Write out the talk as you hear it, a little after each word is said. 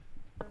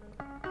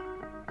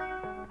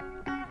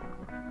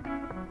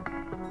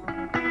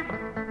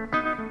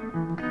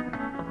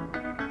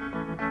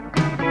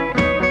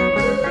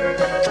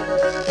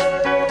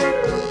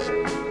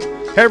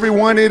Hey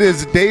everyone, it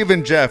is Dave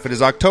and Jeff. It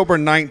is October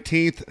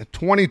 19th,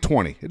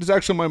 2020. It is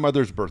actually my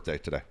mother's birthday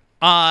today.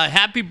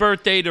 Happy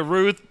birthday to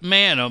Ruth.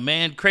 Man, oh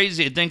man,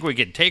 crazy. I think we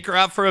could take her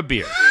out for a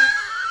beer.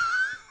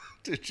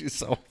 Dude, she's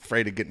so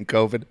afraid of getting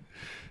COVID.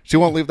 She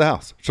won't leave the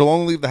house. She'll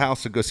only leave the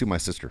house to go see my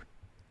sister.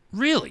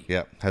 Really?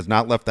 Yeah, has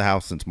not left the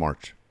house since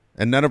March.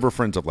 And none of her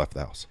friends have left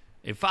the house.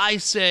 If I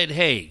said,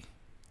 hey,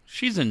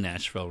 she's in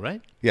Nashville,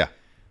 right? Yeah.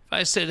 If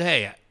I said,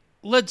 hey,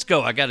 let's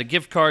go. I got a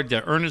gift card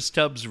to Ernest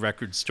Tubbs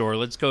record store.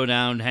 Let's go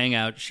down, hang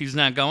out. She's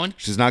not going?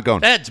 She's not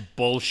going. That's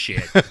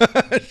bullshit.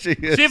 She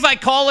is. See if I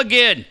call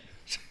again.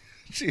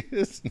 She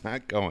is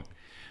not going.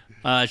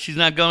 She's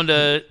not going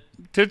to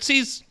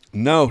Tootsie's?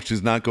 No,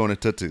 she's not going to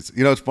Tootsie's.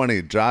 You know, it's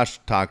funny. Josh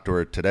talked to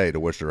her today to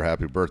wish her a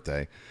happy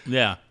birthday.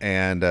 Yeah.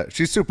 And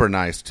she's super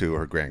nice to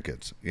her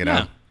grandkids, you know?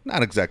 Yeah.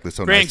 Not exactly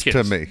so nice to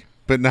Grandkids. me,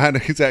 but not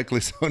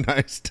exactly so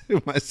nice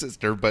to my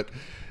sister. But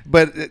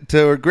to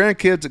her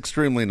grandkids,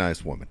 extremely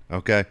nice woman,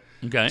 okay?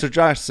 Okay. So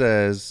Josh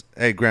says,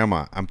 hey,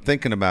 Grandma, I'm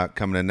thinking about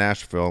coming to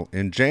Nashville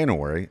in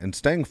January and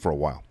staying for a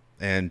while.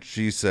 And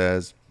she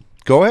says,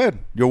 go ahead.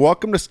 You're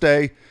welcome to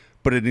stay.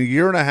 But in a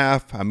year and a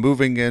half, I'm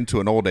moving into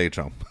an old age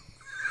home.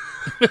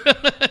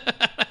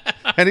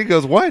 And he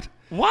goes, what?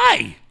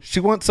 Why? She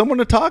wants someone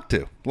to talk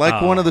to,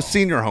 like one of the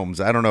enior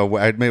homes. I don't know.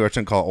 Maybe I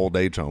shouldn't call it old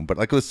age home, but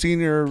like the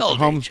senior Old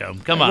homes. age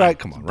home. Come on. Right,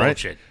 come on, right?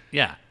 Bullshit.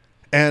 Yeah.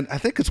 And I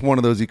think it's one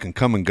of those you can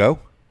come and go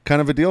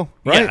kind of a deal,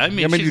 right? Yeah, I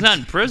mean, she's not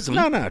in prison.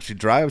 No, she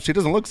drives. She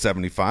doesn't look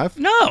 75.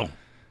 No.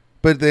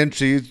 But then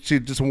she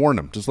just warned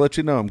him, just let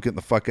you know I'm getting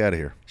the fuck out of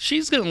here.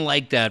 She's going to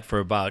like that for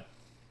about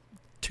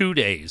 2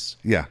 days.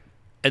 Yeah.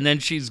 And then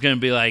she's going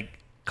to be like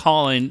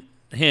calling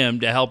him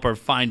to help her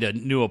find a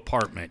new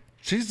apartment.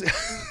 She's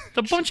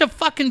A bunch of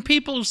fucking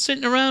people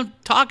sitting around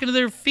talking to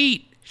their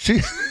feet.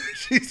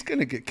 she's going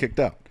to get kicked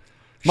out.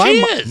 She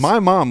is. My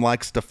mom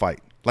likes to fight.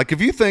 Like if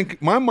you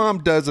think my mom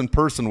does in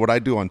person what I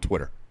do on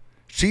Twitter,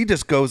 she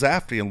just goes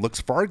after you and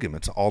looks for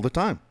arguments all the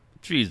time.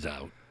 She's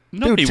out.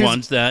 Nobody she's-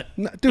 wants that.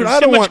 Dude, There's I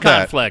too don't much want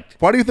conflict.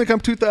 that. Why do you think I'm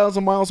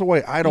 2,000 miles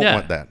away? I don't Yeah.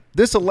 want that.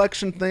 This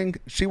election thing,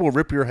 she will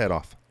rip your head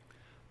off.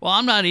 Well,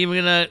 I'm not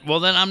even going to. Well,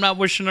 then I'm not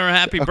wishing her a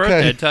happy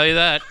birthday, I tell you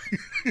that.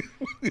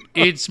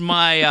 It's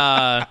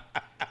my.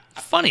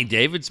 Funny,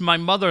 Dave. It's my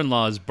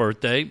mother-in-law's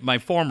birthday. My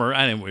former.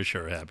 I didn't wish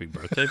her a happy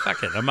birthday.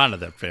 Fuck it. I'm out of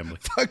that family.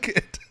 Fuck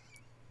it.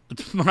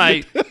 It's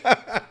my.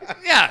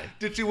 Yeah.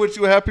 Did she wish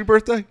you a happy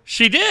birthday?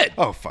 She did.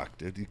 Oh, fuck,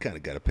 dude. You kind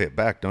of got to pay it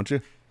back, don't you?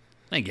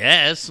 I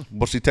guess.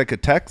 Will she take a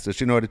text? Does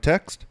she know how to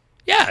text?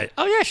 Yeah.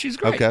 Oh, yeah. She's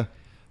great. Okay.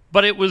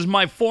 But it was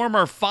my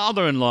former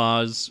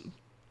father-in-law's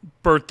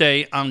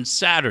birthday on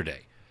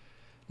Saturday.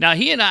 Now,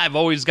 he and I have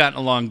always gotten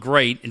along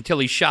great until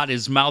he shot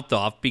his mouth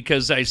off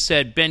because I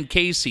said Ben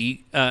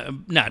Casey,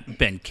 not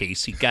Ben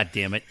Casey, God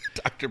damn it.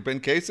 Dr. Ben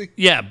Casey?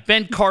 Yeah,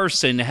 Ben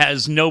Carson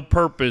has no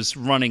purpose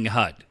running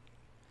HUD.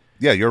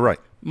 Yeah, you're right.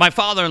 My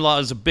father-in-law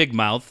is a big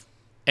mouth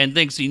and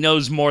thinks he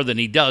knows more than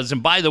he does.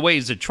 And by the way,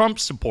 he's a Trump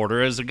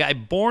supporter. As a guy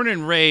born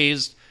and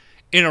raised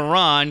in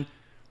Iran,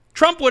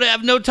 Trump would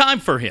have no time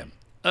for him.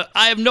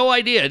 I have no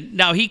idea.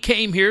 Now, he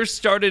came here,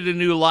 started a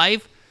new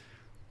life,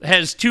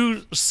 has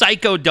 2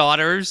 psycho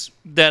daughters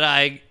that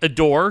I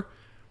adore,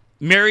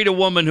 married a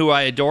woman who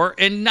I adore,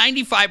 and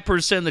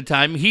 95% of the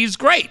time, he's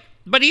great.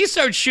 But he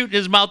starts shooting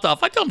his mouth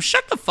off. I tell him,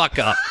 shut the fuck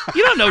up.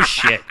 You don't know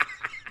shit.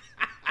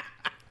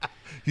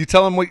 You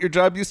tell him what your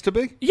job used to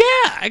be? Yeah.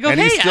 I go, And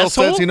hey, he still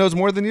asshole. says he knows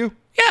more than you?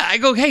 Yeah, I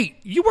go, hey,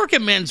 you work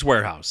at Men's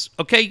Warehouse,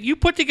 okay? You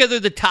put together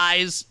the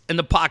ties and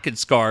the pocket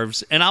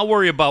scarves, and I'll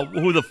worry about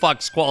who the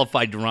fuck's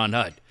qualified to run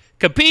HUD.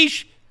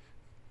 Capiche?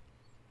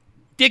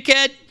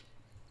 Dickhead?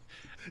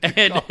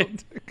 And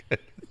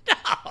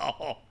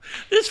no,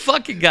 this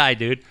fucking guy,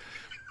 dude.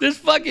 This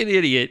fucking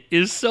idiot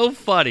is so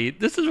funny.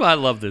 This is why I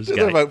love this There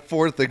guy. are about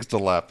 4 things to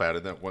laugh at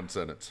in that one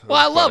sentence. Well,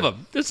 I love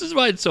him. This is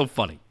why it's so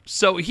funny.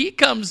 So he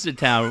comes to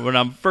town when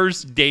I'm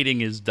first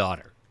dating his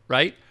daughter,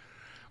 right?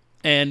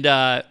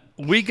 And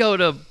we go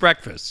to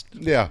breakfast,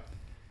 Yeah.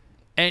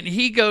 and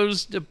he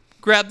goes to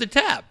grab the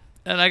tab.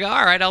 And I go,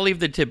 all right, I'll leave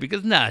the tip.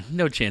 Because,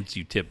 no chance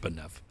you tip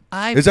enough.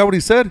 Is that what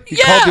he said? He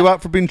Yeah. called you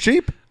out for being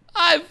cheap?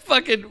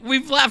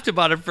 We've laughed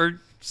about it for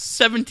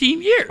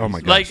 17 years. Oh, my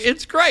gosh. Like,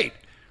 it's great.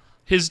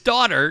 His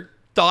daughter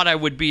thought I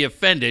would be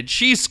offended.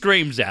 She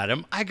screams at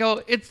him. I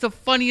go, it's the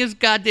funniest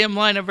goddamn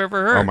line I've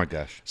ever heard. Oh, my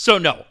gosh. So,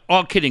 no,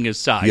 all kidding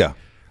aside. Yeah.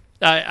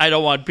 I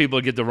don't want people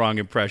to get the wrong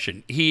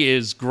impression. He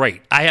is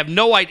great.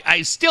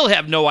 I still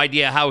have no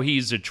idea how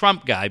he's a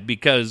Trump guy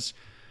because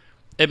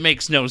it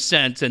makes no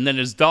sense. And then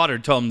his daughter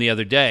told him the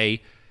other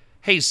day,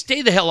 hey,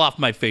 stay the hell off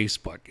my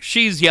Facebook.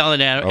 She's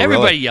yelling at him. Oh,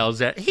 Everybody really?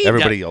 yells at him.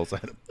 Everybody yells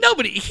at him.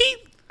 He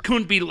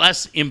couldn't be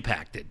less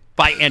impacted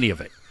by any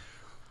of it.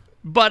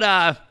 But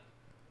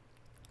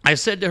I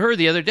said to her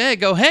the other day, I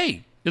go,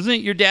 hey, isn't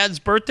it your dad's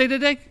birthday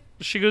today?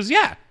 She goes,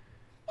 yeah.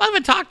 Well, I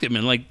haven't talked to him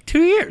in like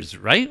 2 years,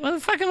 right? What the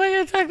fuck am I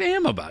going to talk to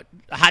him about?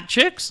 Hot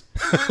chicks?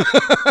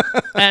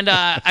 And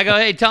I go,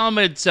 hey, tell him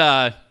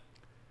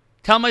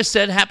I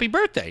said happy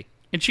birthday.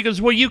 And she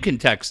goes, well, you can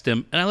text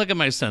him. And I look at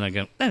my son, I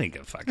go, that ain't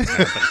going to fucking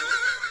happen.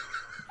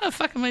 How the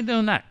fuck am I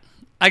doing that?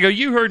 I go,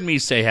 you heard me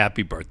say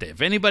happy birthday. If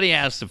anybody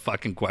asks a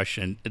fucking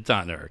question, it's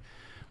on her.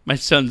 My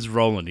son's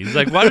rolling. He's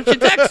like, why don't you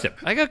text him?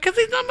 I go, because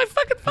he's not my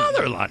fucking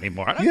father-in-law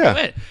anymore. I don't Yeah. do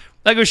it.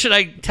 I go, should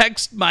I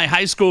text my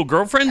high school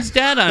girlfriend's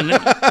dad on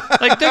it?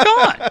 Like, they're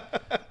gone.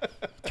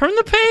 Turn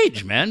the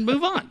page, man.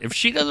 Move on. If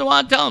she doesn't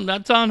want to tell him,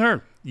 that's on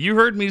her. You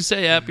heard me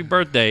say happy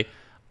birthday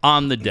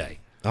on the day.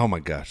 Oh my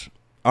gosh!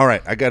 All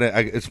right,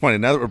 it's funny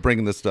now that we're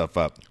bringing this stuff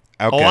up.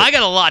 Okay. Oh, I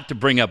got a lot to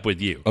bring up with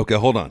you. Okay,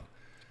 hold on.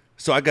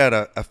 So I got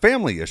a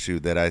family issue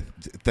that I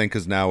think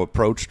is now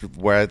approached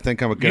where I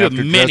think I'm going to have to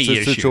address many this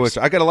issues.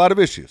 situation. I got a lot of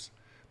issues,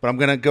 but I'm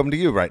going to come to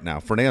you right now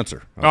for an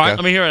answer. Okay? All right,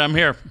 let me hear it. I'm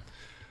here.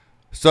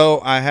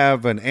 So I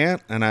have an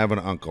aunt and I have an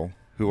uncle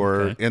who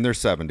are in their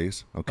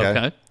 70s.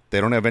 Okay.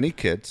 They don't have any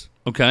kids.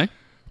 Okay.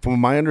 From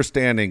my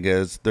understanding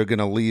is they're going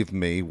to leave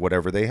me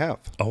whatever they have.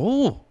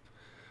 Oh.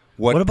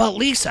 What about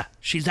Lisa?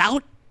 She's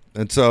out?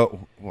 And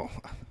so, well,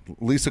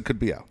 Lisa could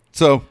be out.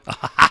 So,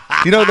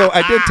 though,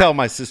 I did tell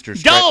my sister.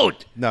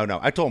 Don't! No.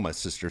 I told my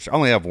sisters. I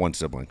only have one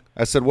sibling.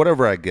 I said,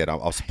 whatever I get,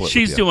 I'll split with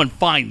you. She's doing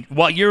fine.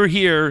 While you're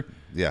here,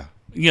 Yeah.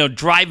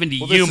 Driving to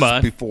Well, Yuma.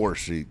 this is before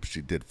she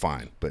did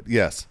fine. But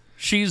yes.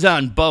 She's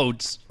on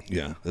boats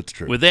Yeah, that's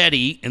true. with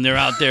Eddie, and they're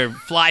out there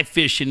fly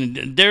fishing,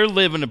 and they're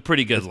living a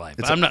pretty good life.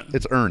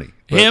 It's Ernie.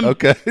 But, Him?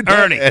 okay. Not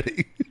Ernie.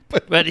 Eddie.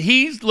 But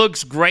he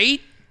looks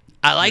great.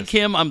 I like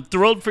him. I'm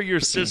thrilled for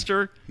your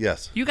sister.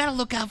 Yes. You got to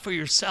look out for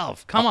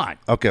yourself. Come on.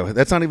 Okay, well,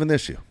 that's not even the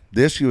issue.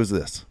 The issue is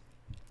this.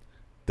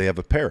 They have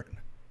a parrot.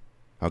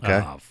 Okay? Oh,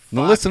 Now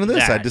fuck listen to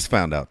this. I that. just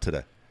found out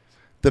today.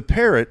 The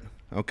parrot,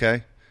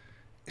 okay,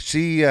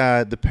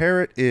 the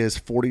parrot is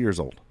 40 years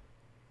old.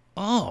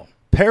 Oh,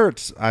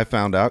 Parrots, I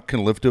found out,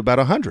 can live to about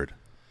 100.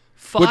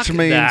 fuck Which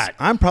means that.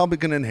 I'm probably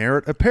going to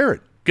inherit a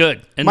parrot.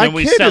 Good. And My then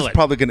we kid sell is it.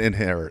 probably going to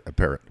inherit a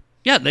parrot.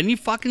 Yeah, then you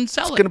fucking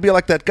sell It's it. going to be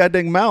like that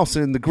goddamn mouse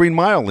in the Green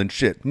Mile and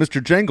shit,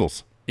 Mr.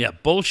 Jangles. Yeah,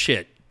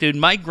 bullshit. Dude,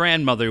 my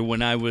grandmother,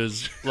 when I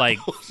was like,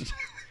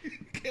 You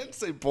can't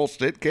say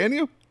bullshit, can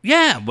you?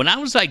 yeah, when I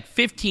was like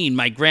 15,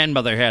 my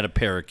grandmother had a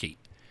parakeet.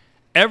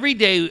 Every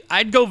day,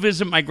 I'd go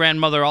visit my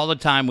grandmother all the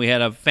time. We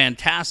had a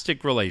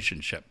fantastic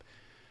relationship.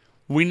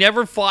 We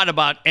never fought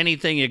about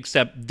anything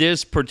except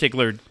this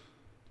particular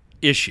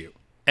issue.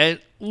 And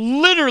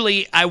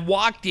literally, I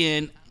walked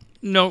in,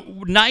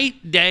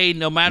 night, day,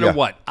 no matter Yeah.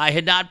 what. I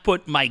had not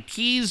put my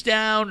keys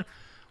down.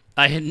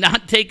 I had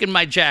not taken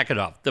my jacket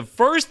off. The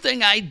first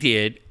thing I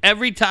did,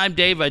 every time,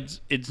 Dave,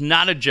 it's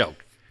not a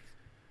joke.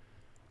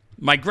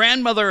 My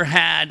grandmother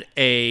had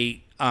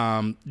a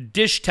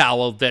dish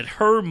towel that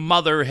her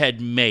mother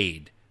had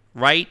made,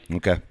 right?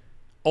 Okay.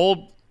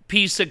 Old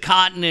piece of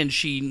cotton, and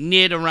she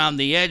knit around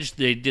the edge.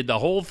 They did the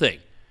whole thing.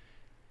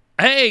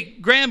 Hey,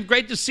 Graham,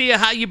 great to see you.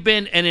 How you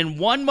been? And in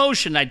one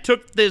motion, I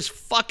took this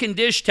fucking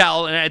dish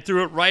towel and I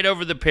threw it right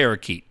over the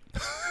parakeet.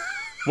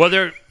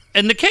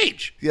 In the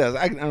cage. Yeah,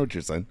 I know what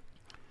you're saying.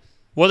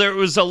 Whether it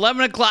was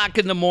 11 o'clock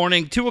in the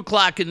morning, 2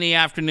 o'clock in the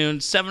afternoon,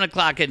 7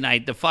 o'clock at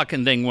night, the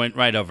fucking thing went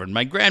right over. And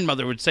my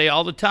grandmother would say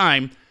all the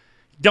time,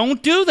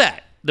 don't do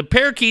that. The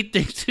parakeet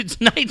thinks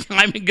it's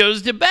nighttime and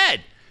goes to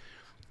bed.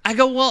 I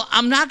go, well,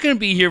 I'm not going to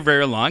be here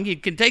very long. You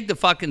can take the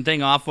fucking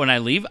thing off when I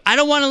leave. I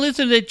don't want to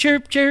listen to the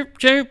chirp, chirp,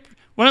 chirp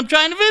when I'm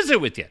trying to visit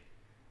with you.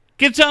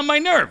 Gets on my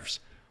nerves.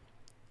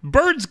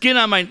 Birds get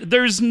on my...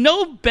 There's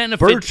no benefit...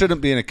 Birds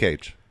shouldn't be in a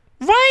cage.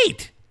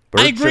 Right.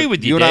 Birds I agree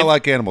with you, You and I Dave.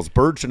 like animals.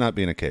 Birds should not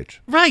be in a cage.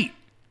 Right.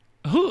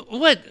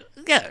 What?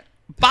 Yeah.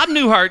 Bob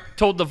Newhart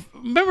told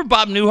remember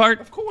Bob Newhart?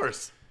 Of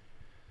course.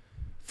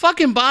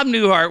 Fucking Bob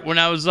Newhart, when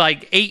I was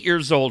like 8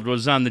 years old,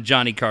 was on the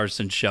Johnny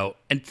Carson show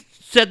and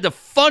said the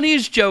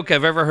funniest joke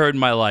I've ever heard in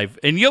my life.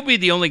 And you'll be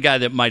the only guy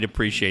that might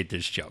appreciate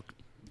this joke.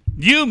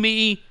 You,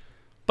 me,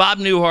 Bob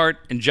Newhart,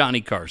 and Johnny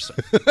Carson.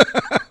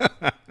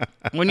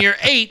 When you're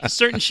 8,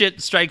 certain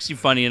shit strikes you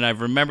funny, and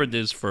I've remembered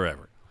this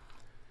forever.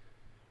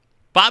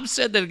 Bob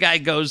said that a guy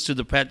goes to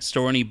the pet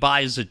store and he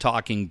buys a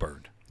talking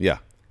bird. Yeah.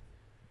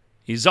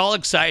 He's all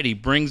excited. He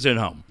brings it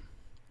home.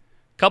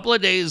 A couple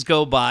of days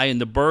go by and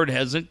the bird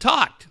hasn't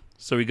talked.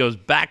 So he goes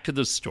back to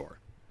the store.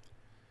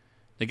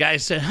 The guy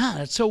said,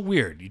 that's so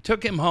weird. You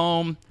took him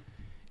home.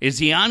 Is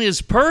he on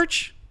his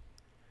perch?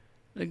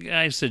 The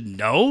guy said,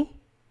 no,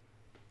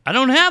 I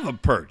don't have a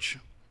perch.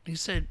 He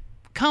said,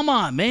 come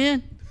on,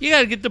 man. You got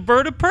to get the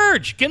bird a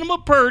perch. Get him a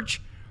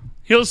perch.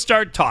 He'll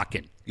start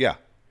talking. Yeah.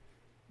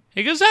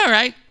 He goes, all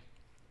right.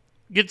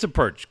 Gets a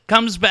perch.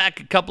 Comes back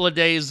a couple of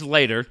days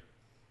later.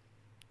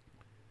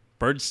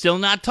 Bird's still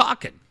not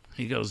talking.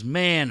 He goes,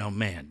 man, oh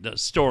man, the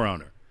store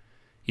owner.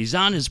 He's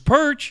on his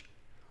perch.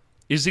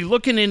 Is he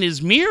looking in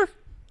his mirror?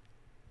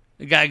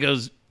 The guy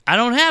goes, I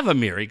don't have a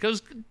mirror. He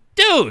goes,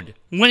 dude,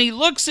 when he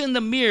looks in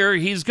the mirror,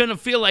 he's going to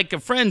feel like a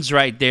friend's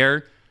right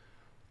there,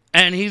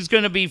 and he's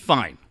going to be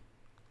fine.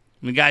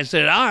 And the guy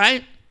said, all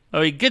right.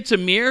 Oh, he gets a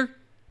mirror.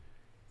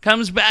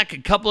 Comes back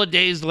a couple of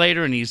days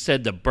later, and he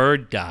said the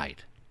bird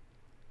died.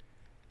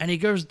 And he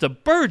goes, the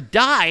bird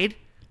died?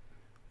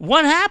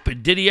 What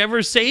happened? Did he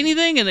ever say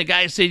anything? And the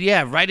guy said,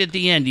 yeah, right at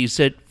the end. He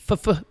said,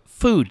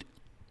 food.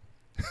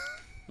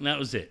 And that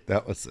was it.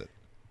 That was it.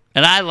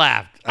 And I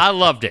laughed. I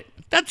loved it.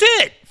 That's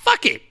it.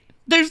 Fuck it.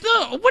 There's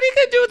no. What are you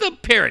gonna do with a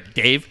parrot,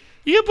 Dave?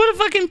 You gonna put a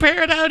fucking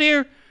parrot out here?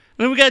 And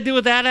then we gotta do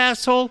with that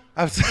asshole?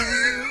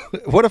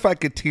 What if I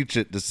could teach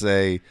it to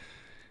say,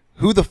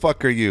 "Who the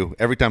fuck are you?"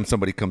 every time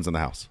somebody comes in the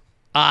house?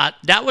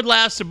 That would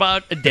last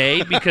about a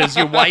day because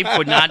your wife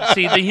would not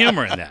see the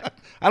humor in that.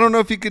 I don't know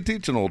if you could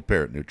teach an old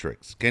parrot new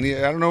tricks. Can you?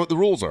 I don't know what the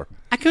rules are.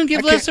 I couldn't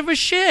give less of a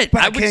shit.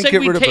 but I I would can't say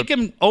get we rid of take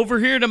him over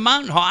here to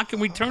Mountain Hawk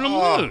and we turn him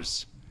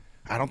loose.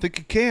 I don't think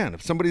you can.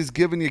 If somebody's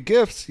giving you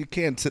gifts, you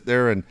can't sit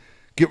there and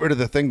get rid of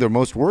the thing they're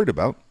most worried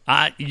about.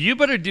 You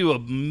better do a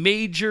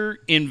major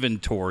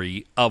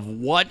inventory of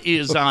what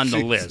is on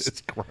the list.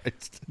 Jesus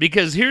Christ.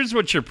 Because here's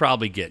what you're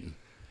probably getting.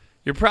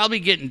 You're probably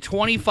getting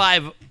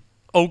 25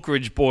 Oak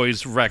Ridge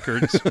Boys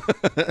records,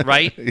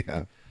 right?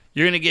 Yeah.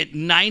 You're going to get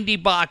 90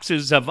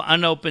 boxes of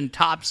unopened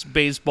Topps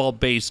baseball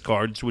base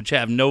cards, which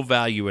have no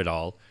value at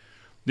all.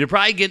 You're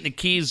probably getting the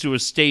keys to a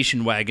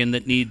station wagon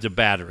that needs a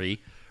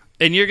battery.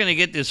 And you're going to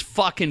get this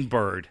fucking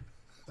bird.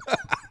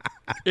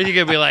 And you're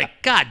going to be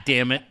like, God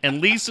damn it.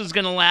 And Lisa's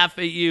going to laugh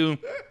at you.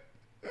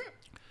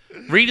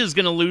 Rita's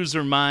going to lose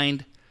her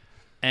mind.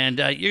 And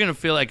you're going to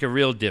feel like a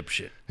real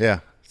dipshit.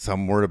 Yeah. So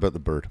I'm worried about the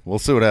bird. We'll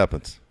see what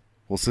happens.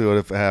 We'll see what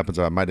if it happens.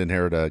 I might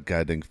inherit a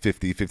goddamn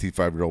 50,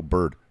 55-year-old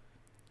bird.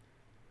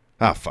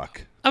 Ah,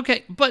 fuck.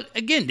 Okay, but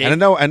again, Dave.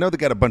 And I know they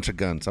got a bunch of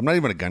guns. I'm not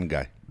even a gun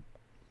guy.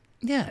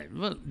 Yeah,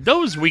 well,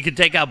 those we could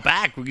take out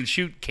back. We could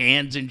shoot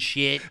cans and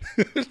shit.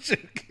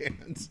 Shoot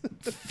cans.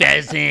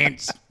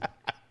 Pheasants.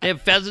 They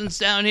have pheasants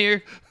down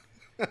here.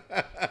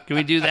 Can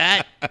we do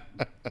that?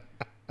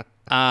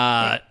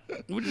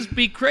 We'll just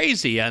be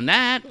crazy on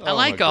that. I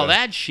like all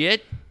that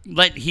shit.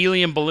 Let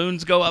helium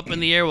balloons go up in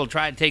the air. We'll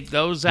try to take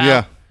those out.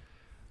 Yeah.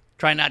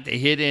 Try not to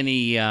hit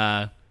any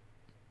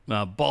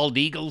bald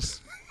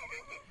eagles.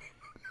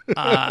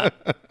 Yeah,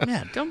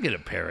 don't get a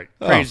parrot.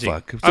 Crazy. Oh,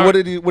 fuck. So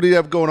what do you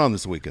have going on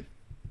this weekend?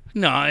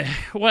 No,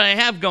 what I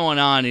have going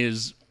on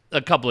is a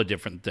couple of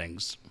different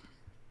things.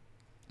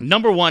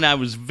 Number one, I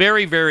was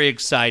very, very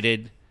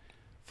excited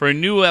for a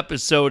new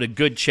episode of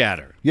Good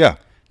Chatter. Yeah.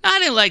 I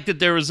didn't like that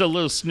there was a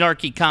little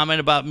snarky comment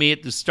about me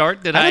at the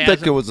start. That I didn't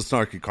think it was a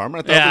snarky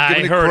comment. I thought we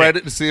were giving it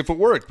credit to see if it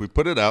worked. We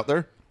put it out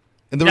there,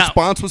 and the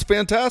response was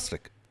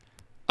fantastic.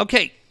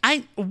 Okay,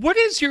 what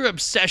is your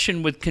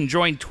obsession with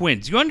conjoined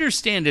twins? You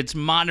understand it's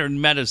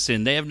modern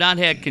medicine. They have not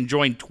had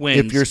conjoined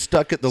twins. If you're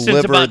stuck at the since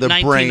liver about or the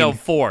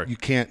 1904. brain, you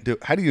can't do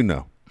it. How do you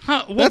know?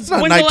 Huh, well, That's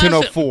not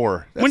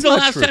 1904. When's the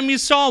last time you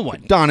saw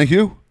one?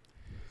 Donahue.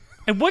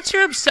 And what's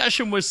your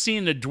obsession with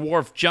seeing a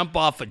dwarf jump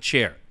off a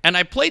chair? And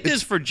I played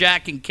this for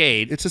Jack and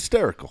Cade. It's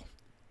hysterical.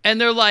 And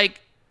they're like,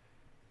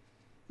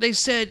 they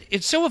said,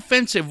 it's so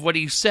offensive what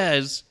he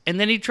says. And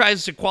then he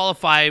tries to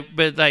qualify,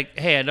 but like,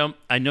 hey,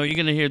 I know you're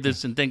going to hear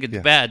this and think it's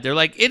bad. They're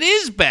like, it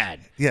is bad.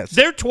 Yes.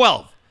 They're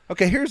 12.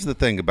 Okay, here's the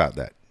thing about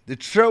that.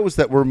 It shows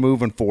that we're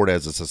moving forward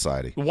as a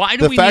society. Why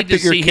do we need to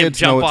see him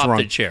jump off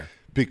the chair?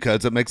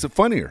 Because it makes it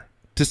funnier.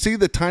 To see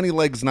the tiny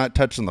legs not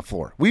touching the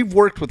floor. We've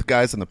worked with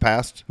guys in the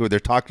past who they're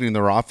talking in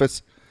their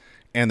office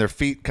and their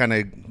feet kind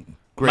of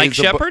graze. Mike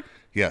Shepard?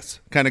 Yes.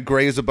 Kind of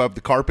graze above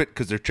the carpet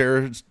because their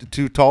chair is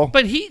too tall.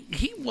 But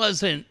he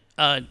wasn't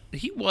a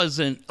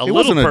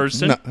little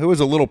person. No, he was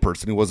a little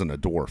person. He wasn't a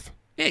dwarf.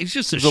 Yeah, he's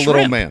just He was a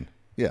little man.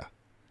 Yeah.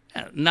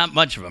 Not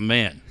much of a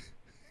man.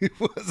 He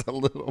was a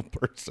little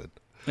person.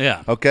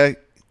 Yeah. Okay?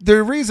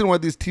 The reason why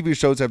these TV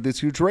shows have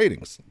these huge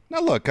ratings. Now,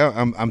 look,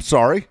 I'm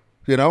sorry.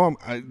 You know,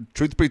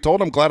 truth be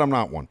told, I'm glad I'm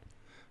not one.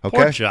 Okay?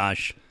 Poor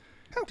Josh.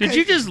 Okay. Did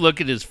you just look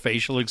at his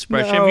facial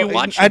expression? No, Have you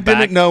watched it I back?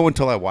 didn't know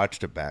until I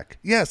watched it back.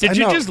 Yes, Did I you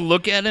know. just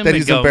look at him that and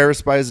he's go,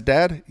 embarrassed by his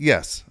dad?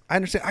 Yes. I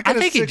understand. I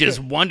think he just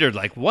wondered,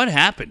 like, what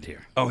happened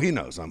here? Oh, he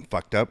knows I'm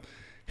fucked up.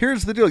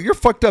 Here's the deal. You're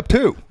fucked up,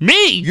 too.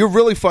 Me? You're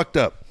really fucked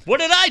up.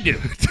 What did I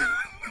do?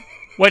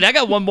 Wait, I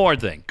got one more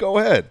thing. Go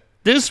ahead.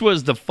 This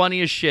was the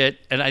funniest shit,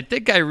 and I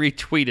think I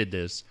retweeted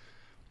this.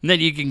 And then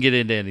you can get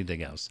into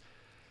anything else.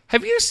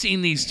 Have you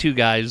seen these two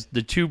guys,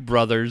 the two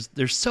brothers?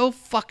 They're so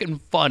fucking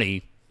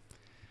funny.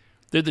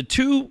 They're the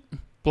two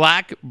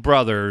black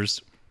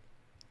brothers,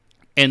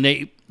 and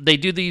they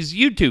do these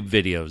YouTube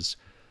videos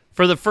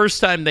for the first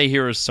time they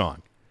hear a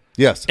song.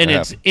 Yes, And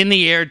it's In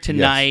the Air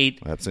Tonight.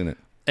 Yes, I've seen it.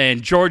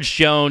 And George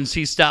Jones,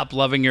 He Stopped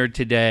Loving Her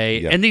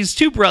Today. Yep. And these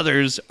two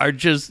brothers are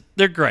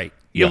they're great.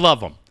 You love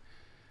them.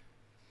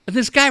 And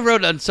this guy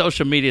wrote on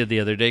social media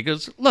the other day, he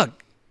goes,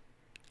 look,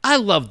 I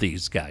love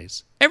these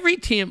guys. Every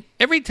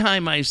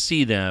time I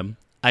see them,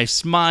 I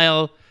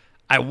smile.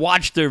 I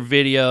watch their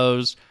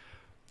videos.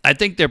 I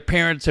think their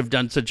parents have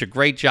done such a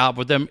great job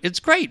with them. It's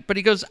great. But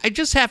he goes, I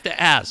just have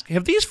to ask,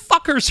 have these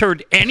fuckers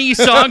heard any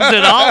songs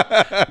at all?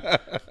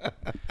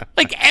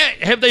 Like,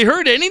 have they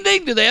heard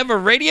anything? Do they have a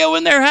radio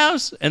in their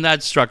house? And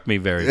that struck me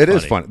very funny. It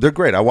is fun. They're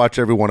great. I watch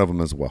every one of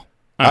them as well.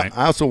 Right.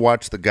 I also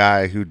watch the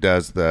guy who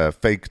does the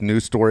fake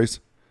news stories.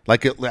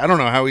 Like, I don't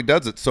know how he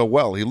does it so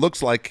well. He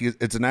looks like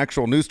it's an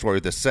actual news story,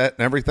 the set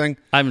and everything.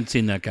 I haven't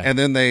seen that guy. And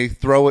then they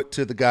throw it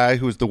to the guy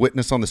who's the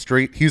witness on the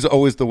street. He's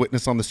always the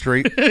witness on the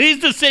street. He's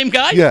the same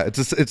guy? Yeah,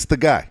 it's the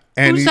guy.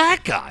 And Who's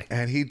that guy?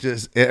 And he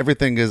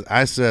everything is,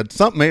 I said,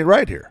 something ain't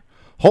right here.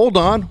 hold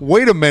on,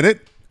 wait a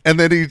minute. And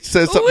then he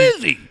says Who something.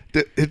 is he?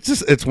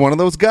 It's one of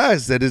those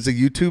guys that is a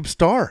YouTube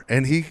star,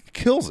 and he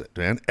kills it,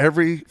 man.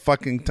 Every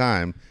fucking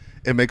time,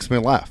 it makes me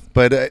laugh.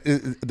 But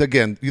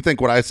again, you think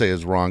what I say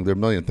is wrong. There are a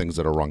million things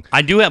that are wrong.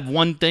 I do have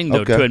one thing,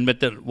 though, Okay. to admit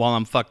that while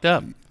I'm fucked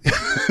up.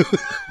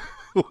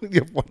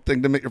 You have one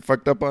thing to make you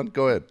fucked up on?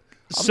 Go ahead.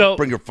 So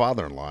Bring your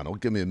father-in-law and he'll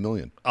give me $1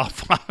 million.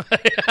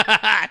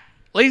 at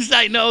least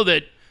I know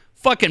that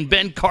fucking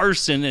Ben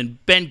Carson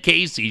and Ben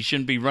Casey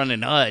shouldn't be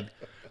running HUD.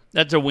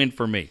 That's a win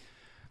for me.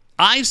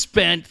 I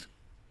spent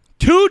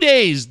 2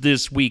 days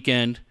this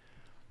weekend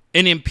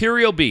in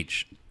Imperial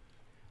Beach.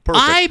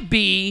 Perfect.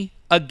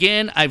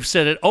 Again, I've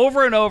said it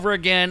over and over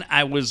again,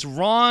 I was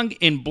wrong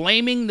in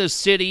blaming the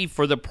city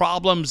for the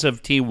problems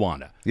of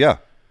Tijuana. Yeah.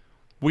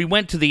 We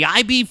went to the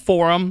IB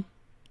Forum,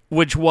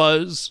 which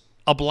was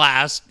a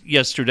blast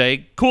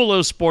yesterday. Cool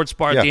little sports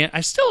bar at the end.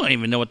 I still don't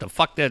even know what the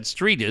fuck that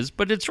street is,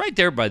 but it's right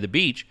there by the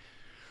beach.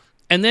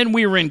 And then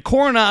we were in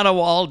Coronado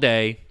all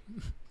day,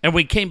 and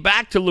we came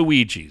back to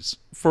Luigi's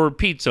for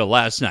pizza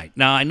last night.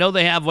 Now, I know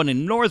they have one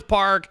in North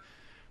Park,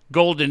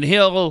 Golden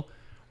Hill,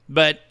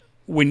 but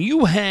when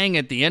you hang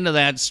at the end of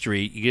that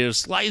street, you get a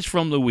slice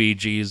from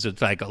Luigi's.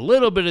 It's like a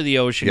little bit of the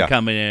ocean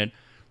coming in.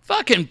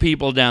 Fucking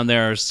people down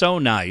there are so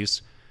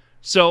nice.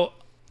 So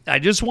I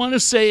just want to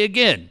say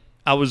again,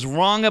 I was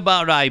wrong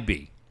about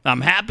IB.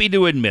 I'm happy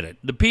to admit it.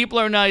 The people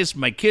are nice.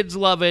 My kids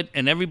love it.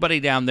 And everybody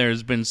down there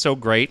has been so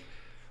great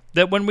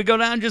that when we go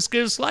down, just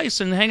get a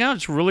slice and hang out.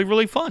 It's really,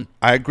 really fun.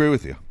 I agree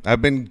with you.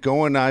 I've been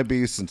going to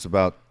IB since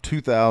about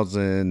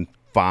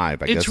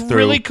 2005, I guess. It's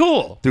really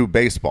cool. Through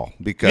baseball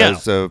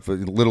because of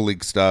Little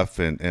League stuff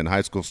and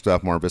high school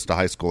stuff, Mar Vista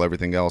High School,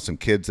 everything else, and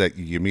kids that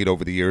you meet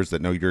over the years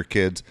that know your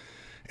kids.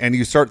 And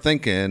you start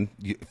thinking,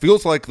 it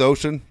feels like the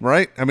ocean,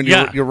 right? I mean,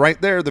 you're right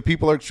there. The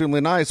people are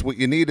extremely nice. What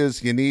you need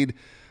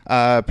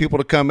people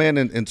to come in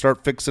and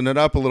start fixing it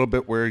up a little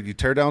bit where you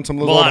tear down some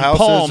of those old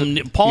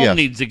houses. Palm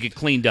needs to get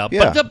cleaned up.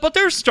 Yeah. But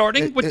they're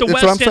starting with the That's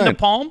what I'm west end saying. of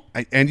Palm.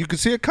 And you can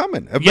see it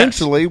coming.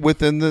 Eventually,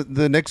 within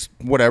the next,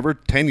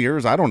 10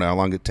 years, I don't know how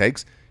long it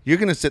takes, you're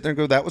going to sit there and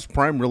go, that was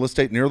prime real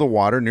estate near the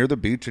water, near the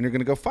beach, and you're going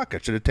to go, fuck, I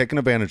should have taken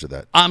advantage of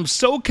that. I'm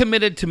so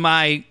committed to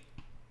my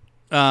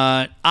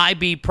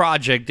IB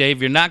project,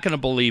 Dave. You're not going to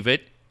believe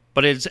it,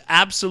 but it's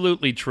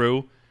absolutely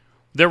true.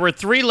 There were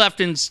 3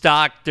 left in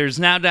stock. There's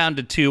now down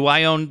to 2.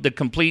 I own the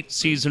complete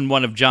season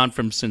 1 of John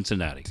from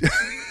Cincinnati.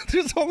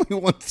 There's only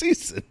one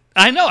season.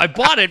 I know. I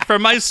bought it for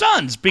my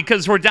sons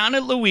because we're down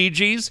at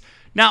Luigi's.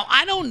 Now,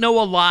 I don't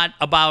know a lot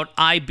about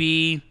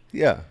IB.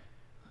 Yeah.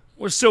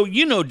 So,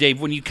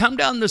 Dave, when you come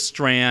down the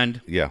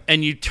Strand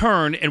and you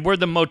turn, and where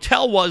the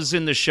motel was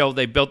in the show,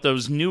 they built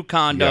those new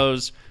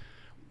condos.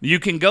 You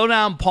can go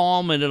down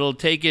Palm, and it'll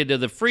take you to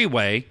the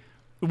freeway.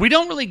 We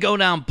don't really go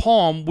down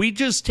Palm. We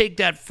just take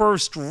that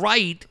first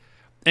right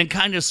and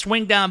kind of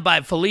swing down by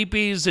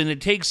Felipe's, and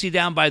it takes you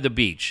down by the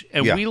beach.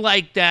 And we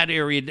like that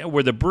area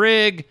where the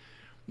Brig,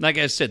 like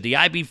I said, the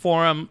IB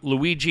Forum,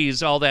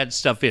 Luigi's, all that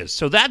stuff is.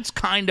 So that's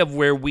kind of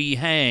where we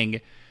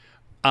hang.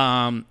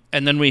 And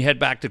then we head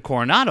back to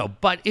Coronado.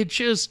 But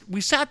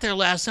we sat there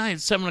last night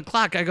at 7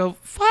 o'clock. I go,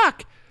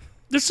 fuck,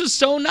 this is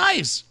so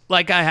nice.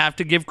 Like, I have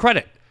to give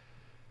credit.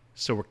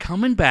 So we're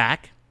coming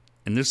back,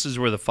 and this is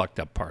where the fucked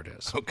up part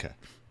is. Okay.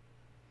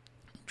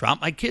 Drop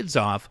my kids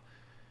off,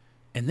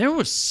 and there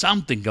was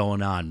something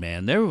going on,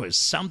 man. There was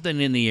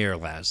something in the air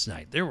last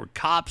night. There were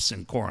cops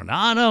in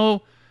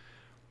Coronado,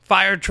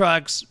 fire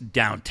trucks.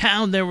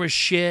 Downtown there was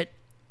shit.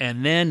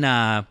 And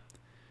then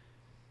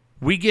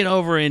we get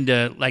over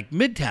into, like,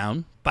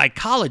 Midtown by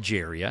College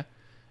area,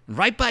 and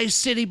right by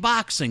City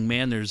Boxing,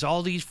 man, there's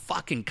all these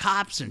fucking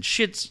cops and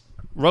shit's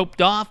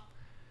roped off.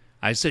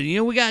 I said,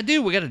 what we got to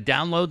do? We got to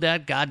download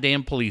that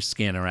goddamn police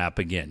scanner app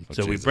again.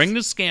 So we bring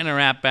the scanner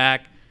app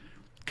back,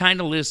 kind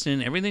of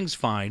listen, everything's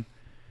fine.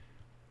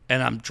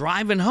 And I'm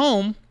driving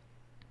home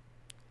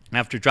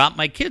after dropping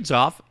my kids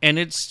off, and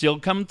it's still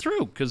coming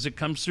through because it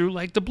comes through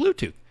like the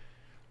Bluetooth,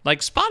 like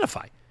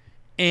Spotify.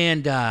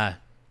 And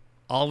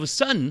all of a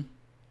sudden,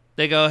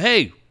 they go,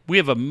 hey, we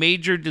have a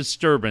major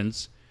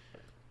disturbance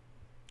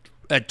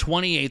at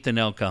 28th and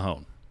El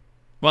Cajon.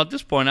 Well, at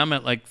this point, I'm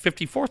at like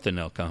 54th and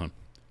El Cajon.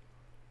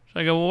 So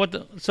I go, well, what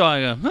the? So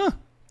I go, huh?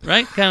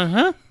 Right? Kind of,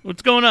 huh?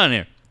 What's going on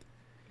here?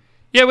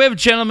 Yeah, we have a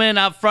gentleman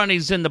out front.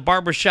 He's in the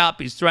barber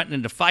shop. He's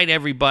threatening to fight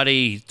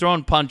everybody. He's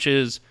throwing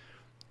punches.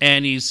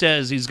 And he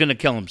says he's going to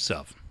kill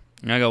himself.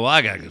 And I go, well,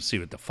 I got to go see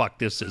what the fuck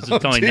this is.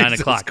 It's only 9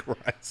 o'clock.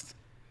 Christ.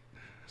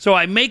 So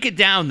I make it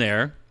down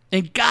there.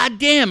 And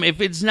goddamn,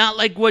 if it's not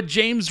like what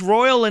James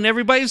Royal and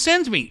everybody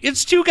sends me.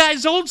 It's 2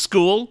 guys old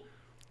school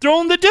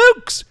throwing the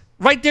dukes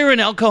right there in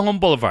El Cajon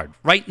Boulevard,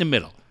 right in the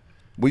middle.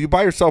 Were you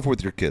by yourself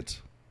with your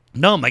kids?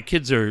 No, my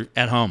kids are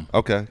at home.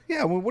 Okay.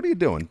 Yeah, well, what are you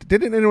doing?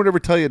 Didn't anyone ever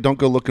tell you don't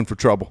go looking for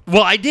trouble?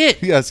 Well, I did.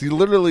 Yes, you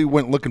literally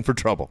went looking for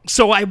trouble.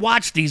 So I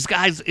watched these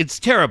guys. It's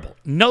terrible.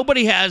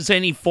 Nobody has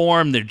any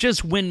form. They're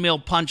just windmill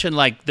punching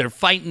like they're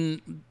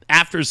fighting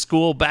after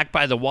school back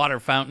by the water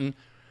fountain.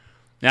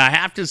 Now, I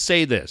have to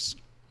say this.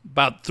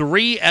 About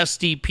 3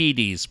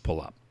 SDPDs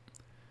pull up.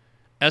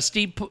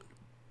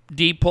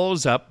 D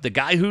pulls up. The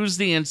guy who's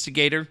the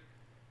instigator,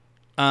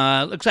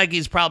 looks like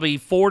he's probably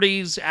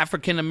 40s,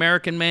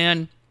 African-American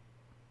man.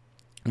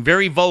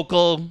 Very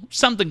vocal,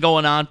 something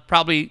going on,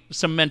 probably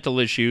some mental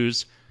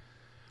issues.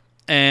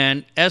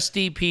 And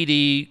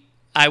SDPD,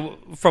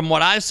 from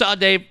what I saw,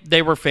 Dave,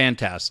 they were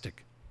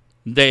fantastic.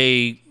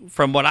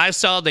 From what I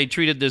saw, they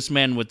treated this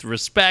man with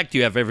respect.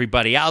 You have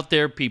everybody out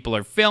there. People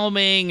are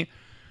filming.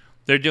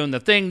 They're doing the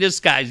thing. This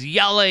guy's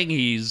yelling.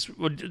 He's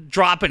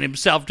dropping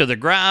himself to the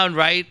ground,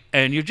 right?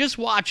 And you're just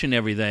watching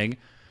everything.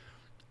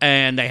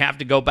 And they have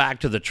to go back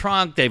to the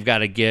trunk. They've got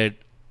to get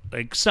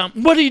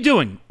what are you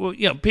doing? Well,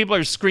 people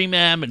are screaming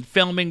at him and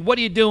filming. What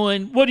are you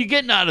doing? What are you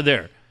getting out of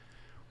there?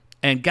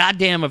 And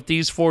goddamn, if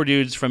these 4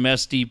 dudes from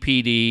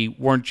SDPD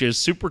weren't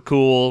just super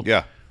cool.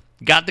 Yeah.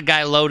 Got the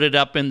guy loaded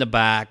up in the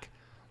back.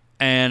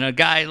 And a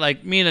guy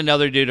like me and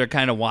another dude are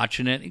kind of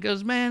watching it. He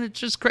goes, man, it's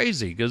just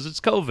crazy because it's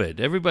COVID.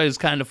 Everybody's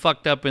kind of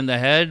fucked up in the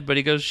head. But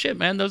he goes, shit,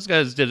 man, those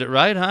guys did it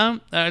right, huh?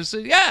 And I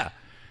said, yeah.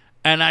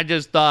 And I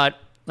just thought,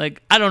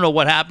 I don't know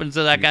what happens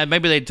to that guy.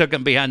 Maybe they took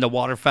him behind the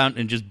water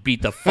fountain and just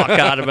beat the fuck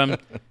out of him,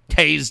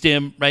 tased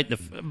him right in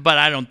the. But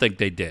I don't think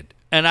they did.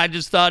 And I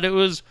just thought it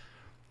was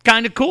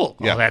kind of cool.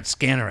 Yeah. Oh, that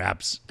scanner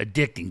app's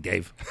addicting,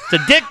 Dave.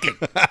 It's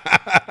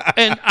addicting.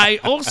 And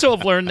I also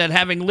have learned that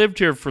having lived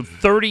here for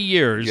 30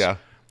 years, Yeah.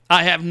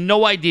 I have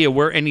no idea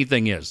where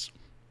anything is.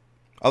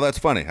 Oh, that's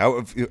funny.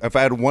 If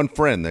I had one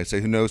friend, they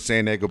say, who knows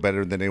San Diego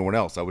better than anyone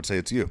else, I would say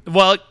it's you.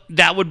 Well,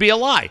 that would be a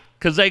lie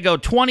because they go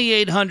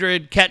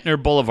 2800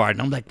 Kettner Boulevard.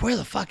 And I'm like, where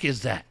the fuck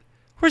is that?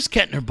 Where's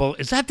Kettner Boulevard?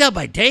 Is that down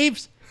by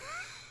Dave's? Is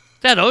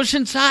that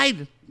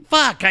Oceanside?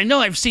 Fuck, I know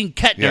I've seen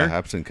Kettner. Yeah,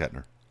 I've seen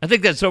Kettner. I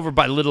think that's over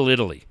by Little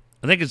Italy.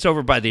 I think it's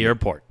over by the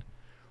airport.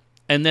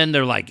 And then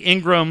they're like,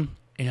 Ingram.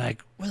 And you're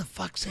like, where the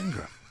fuck's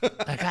Ingram?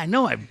 I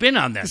know I've been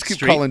on that Just keep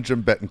street. calling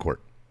Jim Betancourt.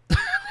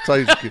 That's all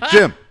you just keep.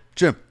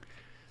 Jim.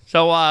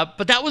 So,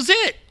 but that was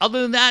it.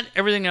 Other than that,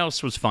 everything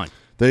else was fun.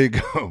 There you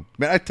go.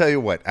 Man, I tell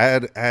you what, I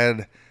had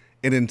an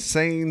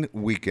insane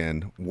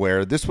weekend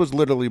where this was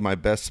literally my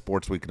best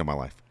sports weekend of my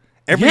life.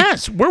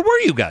 Yes. Where were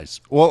you guys?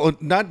 Well,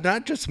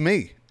 not just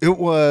me. It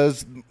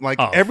was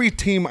every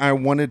team I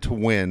wanted to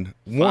win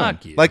won.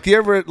 Fuck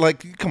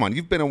you. Come on,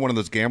 you've been in one of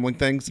those gambling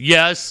things.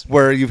 Yes.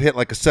 Where you've hit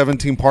like a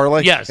 17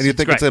 parlay. Yes, And you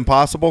think great. it's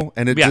impossible.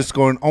 And it's Yeah. just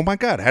going, oh my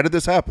God, how did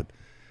this happen?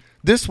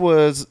 This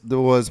was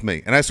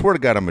me. And I swear to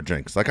God, I'm a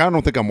jinx. I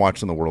don't think I'm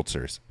watching the World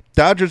Series.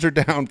 Dodgers are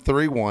down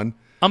 3-1.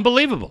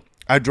 Unbelievable.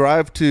 I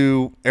drive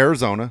to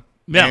Arizona.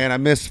 Yeah. And I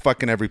miss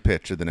fucking every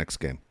pitch of the next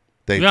game.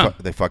 They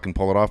fucking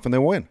pull it off and they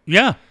win.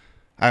 Yeah.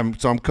 I'm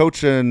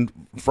coaching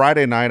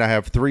Friday night. I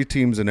have 3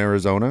 teams in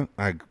Arizona.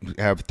 I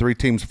have 3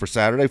 teams for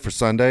Saturday, for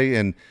Sunday,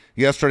 and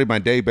yesterday my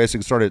day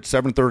basically started at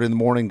 7:30 in the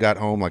morning, got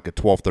home like at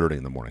 12:30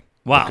 in the morning.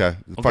 Wow.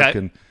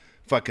 Okay.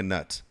 Fucking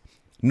nuts.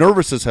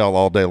 Nervous as hell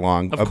all day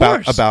long Of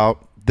course.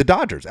 about the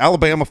Dodgers.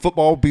 Alabama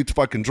football beats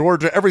fucking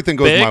Georgia. Everything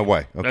goes Big. my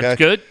way. Okay. That's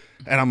good.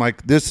 And I'm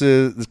like, this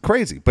is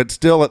crazy. But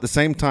still, at the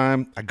same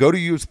time, I go to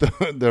use the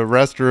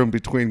restroom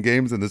between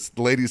games, and this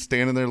lady's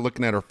standing there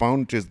looking at her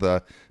phone, which is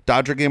the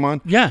Dodger game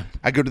on. Yeah.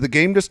 I go to the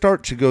game to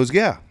start. She goes,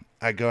 yeah.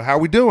 I go, how are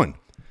we doing?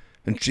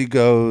 And she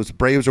goes,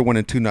 Braves are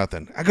winning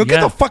 2-0. I go, get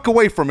Yeah. the fuck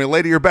away from me,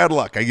 lady. You're bad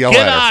luck. I yell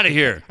Get at her. out of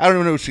here. I don't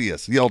even know who she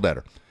is. Yelled at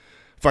her.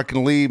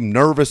 Fucking leave.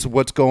 Nervous of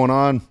what's going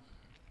on.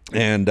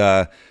 And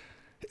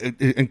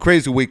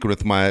crazy week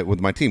with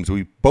my teams.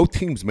 Both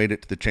teams made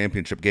it to the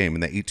championship game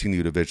in the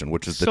 18U division,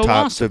 which is the So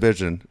top awesome.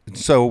 division.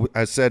 So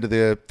I said to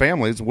the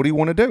families, what do you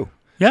want to do?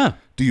 Yeah.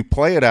 Do you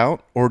play it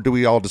out, or do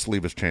we all just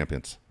leave as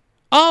champions?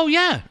 Oh,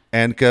 yeah.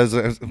 And because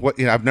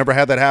I've never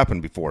had that happen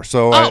before,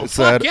 so I Oh,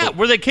 said, fuck yeah.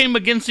 Where they came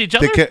against each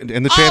other?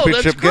 in the Oh,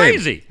 championship that's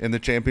crazy. game. In the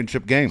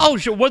championship game, Oh,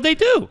 sure. What'd they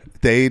do?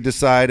 they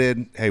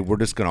decided, hey, we're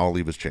just going to all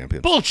leave as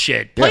champions.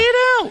 Bullshit. Play Yeah.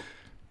 it out.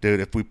 Dude,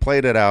 if we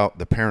played it out,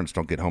 the parents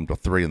don't get home till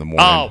 3 in the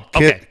morning. Oh,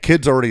 okay.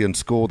 Kids already in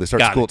school. They start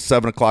Got school it. at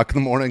 7 o'clock in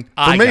the morning. For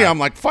I me, got I'm it.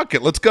 like, fuck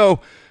it, let's go.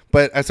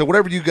 But I said,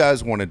 whatever you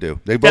guys want to do.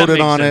 They That voted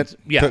makes on sense. it,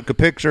 Yeah. took a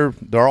picture.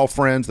 They're all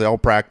friends. They all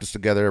practice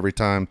together every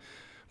time.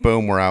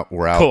 Boom, we're out.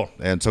 Cool.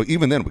 And so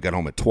even then, we got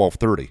home at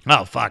 12:30.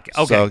 Oh, fuck.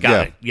 Okay, So, got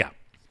yeah. it. Yeah.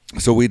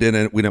 So we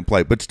didn't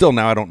play. But still,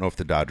 now I don't know if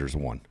the Dodgers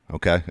won,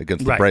 okay,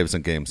 against the Right. Braves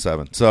in Game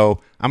 7. So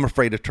I'm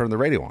afraid to turn the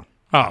radio on.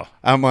 Oh.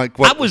 I'm like,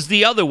 I was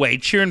the other way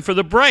cheering for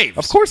the Braves.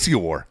 Of course you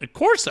were. Of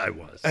course I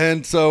was.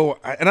 And so,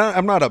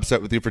 I'm not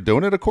upset with you for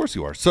doing it. Of course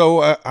you are.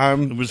 So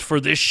It was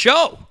for this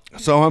show.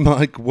 I'm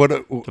like, what?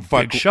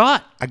 Fuck, Big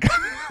shot.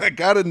 I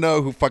got to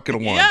know who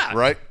fucking won, Yeah.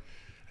 right?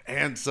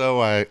 And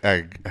so I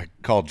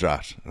called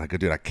Josh and I go,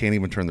 dude, I can't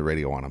even turn the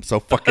radio on. I'm so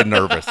fucking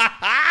nervous.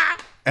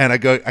 And I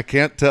go, I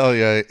can't tell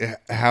you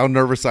how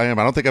nervous I am.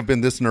 I don't think I've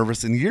been this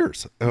nervous in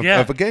years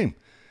of a game.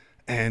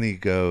 And he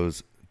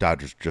goes,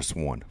 Dodgers just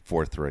won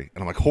 4-3. And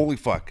I'm like, holy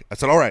fuck. I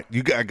said, all right,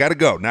 I got to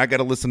go. Now I got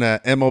to listen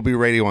to MLB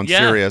radio on Yeah.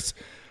 Sirius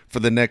for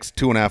the next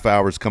 2.5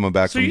 hours coming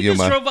back So from you Yuma.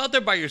 just drove out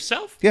there by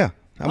yourself? Yeah,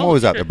 I'm Oh,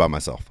 always out shit. there by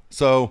myself.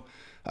 So,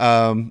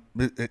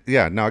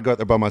 yeah, now I go out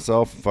there by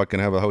myself, fucking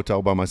have a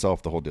hotel by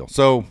myself, the whole deal.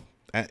 So,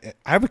 I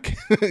have a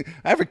kid,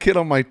 I have a kid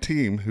on my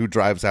team who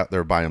drives out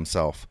there by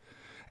himself.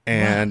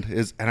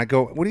 And I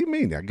go, what do you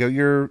mean? I go,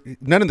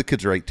 none of the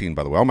kids are 18,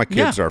 by the way. All my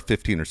kids are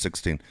 15 or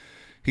 16.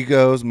 He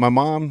goes, my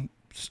mom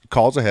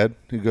calls ahead.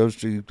 He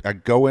goes, I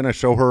go in, I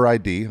show her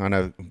ID on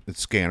a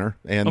scanner,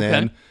 and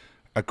then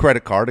a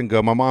credit card, and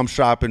go, my mom's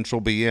shopping,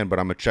 she'll be in, but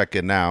I'm going to check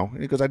in now.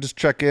 And he goes, I just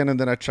check in and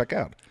then I check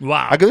out.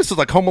 Wow. I go, this is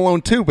like Home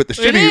Alone 2, but the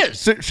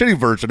shitty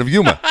version of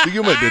Yuma, the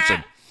Yuma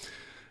edition.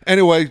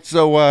 Anyway,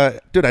 so,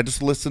 dude, I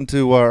just listened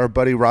to our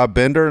buddy Rob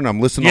Bender, and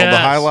I'm listening to all the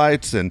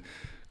highlights, and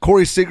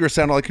Corey Seager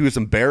sounded like he was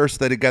embarrassed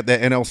that he got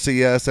that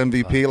NLCS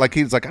MVP. Like,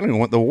 he's like, I don't even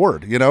want the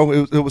award, you know?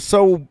 It was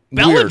so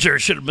Bellinger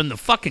weird. should have been the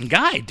fucking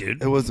guy,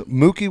 dude. It was,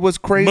 Mookie was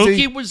crazy.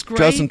 Mookie was great.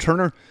 Justin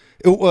Turner.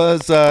 It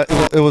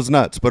was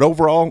nuts. But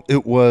overall,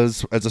 it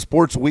was, as a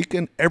sports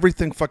weekend,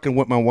 everything fucking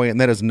went my way,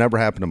 and that has never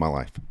happened in my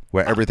life,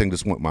 where everything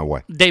just went my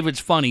way. Dave, it's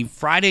funny.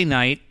 Friday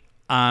night,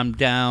 I'm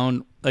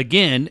down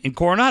again in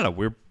Coronado.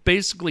 We're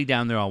basically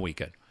down there all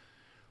weekend.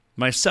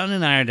 My son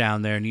and I are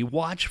down there, and you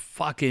watch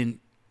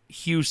fucking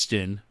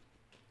Houston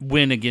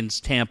win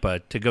against Tampa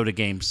to go to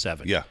Game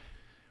 7. Yeah.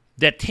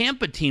 That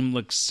Tampa team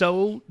looks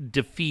so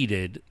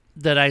defeated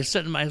that I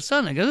said to my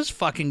son, I go, this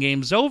fucking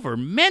game's over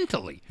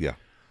mentally. Yeah.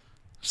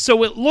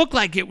 So it looked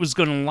like it was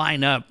going to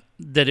line up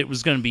that it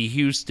was going to be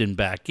Houston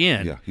back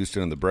in. Yeah,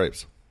 Houston and the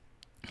Braves.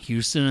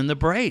 Houston and the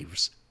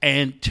Braves.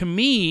 And to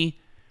me,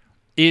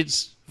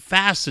 it's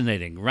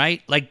fascinating,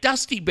 right? Like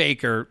Dusty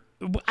Baker,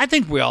 I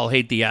think we all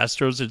hate the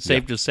Astros, it's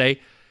safe to say.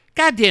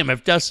 God damn,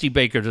 if Dusty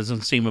Baker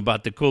doesn't seem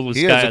about the coolest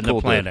guy on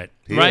the planet,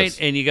 right?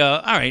 And you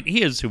go, all right,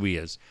 he is who he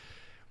is.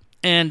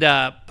 And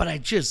but I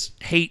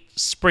just hate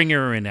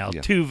Springer and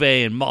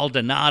Altuve and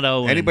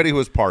Maldonado. Anybody who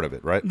was part of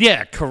it, right?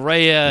 Yeah,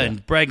 Correa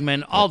and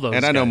Bregman, all those guys.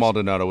 And I know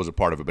Maldonado was a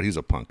part of it, but he's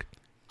a punk.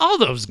 All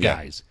those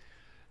guys.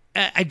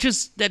 I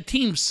just, that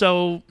team's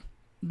so,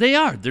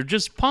 they're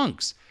just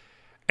punks.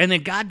 And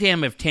then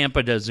goddamn if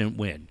Tampa doesn't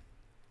win.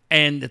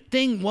 And the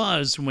thing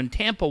was, when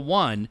Tampa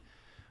won,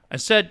 I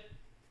said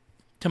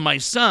to my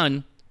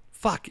son,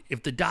 fuck,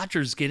 if the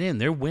Dodgers get in,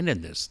 they're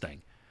winning this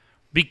thing.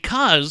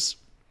 Because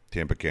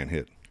Tampa can't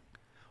hit.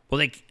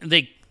 Well,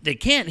 they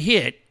can't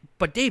hit,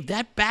 but Dave,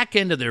 that back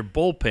end of their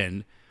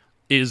bullpen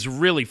is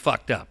really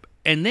fucked up.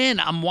 And then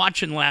I'm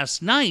watching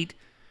last night,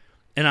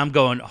 and I'm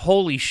going,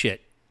 holy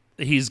shit.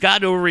 He's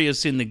got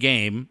Urias in the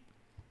game,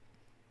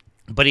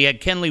 but he had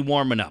Kenley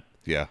warming up.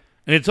 Yeah.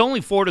 And it's only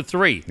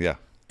 4-3. Yeah.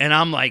 And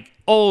I'm like,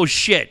 oh,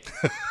 shit.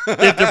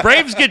 If the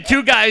Braves get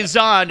two guys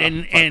on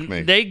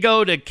and they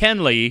go to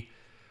Kenley,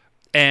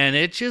 and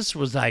it just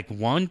was like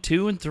 1,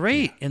 2, and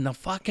 3, and the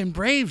fucking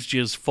Braves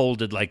just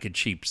folded like a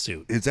cheap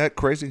suit. Is that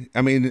crazy?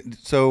 I mean,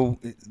 so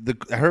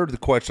I heard the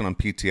question on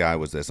PTI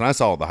was this, and I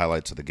saw all the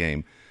highlights of the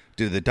game.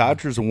 Did the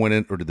Dodgers win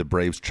it, or did the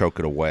Braves choke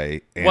it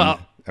away? And,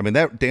 I mean,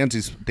 that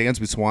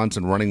Dansby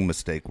Swanson running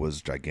mistake was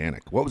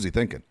gigantic. What was he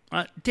thinking?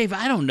 Dave,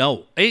 I don't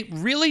know. It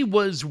really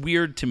was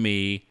weird to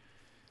me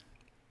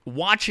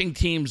watching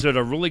teams that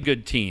are really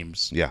good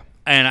teams. Yeah.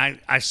 And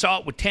I saw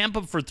it with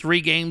Tampa for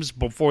 3 games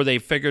before they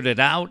figured it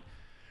out.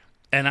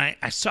 And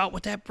I saw it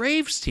with that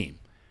Braves team.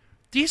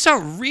 These are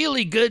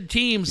really good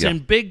teams in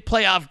big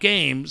playoff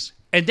games,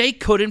 and they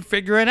couldn't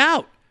figure it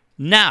out.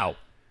 Now,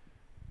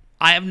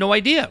 I have no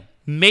idea.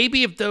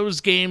 Maybe if those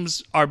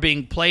games are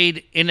being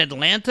played in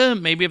Atlanta,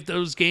 maybe if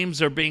those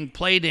games are being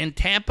played in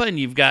Tampa and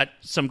you've got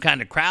some kind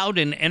of crowd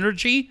and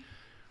energy,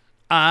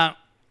 I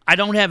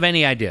don't have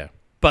any idea.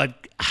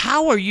 But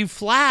how are you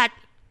flat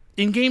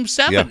in Game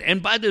 7? Yeah.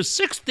 And by the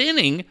 6th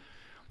inning,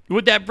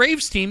 with that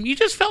Braves team, you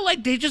just felt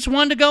like they just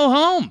wanted to go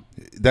home.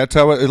 That's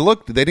how it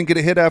looked. They didn't get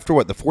a hit after,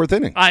 the 4th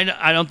inning?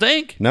 I don't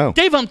think. No.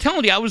 Dave, I'm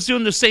telling you, I was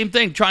doing the same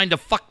thing, trying to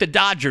fuck the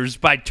Dodgers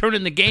by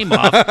turning the game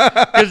off.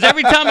 Because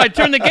every time I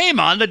turned the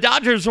game on, the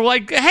Dodgers were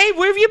like, hey,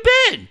 where have you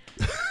been?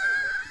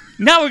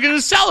 Now we're going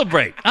to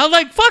celebrate. I was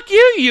like, fuck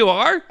you, you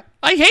are.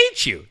 I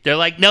hate you. They're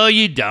like, no,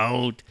 you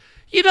don't.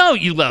 You know,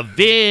 you love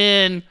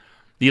Vin.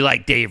 You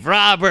like Dave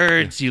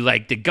Roberts. You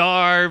like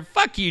DeGarve.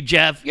 Fuck you,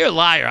 Jeff. You're a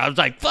liar. I was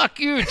like, fuck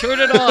you. Turn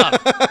it off.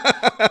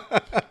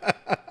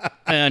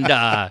 And,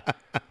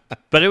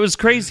 but it was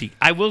crazy.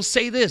 I will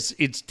say this.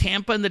 It's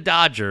Tampa and the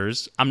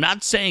Dodgers. I'm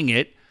not saying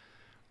it.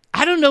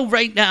 I don't know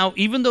right now,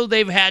 even though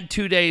they've had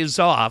 2 days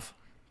off.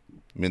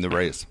 I mean, the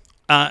Rays.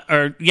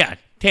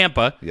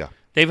 Tampa. Yeah.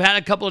 They've had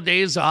a couple of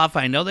days off.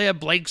 I know they have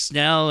Blake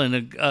Snell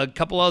and a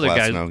couple other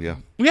guys. Snell, yeah.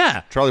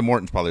 Yeah. Charlie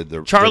Morton's probably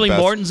the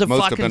Morton's a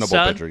most fucking dependable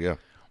stud. pitcher, yeah.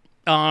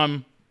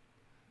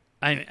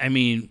 I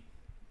mean,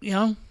 you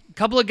know, a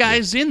couple of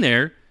guys in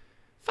there.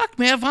 Fuck,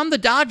 man, if I'm the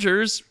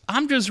Dodgers,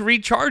 I'm just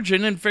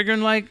recharging and figuring,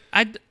 like,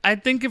 I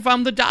think if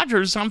I'm the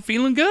Dodgers, I'm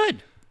feeling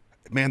good.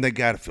 Man, they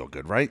got to feel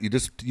good, right? You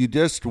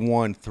just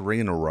won 3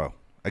 in a row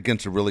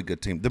against a really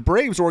good team. The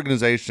Braves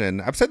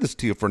organization, I've said this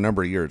to you for a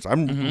number of years.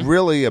 I'm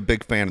really a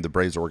big fan of the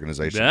Braves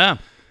organization. Yeah.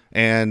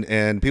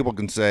 And people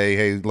can say,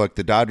 hey, look,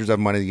 the Dodgers have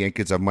money, the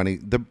Yankees have money.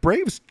 The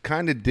Braves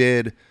kind of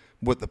did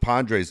what the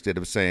Padres did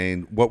of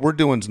saying, what we're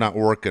doing is not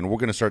working. We're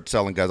going to start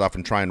selling guys off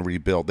and try and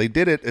rebuild. They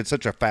did it at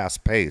such a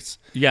fast pace.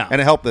 Yeah. And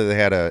it helped that they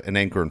had an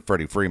anchor in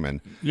Freddie Freeman.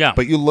 Yeah.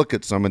 But you look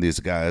at some of these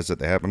guys that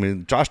they have. I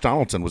mean, Josh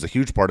Donaldson was a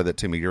huge part of that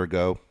team a year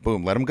ago.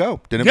 Boom, let him go.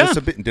 Didn't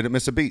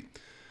miss a beat.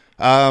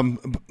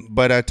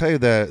 But I tell you,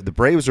 the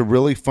Braves are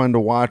really fun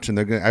to watch, and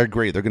I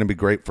agree, they're going to be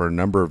great for a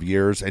number of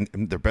years. And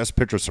their best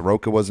pitcher,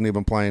 Soroka, wasn't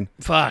even playing.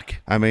 Fuck.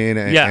 I mean,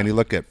 and you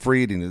look at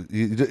Fried,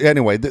 and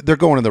anyway, they're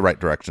going in the right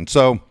direction.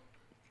 So,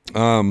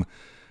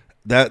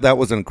 that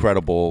was an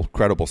incredible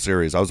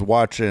series. I was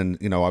watching,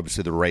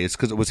 obviously the Rays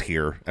because it was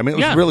here. I mean,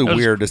 it was really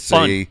weird to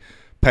see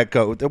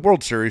Petco. The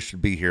World Series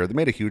should be here. They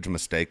made a huge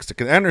mistake.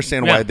 I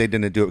understand why they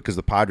didn't do it, because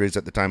the Padres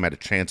at the time had a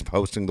chance of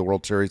hosting the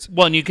World Series.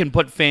 Well, and you can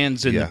put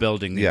fans in the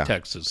building in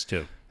Texas,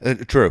 too.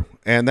 True.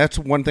 And that's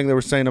one thing they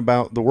were saying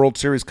about the World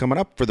Series coming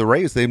up for the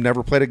Rays. They've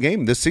never played a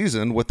game this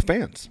season with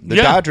fans. The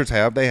Dodgers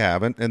have. They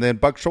haven't. And then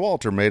Buck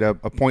Showalter made a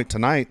point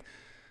tonight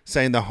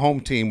saying the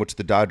home team, which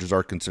the Dodgers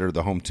are considered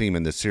the home team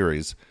in this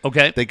series,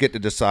 they get to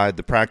decide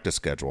the practice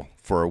schedule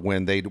for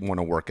when they want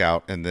to work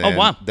out. And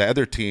then the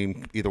other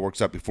team either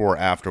works out before or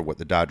after what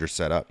the Dodgers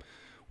set up.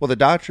 Well, the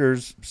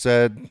Dodgers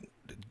said,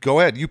 go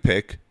ahead, you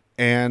pick.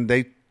 And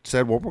they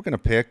said, well, we're going to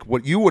pick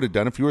what you would have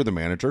done if you were the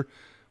manager.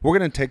 We're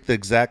going to take the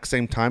exact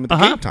same time at the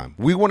game time.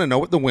 We want to know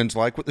what the wind's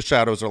like, what the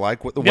shadows are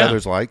like, what the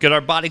weather's like. Get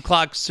our body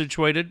clocks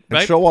situated,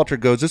 right? And Showalter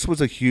goes, this was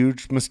a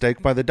huge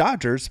mistake by the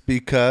Dodgers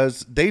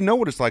because they know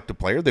what it's like to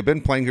play here. They've been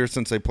playing here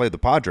since they played the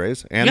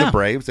Padres and the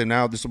Braves, and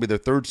now this will be their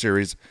third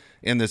series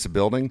in this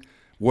building,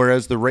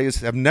 whereas the Rays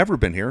have never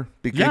been here.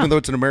 Because even though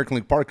it's an American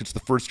League Park, it's the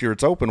first year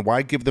it's open.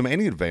 Why give them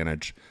any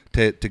advantage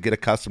to get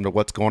accustomed to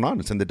what's going on?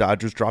 And the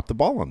Dodgers dropped the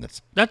ball on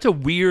this. That's a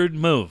weird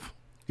move.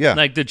 Yeah.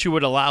 Like that you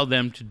would allow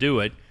them to do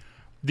it.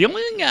 The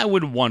only thing I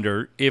would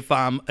wonder if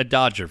I'm a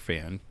Dodger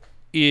fan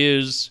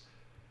is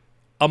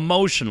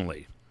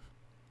emotionally,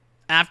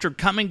 after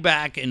coming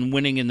back and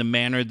winning in the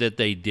manner that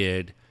they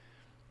did,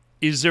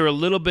 is there a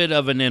little bit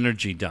of an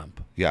energy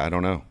dump? Yeah, I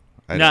don't know.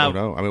 I don't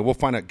know. I mean, we'll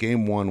find out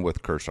game one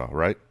with Kershaw,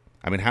 right?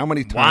 I mean, how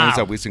many times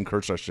have we seen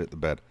Kershaw shit the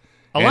bed?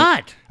 A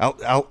lot.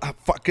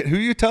 Fuck it. Who are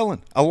you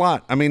telling? A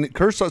lot. I mean,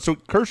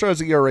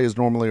 Kershaw's ERA is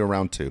normally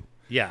around 2.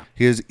 Yeah.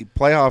 His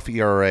playoff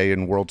ERA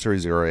and World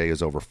Series ERA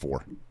is over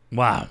 4.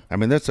 Wow. I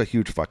mean, that's a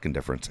huge fucking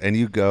difference. And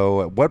you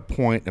go, at what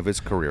point of his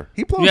career?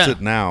 He blows it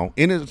now.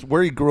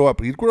 Where he grew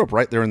up. He grew up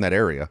right there in that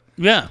area.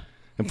 Yeah.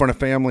 In front of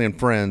family and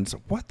friends.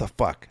 What the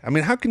fuck? I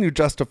mean, how can you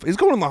justify? He's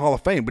going in the Hall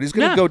of Fame, but he's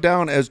going to go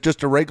down as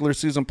just a regular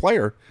season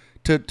player.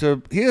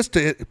 He has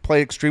to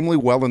play extremely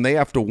well, and they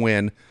have to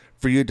win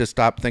for you to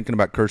stop thinking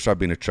about Kershaw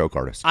being a choke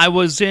artist. I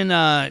was in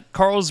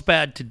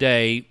Carlsbad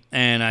today,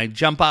 and I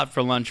jump out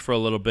for lunch for a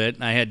little bit,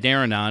 and I had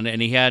Darren on,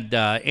 and he had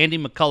Andy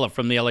McCullough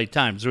from the LA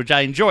Times, which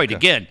I enjoyed.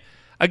 Again,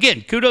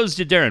 kudos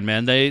to Darren,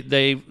 man.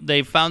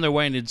 They found their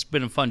way, and it's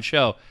been a fun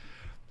show.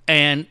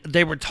 And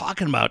they were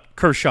talking about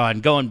Kershaw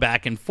and going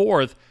back and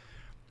forth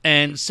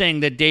and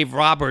saying that Dave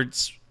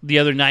Roberts the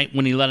other night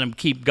when he let him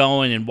keep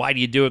going, and why do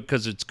you do it?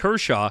 Because it's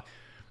Kershaw.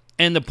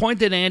 And the point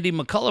that Andy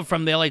McCullough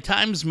from the LA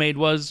Times made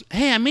was,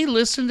 hey, I may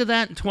listen to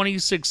that in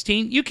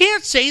 2016. You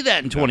can't say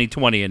that in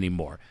 2020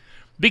 anymore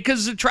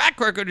because the track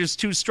record is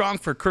too strong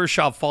for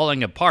Kershaw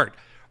falling apart.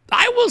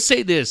 I will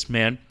say this,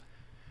 man.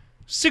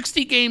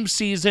 60-game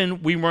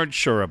season, we weren't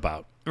sure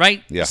about,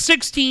 right? Yeah.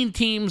 16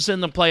 teams in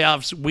the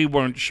playoffs, we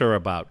weren't sure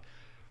about.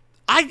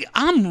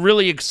 I'm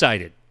really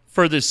excited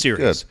for this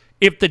series. Good.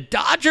 If the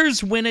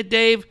Dodgers win it,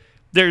 Dave,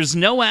 there's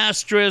no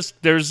asterisk.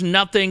 There's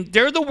nothing.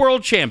 They're the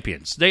world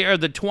champions. They are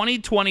the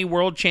 2020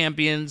 world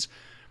champions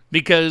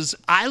because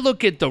I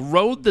look at the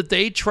road that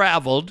they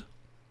traveled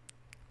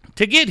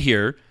to get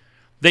here.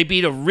 They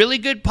beat a really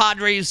good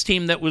Padres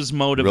team that was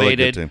motivated.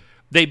 Really good team.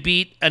 They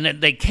beat, and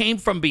they came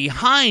from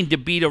behind to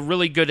beat a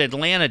really good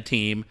Atlanta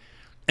team.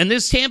 And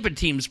this Tampa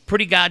team's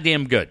pretty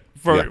goddamn good.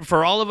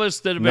 For all of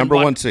us that have been number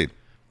one seed.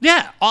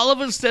 Yeah, all of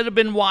us that have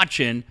been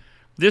watching,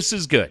 this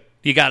is good.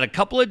 You got a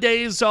couple of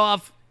days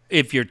off.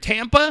 If you're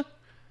Tampa,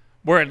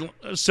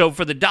 so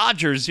for the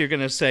Dodgers, you're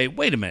going to say,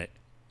 wait a minute.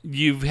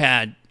 You've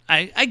had,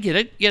 I get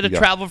it. You had to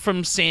travel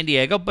from San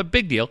Diego, but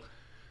big deal.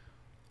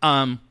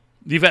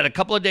 You've had a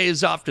couple of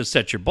days off to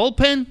set your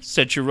bullpen,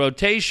 set your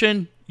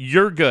rotation.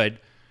 You're good.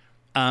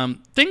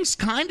 Things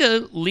kind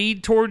of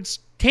lead towards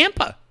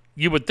Tampa,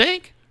 you would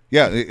think.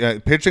 Yeah,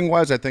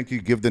 pitching-wise, I think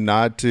you give the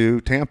nod to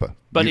Tampa.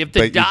 But if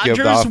the Dodgers you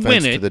give the offense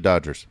win it, to the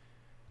Dodgers.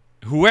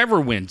 Whoever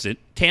wins it,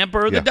 Tampa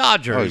or the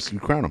Dodgers, you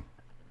crown them.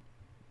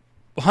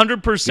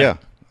 100%. Yeah.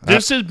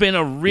 This has been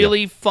a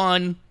really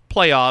fun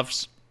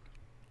playoffs,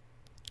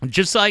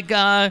 just like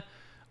the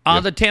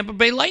Tampa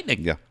Bay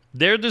Lightning. Yeah.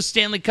 They're the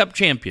Stanley Cup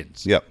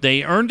champions. Yep.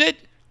 They earned it.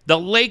 The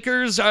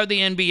Lakers are the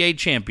NBA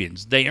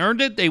champions. They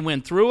earned it. They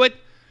went through it.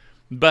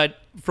 But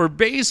for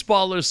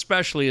baseball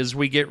especially, as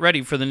we get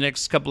ready for the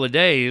next couple of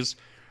days,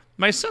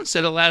 my son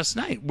said it last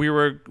night. We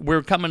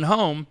were coming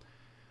home,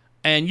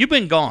 and you've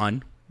been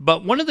gone.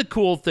 But one of the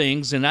cool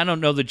things, and I don't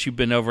know that you've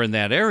been over in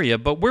that area,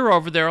 but we're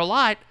over there a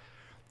lot.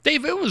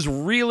 Dave, it was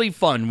really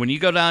fun when you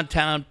go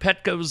downtown.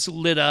 Petco's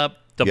lit up.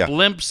 The Yeah.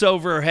 blimps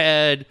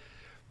overhead,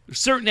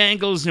 certain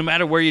angles, no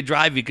matter where you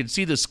drive, you can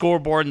see the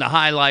scoreboard and the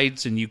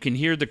highlights, and you can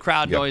hear the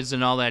crowd Yep. noise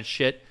and all that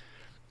shit.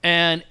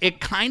 And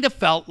it kind of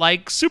felt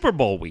like Super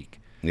Bowl week.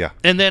 Yeah.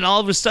 And then all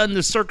of a sudden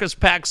the circus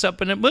packs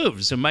up and it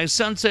moves. And my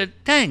son said,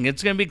 dang,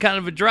 it's going to be kind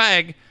of a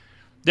drag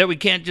that we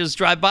can't just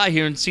drive by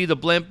here and see the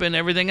blimp and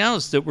everything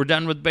else, that we're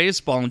done with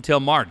baseball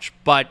until March.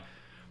 But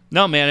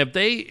no, man,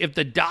 if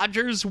the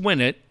Dodgers win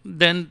it,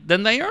 then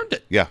they earned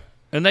it. Yeah.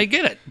 And they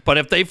get it. But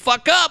if they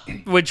fuck up,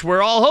 which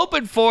we're all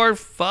hoping for,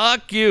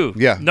 fuck you.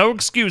 Yeah. No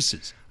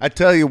excuses. I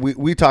tell you,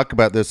 we talk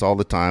about this all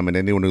the time, and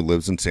anyone who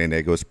lives in San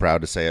Diego is proud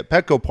to say it.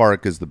 Petco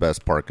Park is the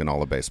best park in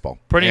all of baseball.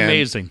 Pretty And-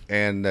 amazing.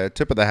 And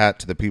tip of the hat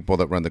to the people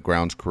that run the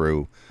grounds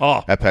crew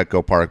Oh. at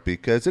Petco Park,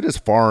 because it is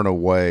far and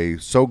away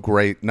so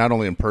great, not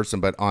only in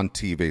person, but on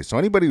TV. So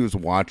anybody who's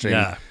watching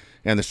Yeah.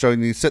 and the show,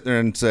 you sit there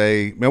and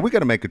say, man, we got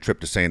to make a trip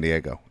to San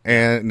Diego.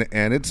 And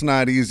it's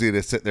not easy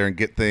to sit there and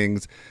get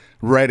things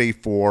ready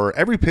for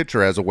every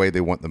pitcher has a way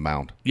they want the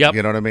mound. Yep.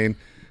 You know what I mean?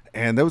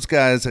 And those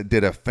guys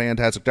did a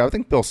fantastic job. I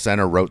think Bill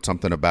Center wrote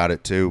something about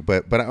it too.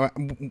 But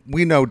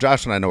we know,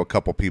 Josh and I know a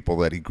couple people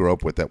that he grew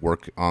up with that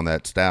work on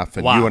that staff.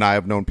 And Wow. you and I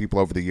have known people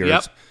over the years.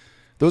 Yep.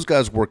 Those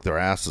guys work their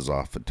asses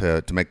off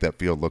to make that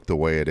field look the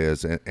way it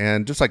is.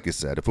 And just like you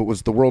said, if it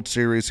was the World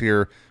Series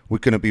here, we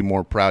couldn't be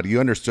more proud. You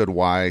understood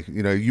why.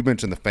 You know, you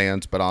mentioned the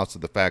fans, but also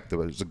the fact that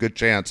there's a good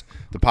chance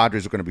the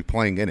Padres are going to be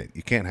playing in it.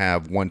 You can't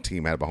have one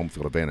team have a home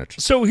field advantage.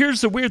 So here's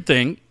the weird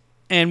thing,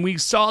 and we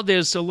saw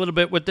this a little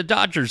bit with the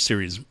Dodgers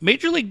series.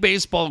 Major League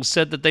Baseball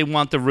said that they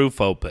want the roof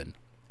open,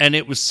 and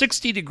it was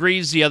 60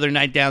 degrees the other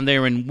night down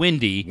there and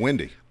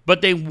windy,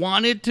 but they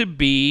wanted to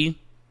be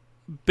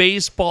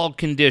baseball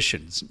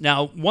conditions.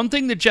 Now, one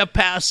thing that Jeff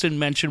Passan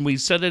mentioned, we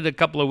said it a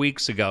couple of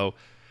weeks ago,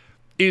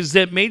 is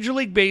that Major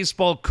League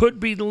Baseball could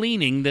be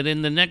leaning that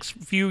in the next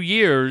few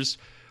years,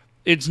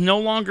 it's no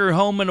longer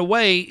home and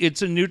away,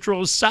 it's a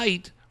neutral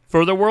site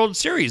for the World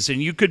Series,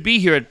 and you could be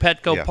here at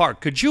Petco Park.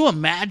 Could you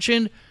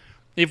imagine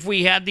if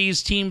we had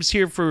these teams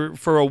here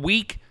for a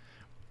week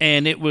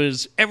and it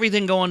was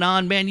everything going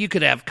on? Man, you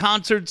could have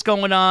concerts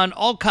going on,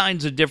 all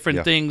kinds of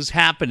different things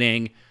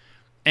happening.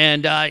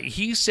 And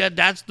he said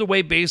that's the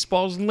way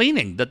baseball's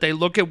leaning, that they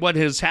look at what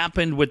has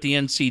happened with the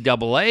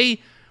NCAA.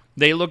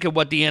 They look at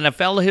what the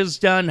NFL has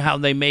done, how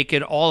they make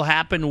it all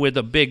happen with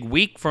a big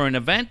week for an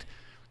event.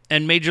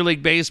 And Major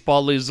League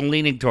Baseball is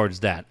leaning towards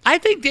that. I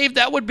think, Dave,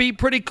 that would be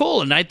pretty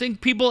cool. And I think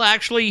people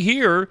actually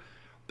here,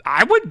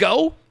 I would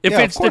go. If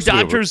it's the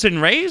Dodgers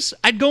and Rays,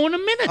 I'd go in a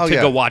minute to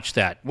go watch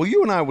that. Well,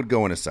 you and I would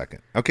go in a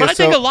second. Okay, but I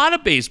think a lot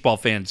of baseball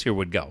fans here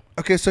would go.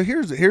 Okay, so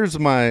here's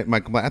my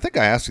complaint. I think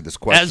I asked you this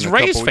question as a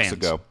Rays couple weeks fans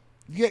ago.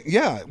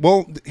 Yeah.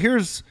 Well,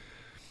 here's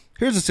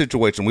a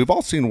situation. We've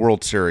all seen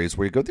World Series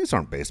where you go, these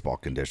aren't baseball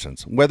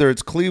conditions. Whether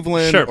it's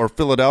Cleveland or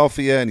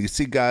Philadelphia, and you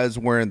see guys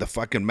wearing the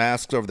fucking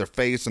masks over their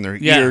face and their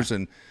ears,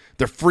 and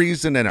they're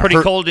freezing and pretty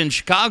cold in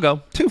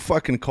Chicago. Too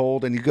fucking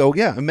cold. And you go,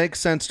 yeah, it makes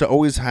sense to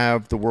always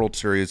have the World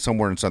Series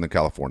somewhere in Southern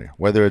California,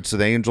 whether it's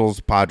the Angels,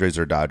 Padres,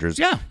 or Dodgers.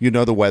 Yeah. You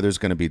know the weather's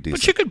going to be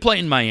decent. But you could play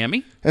in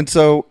Miami. And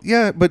so,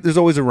 yeah, but there's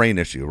always a rain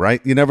issue,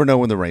 right? You never know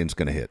when the rain's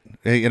going to hit.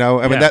 You know,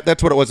 I mean,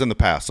 that's what it was in the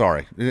past.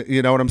 Sorry.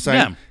 You know what I'm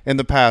saying? Yeah. In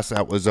the past,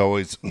 that was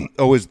always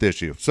the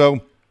issue.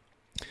 So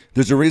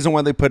there's a reason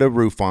why they put a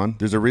roof on.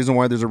 There's a reason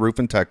why there's a roof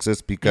in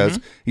Texas, because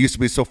it used to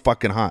be so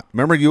fucking hot.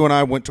 Remember you and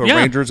I went to a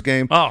Rangers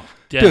game? Oh,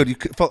 yeah. Dude, you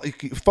felt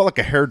like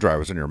a hairdryer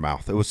was in your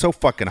mouth. It was so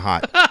fucking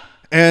hot.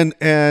 And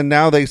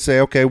now they say,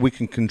 okay, we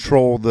can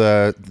control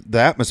the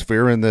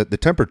atmosphere and the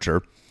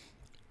temperature.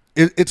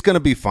 It's going to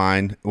be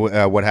fine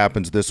what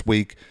happens this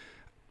week.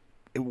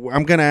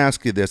 I'm going to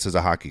ask you this as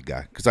a hockey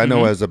guy, because I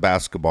know as a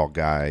basketball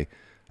guy,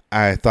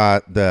 I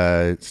thought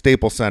the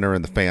Staples Center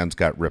and the fans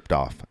got ripped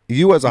off.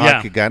 You as a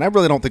hockey guy, and I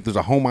really don't think there's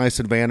a home ice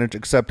advantage,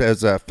 except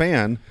as a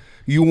fan,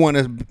 you want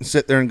to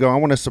sit there and go, I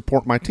want to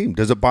support my team.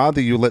 Does it bother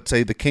you, let's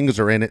say the Kings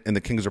are in it and the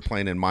Kings are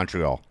playing in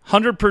Montreal?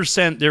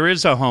 100% there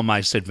is a home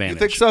ice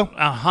advantage. You think so?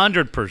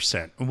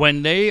 100%.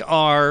 When they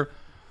are,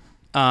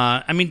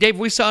 I mean, Dave,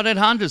 we saw it at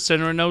Honda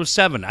Center in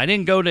 07. I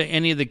didn't go to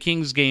any of the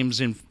Kings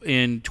games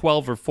in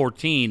 12 or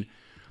 14,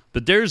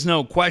 but there's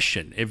no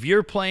question. If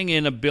you're playing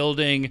in a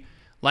building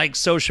like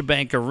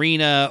Scotiabank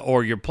Arena,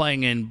 or you're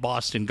playing in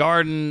Boston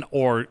Garden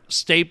or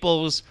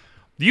Staples,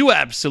 you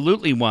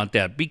absolutely want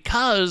that,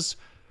 because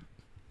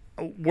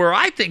where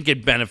I think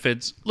it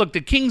benefits, look,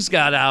 the Kings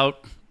got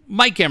out.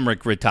 Mike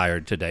Emmerich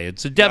retired today.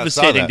 It's a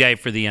devastating day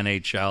for the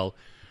NHL,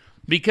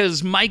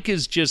 because Mike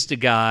is just a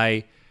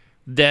guy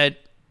that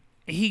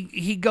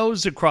he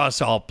goes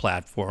across all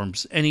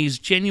platforms, and he's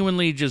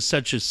genuinely just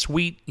such a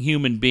sweet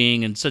human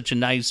being and such a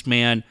nice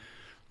man.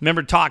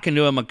 Remember talking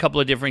to him a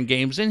couple of different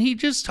games, and he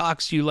just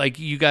talks to you like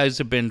you guys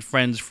have been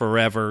friends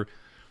forever.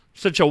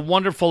 Such a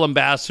wonderful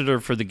ambassador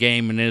for the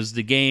game, and as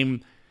the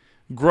game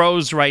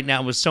grows right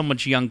now with so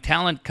much young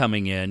talent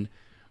coming in,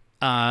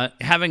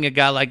 having a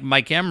guy like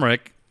Mike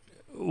Emmerich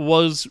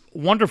was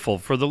wonderful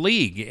for the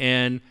league.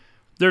 And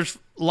there's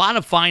a lot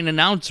of fine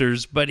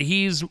announcers, but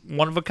he's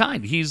one of a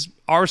kind. He's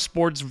our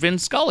sports Vin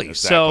Scully.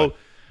 Exactly.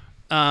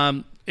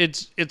 So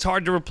it's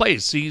hard to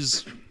replace.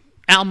 He's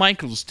Al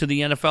Michaels to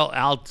the NFL,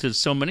 Al to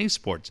so many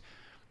sports.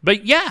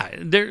 But yeah,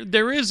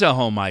 there is a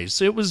home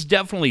ice. It was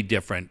definitely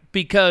different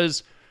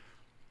because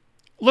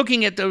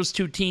looking at those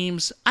two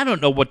teams, I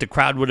don't know what the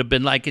crowd would have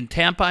been like in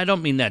Tampa. I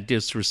don't mean that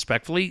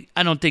disrespectfully.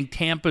 I don't think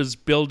Tampa's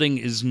building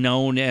is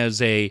known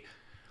as a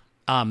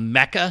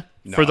mecca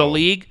for the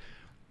league,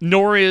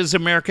 nor is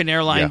American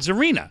Airlines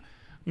Arena.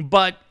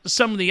 But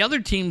some of the other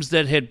teams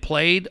that had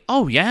played,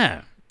 oh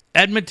yeah,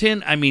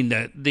 Edmonton, I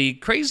mean, the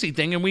crazy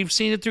thing, and we've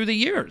seen it through the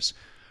years,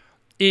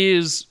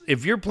 is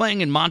if you're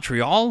playing in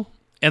Montreal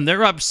and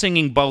they're up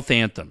singing both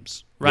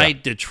anthems, right?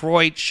 Yeah.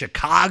 Detroit,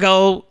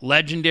 Chicago,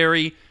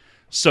 legendary.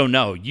 So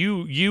no,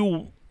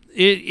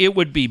 it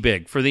would be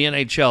big for the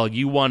NHL.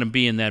 You want to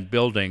be in that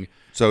building.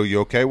 So you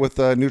okay with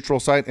neutral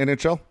site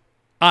NHL?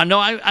 No,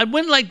 I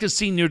wouldn't like to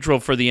see neutral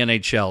for the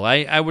NHL.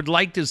 I would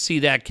like to see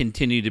that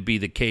continue to be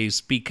the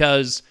case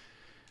because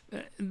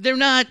they're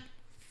not.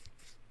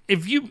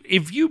 If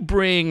you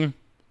bring,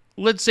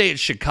 let's say it's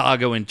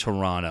Chicago and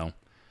Toronto,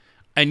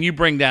 and you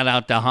bring that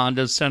out to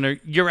Honda Center,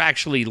 you're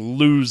actually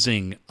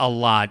losing a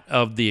lot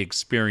of the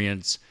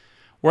experience.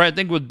 Where I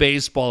think with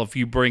baseball, if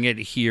you bring it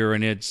here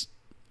and it's,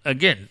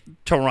 again,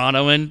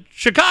 Toronto and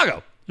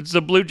Chicago, it's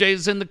the Blue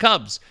Jays and the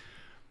Cubs.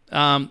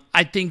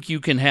 I think you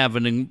can have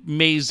an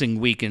amazing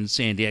week in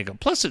San Diego.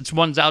 Plus, it's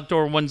one's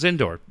outdoor, one's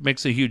indoor.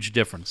 Makes a huge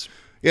difference.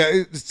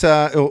 Yeah,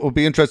 it'll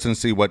be interesting to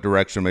see what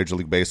direction Major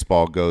League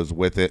Baseball goes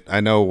with it.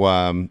 I know,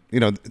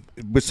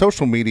 with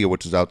social media,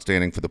 which is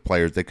outstanding for the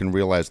players, they can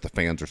realize the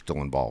fans are still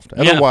involved.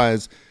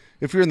 Otherwise,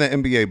 if you're in the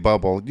NBA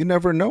bubble, you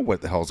never know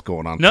what the hell's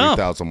going on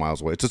 3,000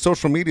 miles away. It's the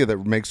social media that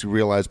makes you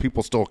realize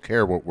people still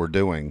care what we're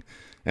doing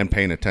and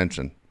paying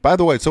attention. By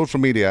the way, social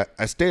media,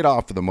 I stayed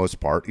off for the most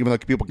part, even though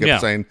people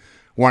kept saying,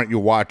 why aren't you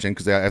watching?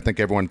 Because I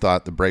think everyone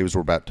thought the Braves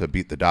were about to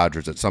beat the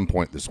Dodgers at some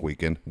point this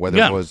weekend, whether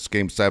it was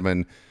Game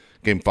 7,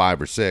 Game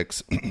 5, or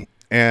 6.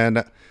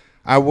 And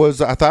I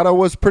thought I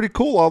was pretty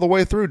cool all the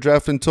way through,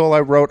 Jeff, until I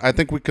wrote, I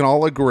think we can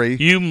all agree.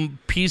 You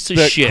piece of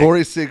that shit.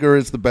 Corey Seager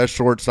is the best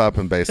shortstop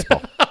in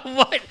baseball.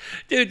 What?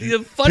 Dude, the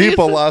funniest...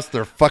 People lost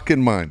their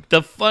fucking mind.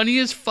 The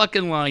funniest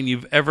fucking line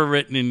you've ever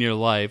written in your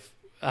life.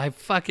 I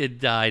fucking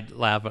died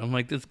laughing. I'm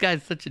like, this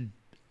guy's such an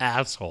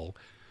asshole.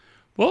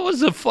 What was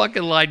the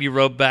fucking line you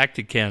wrote back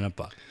to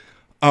Canepa?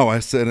 Oh, I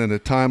said in a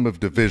time of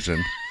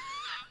division,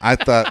 I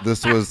thought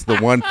this was the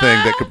one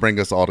thing that could bring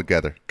us all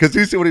together. Because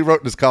you see what he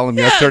wrote in his column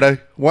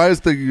yesterday? Why is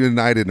the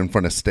United in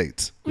front of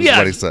states? Is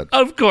what he said.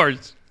 Of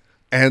course.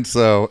 And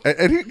so,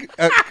 and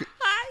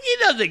he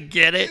doesn't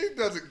get it. He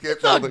doesn't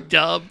get so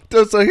dumb.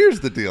 So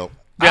here's the deal.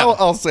 Yeah.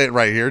 I'll say it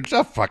right here.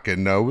 Jeff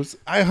fucking knows.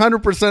 I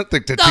 100%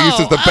 think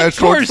Tatis is the best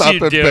shortstop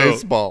in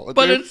baseball.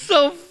 But it's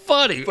so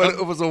funny. But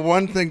it was the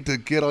one thing to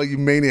get all you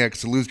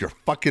maniacs to lose your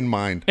fucking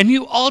mind. And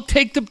you all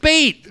take the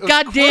bait.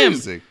 God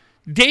damn.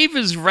 Dave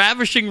is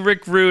ravishing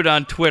Rick Rude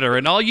on Twitter,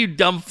 and all you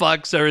dumb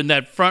fucks are in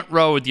that front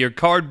row with your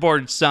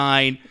cardboard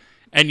sign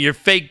and your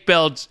fake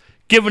belts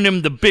giving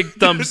him the big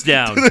thumbs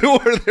down.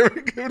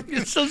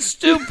 It's so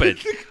stupid.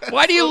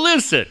 Why do you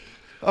listen?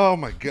 Oh,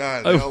 my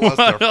God. They all lost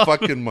their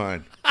fucking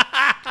mind.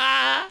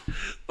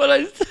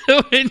 But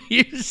when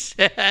you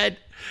said,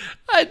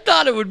 I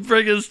thought it would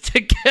bring us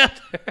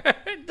together.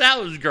 That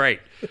was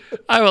great.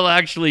 I will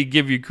actually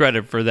give you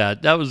credit for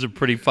that. That was a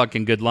pretty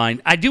fucking good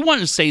line. I do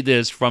want to say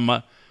this from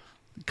a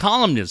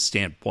columnist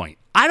standpoint.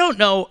 I don't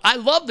know. I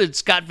love that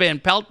Scott Van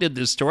Pelt did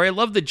this story. I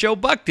love that Joe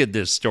Buck did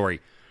this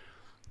story.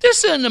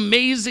 This is an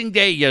amazing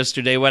day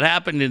yesterday, what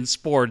happened in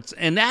sports,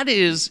 and that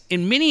is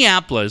in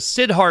Minneapolis,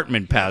 Sid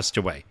Hartman passed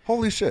away.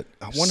 Holy shit.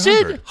 100.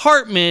 Sid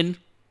Hartman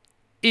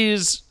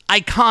is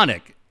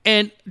iconic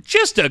and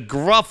just a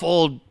gruff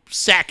old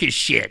sack of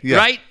shit,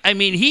 right? I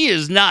mean, he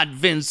is not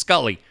Vin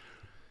Scully.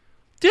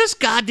 This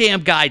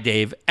goddamn guy,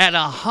 Dave, at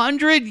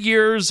 100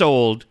 years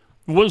old,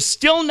 was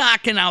still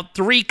knocking out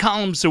 3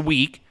 columns a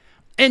week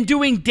and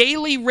doing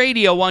daily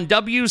radio on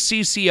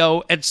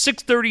WCCO at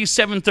 6:30,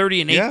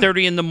 7:30, and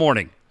 8:30 in the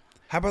morning.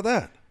 How about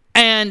that?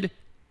 And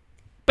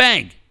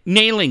bang,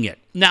 nailing it.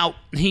 Now,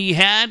 he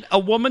had a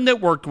woman that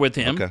worked with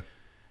him. Okay.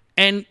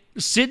 And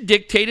Sid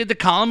dictated the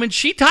column, and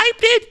she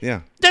typed it.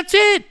 Yeah. That's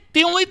it.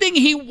 The only thing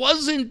he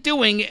wasn't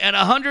doing at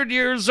 100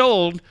 years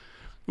old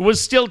was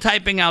still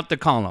typing out the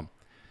column.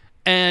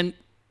 And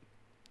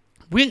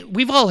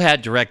we've all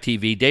had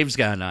DirecTV. Dave's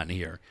got on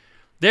here.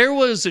 There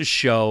was a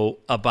show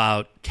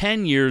about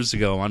 10 years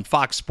ago on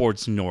Fox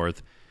Sports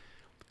North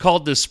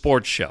called The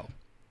Sports Show.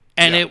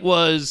 And it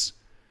was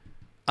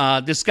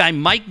this guy,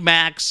 Mike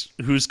Max,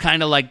 who's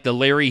kind of like the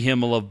Larry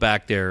Himmel of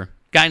back there.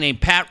 Guy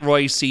named Pat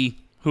Royce,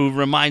 who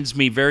reminds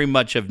me very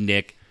much of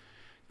Nick.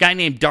 Guy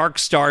named Dark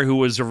Star, who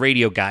was a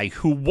radio guy,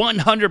 who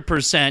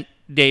 100%,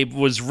 Dave,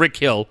 was Rick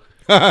Hill.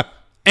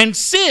 And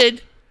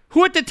Sid,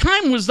 who at the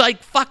time was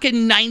like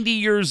fucking 90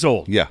 years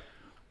old. Yeah.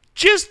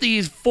 Just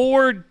these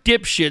 4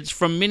 dipshits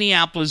from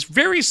Minneapolis,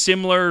 very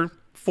similar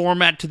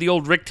format to the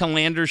old Rick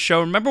Telander show.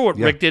 Remember what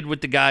Rick did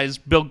with the guys,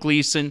 Bill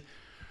Gleason?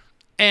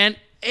 And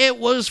it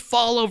was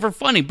fall over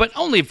funny, but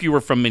only if you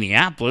were from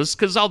Minneapolis,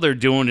 because all they're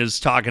doing is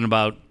talking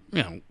about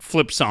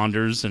Flip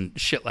Saunders and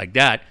shit like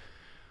that.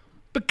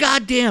 But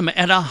goddamn,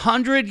 at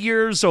 100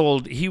 years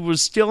old, he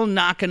was still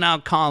knocking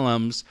out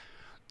columns.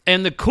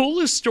 And the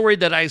coolest story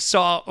that I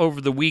saw over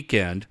the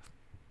weekend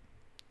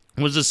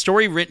was a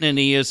story written in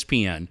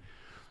ESPN.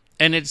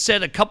 And it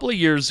said a couple of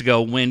years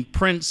ago when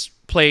Prince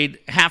played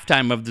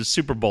halftime of the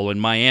Super Bowl in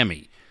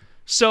Miami.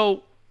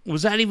 So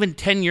was that even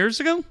 10 years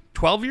ago?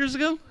 12 years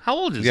ago? How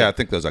old is Yeah, it? I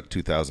think that was like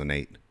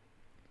 2008.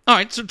 All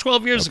right, so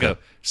 12 years ago.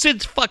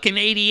 Sid's fucking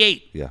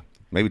 88. Yeah,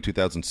 maybe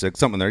 2006,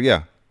 something there.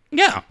 Yeah.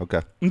 Yeah.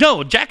 Okay.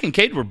 No, Jack and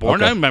Kate were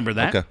born. Okay. I remember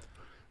that. Okay.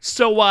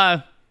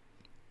 So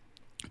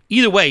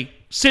either way,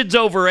 Sid's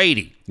over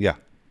 80. Yeah.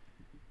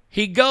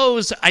 He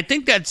goes, I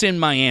think that's in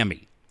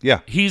Miami.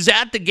 Yeah. He's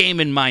at the game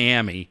in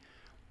Miami,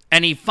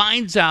 and he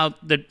finds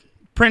out that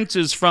Prince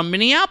is from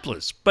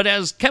Minneapolis. But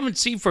as Kevin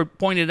Seifert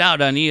pointed out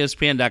on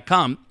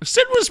ESPN.com,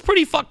 Sid was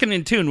pretty fucking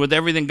in tune with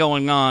everything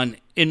going on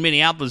in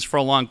Minneapolis for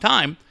a long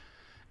time.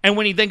 And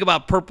when you think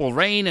about Purple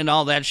Rain and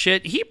all that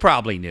shit, he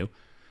probably knew.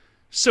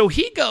 So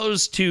he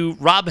goes to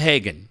Rob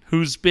Hagan,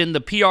 who's been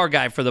the PR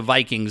guy for the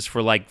Vikings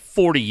for like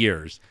 40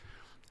 years.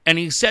 And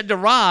he said to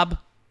Rob,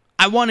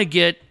 I want to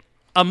get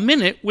a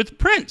minute with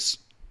Prince.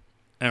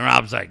 And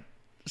Rob's like,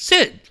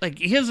 Sid, like,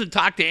 he hasn't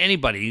talked to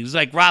anybody. He's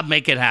like, Rob,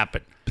 make it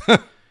happen.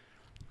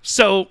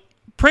 So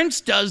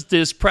Prince does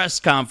this press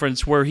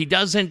conference where he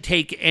doesn't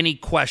take any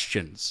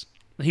questions.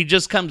 He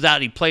just comes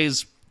out, he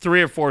plays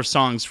 3 or 4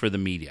 songs for the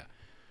media.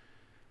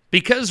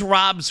 Because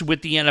Rob's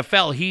with the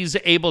NFL, he's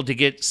able to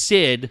get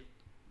Sid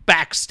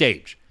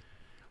backstage.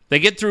 They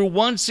get through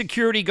one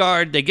security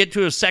guard. They get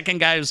to a second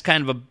guy who's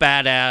kind of a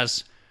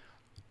badass.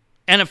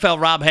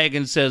 NFL Rob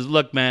Hagan says,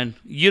 look, man,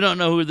 you don't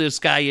know who this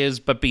guy is,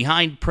 but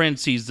behind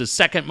Prince, he's the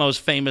second most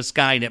famous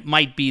guy, and it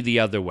might be the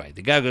other way.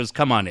 The guy goes,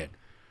 come on in.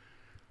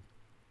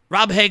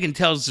 Rob Hagan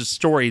tells the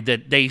story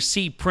that they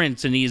see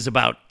Prince, and he's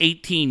about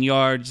 18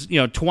 yards,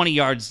 20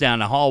 yards down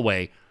the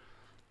hallway.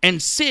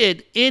 And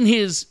Sid, in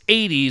his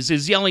 80s,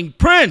 is yelling,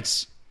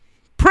 Prince!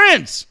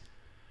 Prince!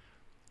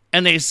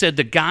 And they said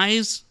the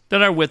guys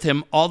that are with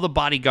him, all the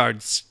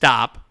bodyguards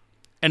stop,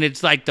 and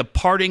it's like the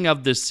parting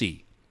of the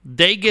sea.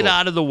 They get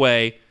out of the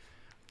way,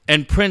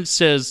 and Prince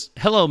says,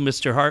 hello,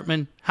 Mr.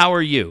 Hartman, how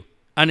are you?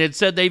 And it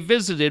said they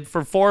visited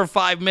for 4 or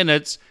 5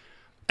 minutes,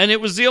 and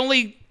it was the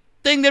only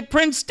thing that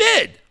Prince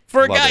did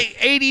for a Love guy it.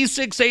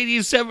 86,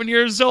 87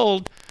 years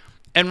old.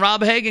 And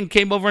Rob Hagan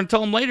came over and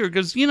told him later,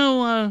 because, he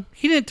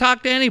didn't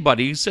talk to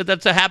anybody. He said,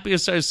 that's the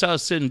happiest I saw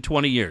Sid in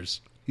 20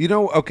 years.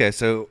 Okay,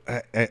 so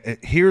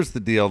here's the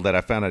deal that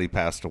I found out he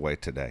passed away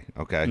today,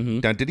 okay?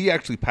 Now, did he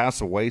actually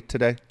pass away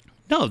today?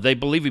 No, they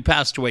believe he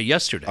passed away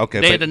yesterday.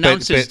 Okay, they had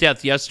announced his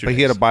death yesterday. But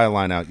he had a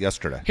byline out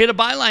yesterday. He had a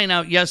byline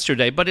out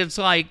yesterday, but it's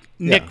like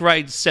Nick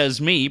Wright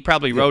says me. He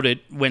probably wrote it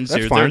Wednesday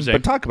That's or fine, Thursday.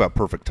 but talk about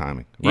perfect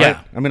timing, right?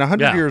 Yeah. I mean,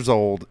 100 Yeah. years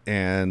old,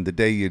 and the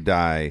day you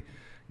die,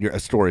 a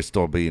story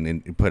still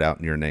being put out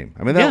in your name.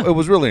 I mean, Yeah. it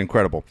was really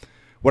incredible.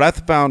 What I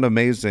found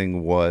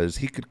amazing was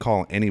he could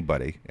call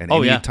anybody at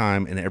any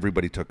time, and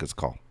everybody took his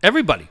call.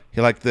 Everybody.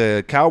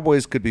 The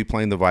Cowboys could be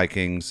playing the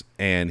Vikings,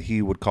 and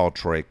he would call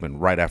Troy Aikman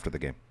right after the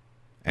game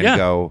and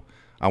go,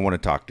 I want to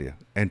talk to you.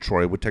 And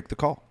Troy would take the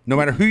call. No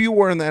matter who you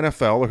were in the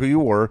NFL or who you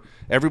were,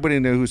 everybody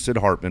knew who Sid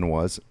Hartman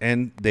was,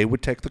 and they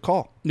would take the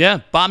call.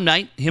 Yeah, Bob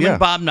Knight. Him Yeah. and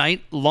Bob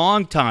Knight,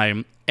 long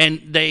time.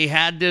 And they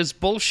had this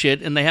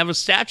bullshit, and they have a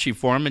statue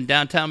for him in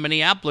downtown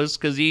Minneapolis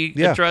because he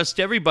addressed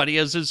everybody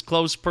as his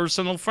close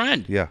personal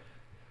friend. Yeah.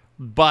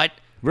 But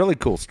Really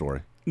cool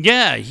story.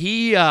 yeah,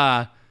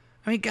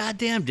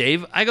 goddamn,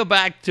 Dave. I go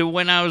back to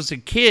when I was a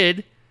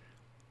kid,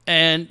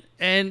 and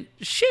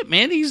shit,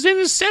 man, he's in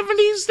his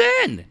 70s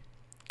then,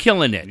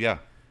 killing it. Yeah.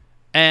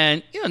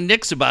 And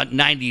Nick's about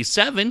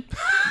 97,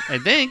 I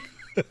think.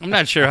 I'm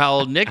not sure how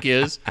old Nick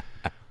is,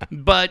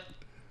 but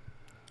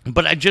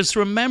I just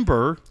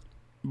remember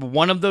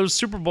one of those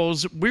Super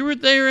Bowls. We were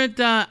there at.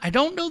 I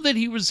don't know that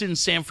he was in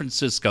San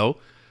Francisco,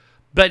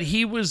 but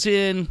he was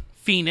in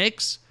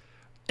Phoenix.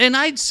 And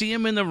I'd see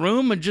him in the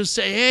room and just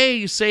say,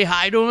 hey, say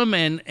hi to him.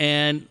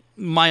 And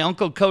my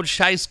uncle coached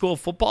high school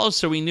football,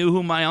 so he knew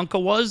who my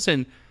uncle was.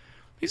 And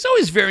he's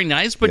always very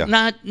nice, but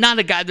not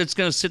a guy that's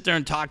going to sit there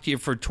and talk to you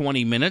for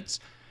 20 minutes.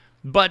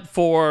 But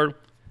for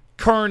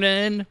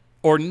Kernan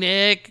or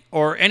Nick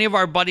or any of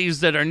our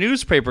buddies that are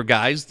newspaper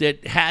guys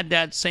that had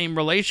that same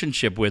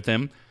relationship with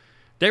him,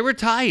 they were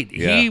tight.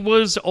 Yeah. He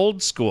was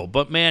old school,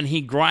 but, man,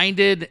 he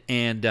grinded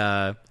and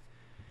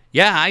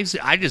I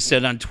just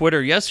said on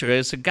Twitter yesterday,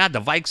 I said, God, the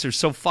Vikes are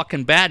so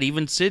fucking bad,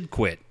 even Sid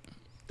quit.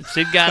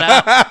 Sid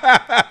got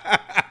out.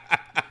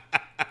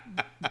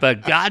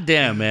 But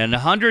goddamn, man,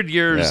 100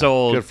 years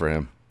old. Good for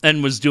him.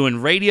 And was doing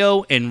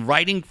radio and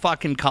writing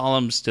fucking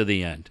columns to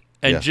the end.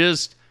 And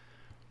just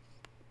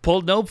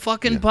pulled no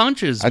fucking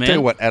punches, man. I tell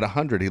you what, at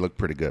 100, he looked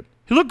pretty good.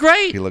 He looked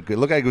great. He looked good.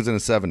 Looked like he was in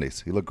his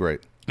 70s. He looked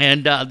great.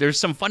 And there's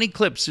some funny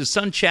clips. His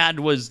son Chad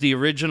was the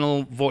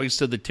original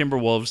voice of the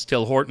Timberwolves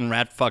till Horton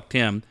rat fucked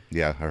him.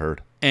 Yeah, I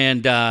heard.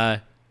 And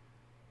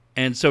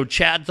so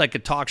Chad's like a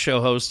talk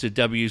show host at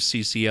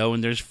WCCO,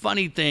 and there's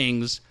funny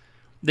things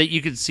that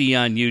you can see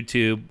on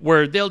YouTube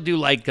where they'll do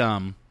like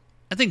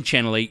I think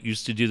Channel 8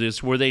 used to do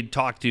this, where they'd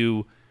talk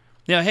to,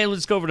 hey,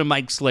 let's go over to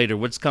Mike Slater.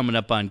 What's coming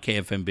up on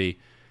KFMB?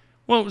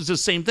 Well, it was the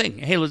same thing.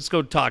 Hey, let's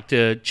go talk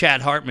to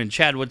Chad Hartman.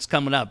 Chad, what's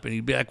coming up? And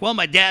he'd be like, well,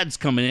 my dad's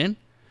coming in,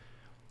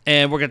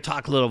 and we're going to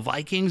talk a little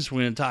Vikings.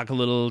 We're going to talk a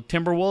little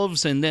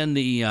Timberwolves, and then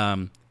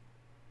the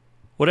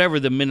whatever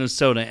the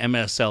Minnesota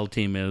MSL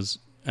team is.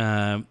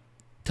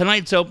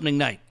 Tonight's opening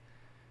night.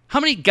 How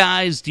many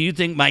guys do you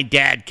think my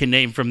dad can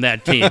name from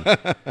that team?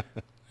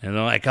 And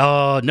they're like,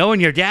 oh,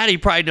 knowing your dad, he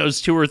probably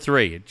knows 2 or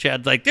 3. And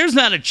Chad's like, there's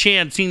not a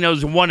chance he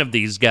knows one of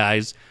these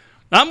guys.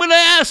 I'm going to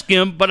ask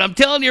him, but I'm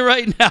telling you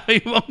right now,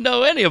 he won't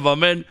know any of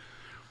them. And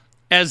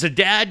as a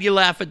dad, you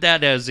laugh at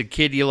that. As a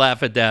kid, you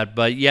laugh at that.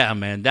 But yeah,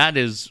 man, that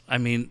is,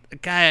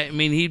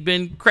 he'd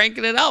been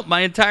cranking it out my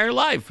entire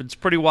life. It's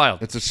pretty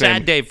wild. It's a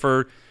shame.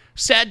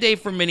 Sad day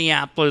for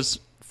Minneapolis,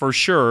 for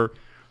sure.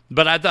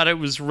 But I thought it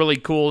was really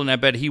cool, and I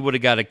bet he would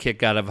have got a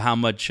kick out of how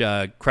much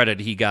credit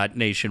he got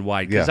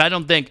nationwide. Because I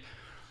don't think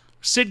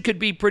Sid could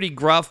be pretty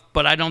gruff,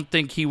 but I don't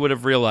think he would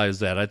have realized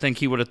that. I think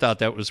he would have thought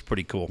that was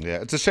pretty cool.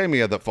 Yeah, it's a shame he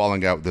had that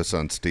falling out with his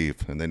son Steve,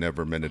 and they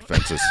never mended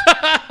fences.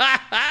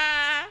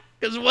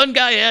 Because one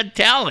guy had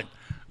talent,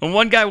 and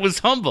one guy was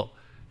humble,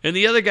 and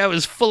the other guy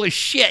was full of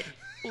shit,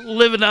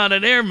 living on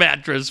an air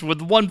mattress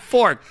with one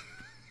fork.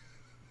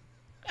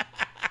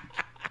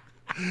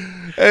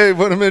 Hey,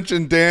 want to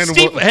mention Dan?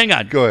 Steve, hang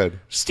on. Go ahead.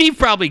 Steve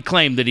probably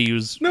claimed that he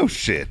was... No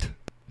shit.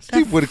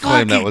 Steve would have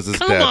claimed that was his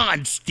dad. Come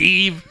on,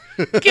 Steve.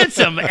 Get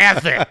some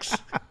ethics.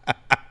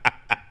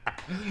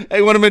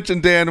 Hey, want to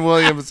mention Dan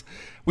Williams.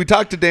 We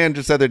talked to Dan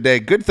just the other day.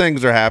 Good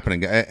things are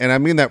happening, and I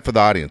mean that for the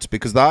audience,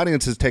 because the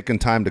audience has taken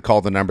time to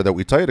call the number that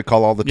we tell you to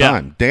call all the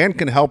time. Dan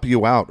can help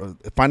you out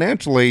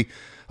financially.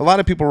 A lot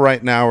of people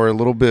right now are a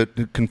little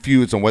bit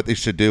confused on what they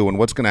should do and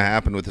what's going to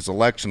happen with this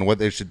election, what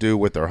they should do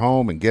with their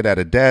home and get out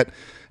of debt,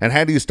 and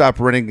how do you stop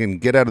renting and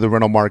get out of the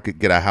rental market,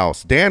 get a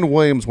house. Dan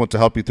Williams wants to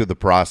help you through the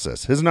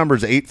process. His number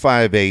is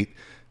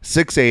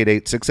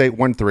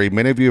 858-688-6813.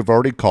 Many of you have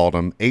already called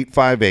him,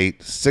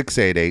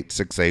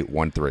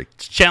 858-688-6813.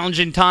 It's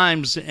challenging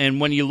times,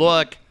 and when you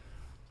look,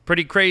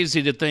 pretty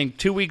crazy to think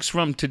 2 weeks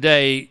from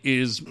today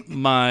is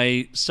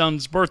my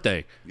son's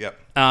birthday. Yep.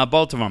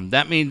 Both of them.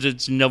 That means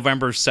it's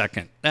November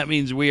 2nd. That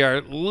means we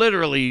are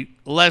literally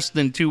less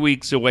than 2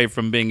 weeks away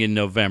from being in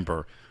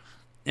November.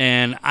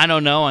 And I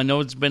don't know. I know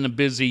it's been a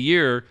busy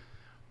year,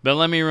 but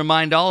let me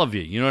remind all of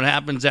you, you know what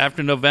happens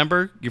after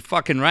November? You're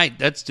fucking right.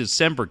 That's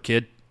December,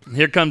 kid.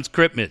 Here comes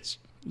Christmas.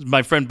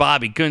 My friend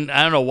Bobby I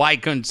don't know why he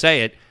couldn't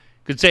say it.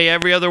 Could say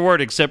every other word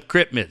except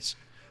Christmas.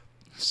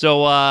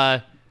 So,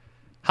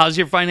 how's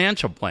your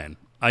financial plan?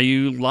 Are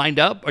you lined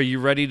up? Are you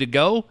ready to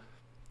go?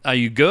 Are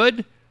you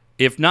good?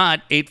 If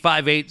not,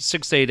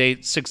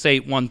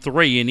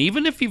 858-688-6813. And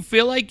even if you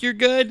feel like you're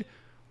good,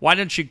 why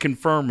don't you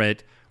confirm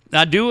it?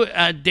 Now,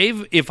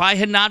 Dave, if I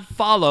had not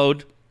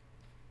followed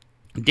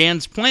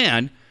Dan's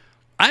plan,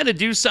 I had to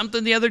do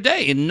something the other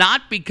day. And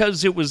not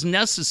because it was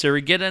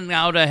necessary, getting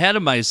out ahead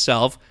of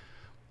myself,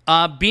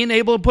 being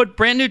able to put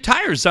brand new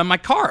tires on my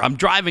car. I'm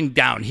driving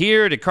down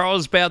here to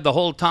Carlsbad the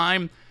whole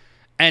time,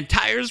 and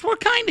tires were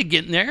kind of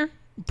getting there,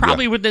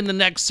 probably within the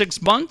next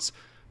 6 months.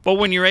 But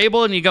when you're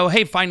able and you go,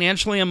 hey,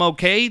 financially I'm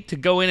okay to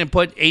go in and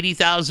put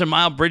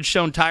 80,000-mile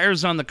Bridgestone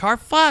tires on the car,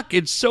 fuck,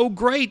 it's so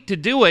great to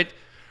do it.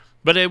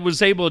 But I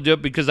was able to do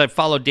it because I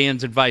followed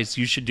Dan's advice.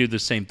 You should do the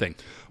same thing.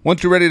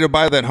 Once you're ready to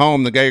buy that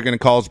home, the guy you're going to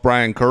call is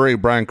Brian Curry.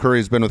 Brian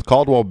Curry's been with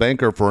Coldwell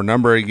Banker for a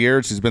number of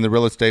years. He's been in the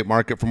real estate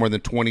market for more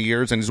than 20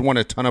 years, and he's won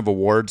a ton of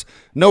awards.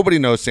 Nobody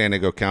knows San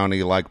Diego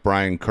County like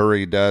Brian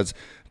Curry does.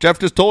 Jeff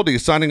just told you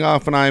he's signing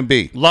off on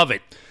IMB. Love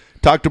it.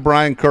 Talk to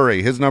Brian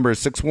Curry. His number is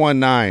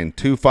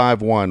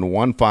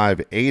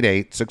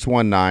 619-251-1588,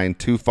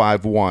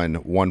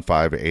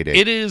 619-251-1588.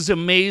 It is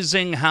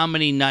amazing how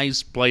many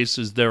nice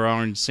places there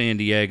are in San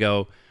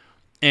Diego.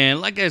 And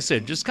like I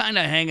said, just kind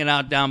of hanging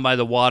out down by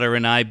the water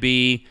in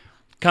IB,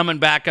 coming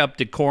back up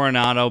to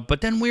Coronado.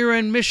 But then we were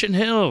in Mission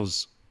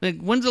Hills.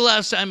 Like, when's the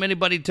last time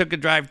anybody took a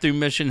drive through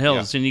Mission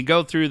Hills? Yeah. And you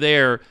go through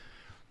there,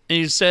 and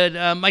you said,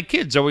 my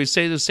kids always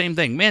say the same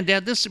thing. Man,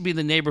 Dad, this would be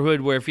the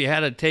neighborhood where if you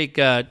had to take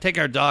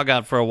our dog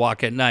out for a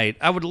walk at night,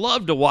 I would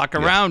love to walk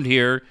around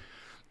here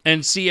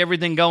and see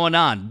everything going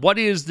on. What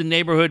is the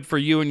neighborhood for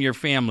you and your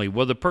family?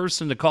 Well, the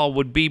person to call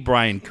would be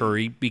Brian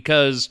Curry,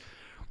 because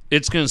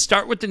it's going to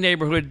start with the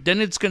neighborhood,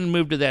 then it's going to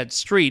move to that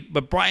street,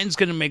 but Brian's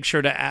going to make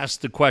sure to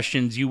ask the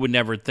questions you would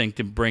never think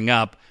to bring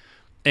up.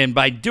 And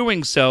by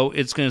doing so,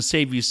 it's going to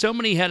save you so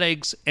many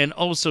headaches and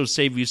also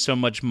save you so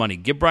much money.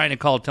 Give Brian a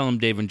call. Tell him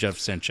Dave and Jeff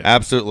sent you.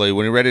 Absolutely.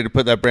 When you're ready to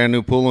put that brand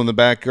new pool in the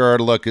backyard,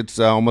 look, it's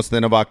almost the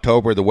end of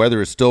October. The weather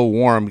is still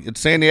warm.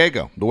 It's San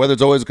Diego. The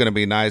weather's always going to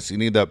be nice. You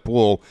need that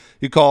pool.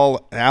 You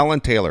call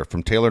Alan Taylor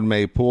from Taylor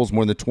Made Pools.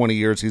 More than 20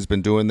 years he's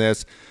been doing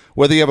this.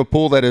 Whether you have a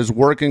pool that is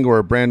working or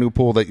a brand new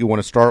pool that you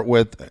want to start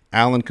with,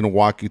 Alan can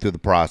walk you through the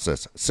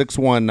process.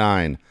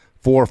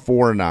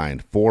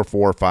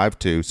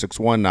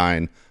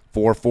 619-449-4452,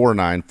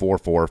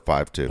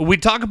 619-449-4452. We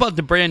talk about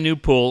the brand new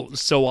pool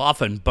so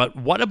often, but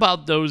what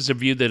about those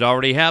of you that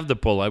already have the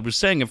pool? I was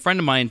saying a friend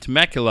of mine in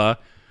Temecula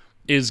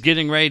is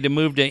getting ready to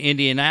move to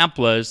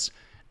Indianapolis,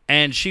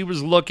 and she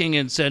was looking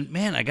and said,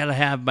 man, I got to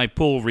have my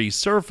pool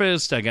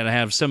resurfaced. I got to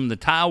have some of the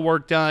tile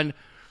work done.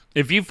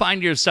 If you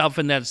find yourself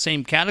in that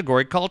same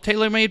category, call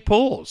TaylorMade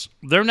Pools.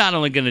 They're not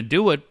only going to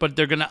do it, but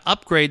they're going to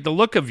upgrade the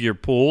look of your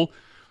pool,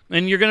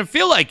 and you're going to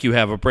feel like you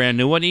have a brand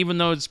new one, even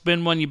though it's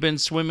been one you've been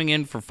swimming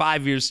in for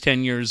 5 years,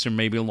 10 years, or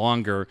maybe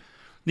longer.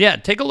 Yeah,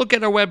 take a look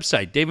at our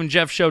website,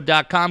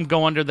 daveandjeffshow.com.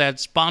 Go under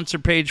that sponsor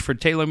page for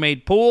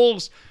TaylorMade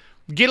Pools.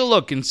 Get a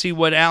look and see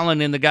what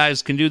Alan and the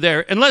guys can do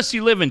there, unless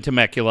you live in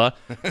Temecula,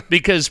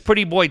 because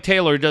Pretty Boy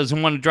Taylor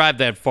doesn't want to drive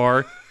that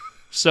far.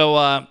 So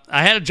I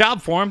had a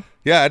job for him.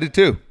 Yeah, I did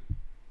too.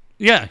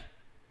 Yeah,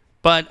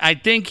 but I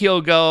think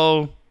he'll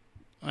go.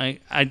 I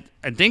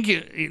think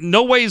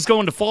no way he's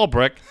going to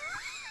Fallbrook.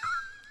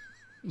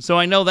 So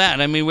I know that.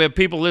 I mean, we have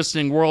people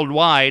listening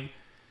worldwide.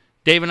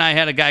 Dave and I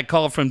had a guy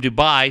call from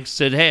Dubai.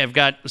 Said, "Hey, I've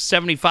got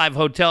 75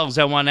 hotels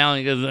I want Alan."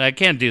 He goes, "I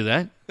can't do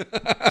that.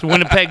 It's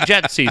Winnipeg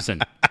Jet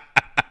season."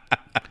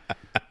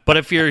 But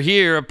if you're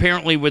here,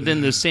 apparently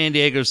within the San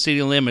Diego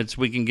city limits,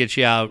 we can get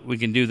you out. We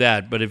can do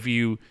that. But if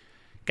you're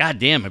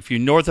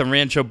north of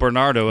Rancho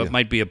Bernardo, it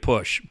might be a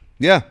push.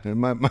 Yeah, it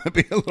might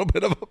be a little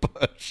bit of a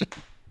push.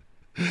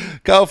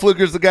 Kyle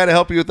Pfluger's the guy to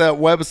help you with that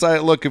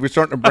website. Look, if you're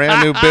starting a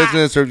brand new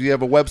business or if you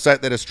have a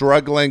website that is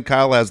struggling,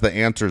 Kyle has the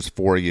answers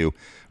for you.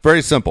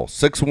 Very simple.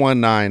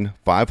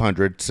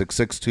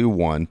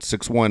 619-500-6621.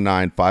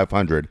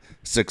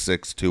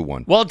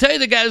 619-500-6621. Well, I'll tell you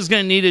the guy's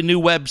going to need a new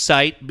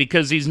website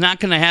because he's not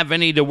going to have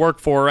any to work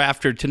for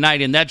after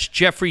tonight, and that's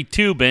Jeffrey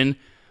Toobin,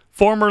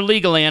 former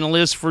legal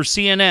analyst for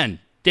CNN.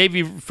 Dave,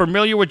 you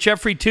familiar with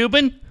Jeffrey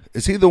Toobin?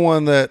 Is he the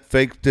one that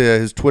faked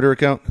his Twitter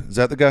account? Is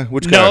that the guy?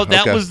 Which guy? No,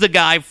 that was the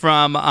guy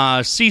from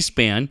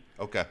C-SPAN.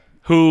 Okay.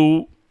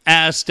 Who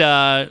asked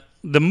the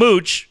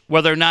Mooch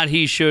whether or not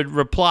he should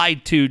reply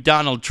to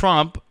Donald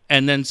Trump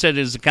and then said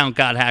his account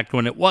got hacked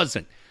when it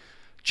wasn't.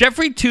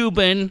 Jeffrey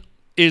Toobin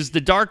is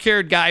the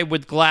dark-haired guy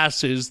with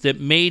glasses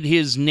that made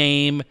his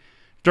name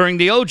during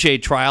the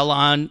OJ trial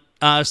on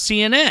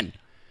CNN.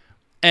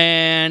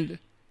 And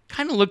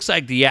kind of looks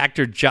like the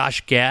actor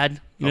Josh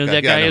Gad. You know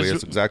that guy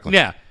is? Exactly.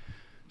 Yeah.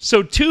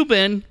 So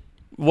Toobin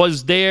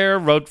was there,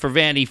 wrote for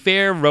Vanity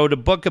Fair, wrote a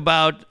book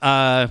about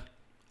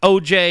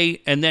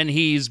OJ, and then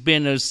he's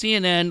been a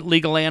CNN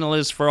legal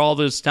analyst for all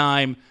this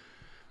time,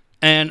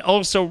 and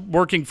also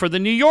working for The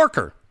New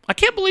Yorker. I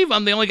can't believe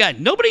I'm the only guy.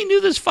 Nobody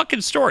knew this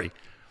fucking story.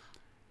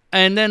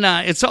 And then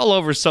it's all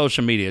over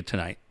social media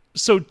tonight.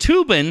 So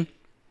Toobin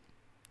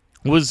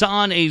was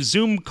on a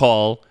Zoom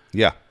call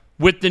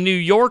with The New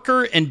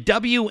Yorker and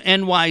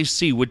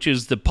WNYC, which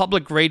is the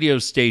public radio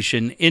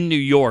station in New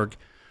York,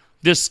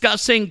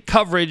 discussing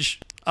coverage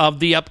of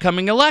the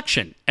upcoming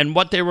election and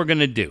what they were going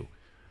to do.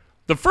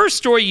 The first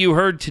story you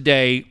heard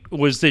today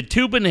was that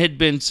Toobin had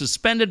been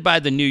suspended by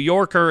The New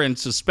Yorker and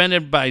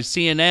suspended by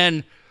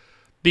CNN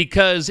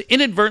because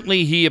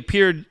inadvertently he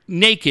appeared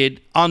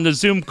naked on the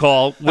Zoom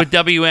call with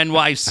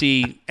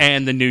WNYC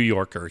and The New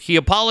Yorker. He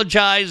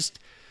apologized,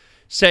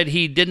 said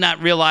he did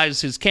not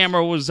realize his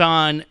camera was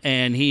on,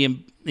 and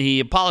he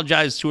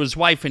apologized to his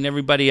wife and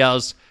everybody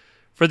else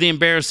for the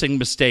embarrassing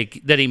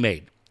mistake that he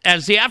made.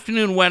 As the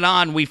afternoon went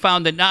on, we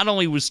found that not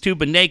only was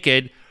Toobin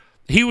naked,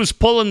 he was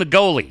pulling the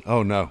goalie.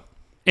 Oh, no.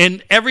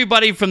 And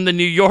everybody from The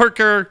New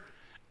Yorker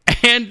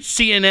and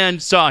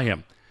CNN saw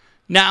him.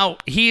 Now,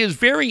 he is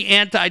very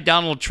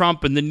anti-Donald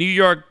Trump, and the New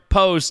York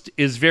Post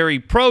is very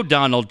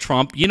pro-Donald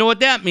Trump. You know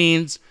what that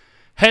means?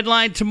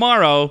 Headline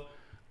tomorrow,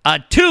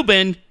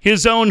 Toobin,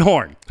 his own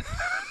horn.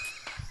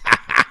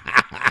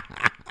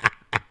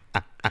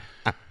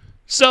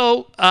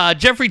 So,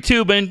 Jeffrey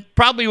Toobin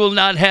probably will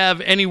not have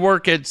any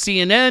work at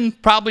CNN,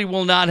 probably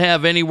will not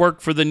have any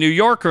work for The New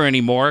Yorker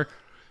anymore.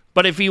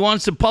 But if he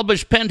wants to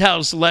publish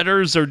penthouse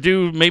letters or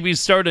maybe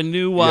start a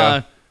new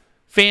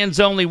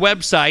fans-only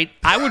website,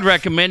 I would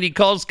recommend he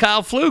calls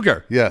Kyle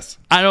Pfluger. Yes.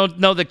 I don't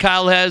know that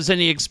Kyle has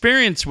any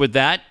experience with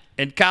that.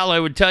 And Kyle, I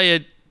would tell you,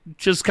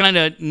 just kind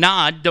of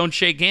nod, don't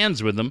shake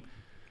hands with him.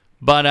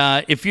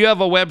 But if you have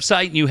a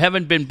website and you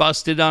haven't been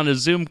busted on a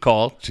Zoom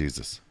call...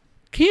 Jesus.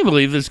 Can you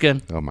believe this guy?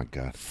 Oh, my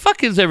God.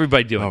 Fuck is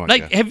everybody doing? Oh, my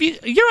God.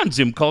 You're on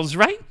Zoom calls,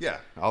 right? Yeah,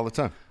 all the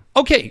time.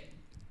 Okay.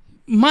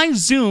 My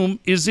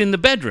Zoom is in the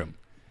bedroom.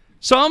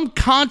 So I'm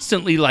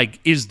constantly like,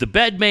 is the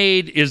bed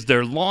made? Is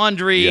there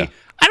laundry? Yeah.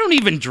 I don't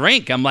even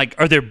drink. I'm like,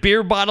 are there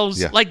beer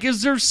bottles? Yeah. Like,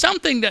 is there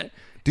something that...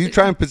 Do you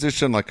try and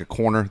position like a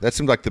corner? That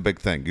seems like the big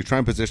thing. You try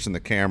and position the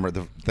camera,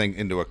 the thing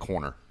into a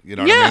corner. You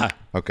know what I mean?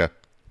 Okay.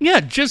 Yeah,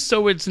 just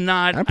so it's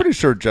not... I'm pretty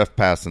sure Jeff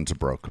Passan's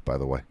broke, by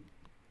the way.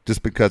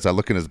 Just because I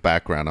look in his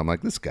background, I'm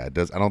like, this guy I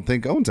don't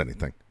think owns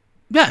anything.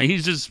 Yeah,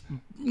 he's just...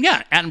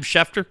 Yeah, Adam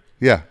Schefter.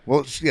 Yeah,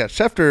 well, yeah,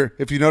 Schefter,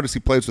 if you notice, he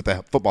plays with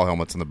the football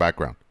helmets in the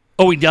background.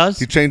 Oh, he does?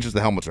 He changes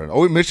the helmets around.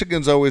 Oh,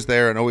 Michigan's always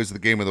there and always the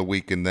game of the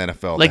week in the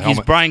NFL. Like he's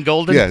Brian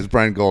Golden? Yeah, he's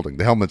Brian Golding.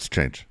 The helmets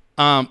change.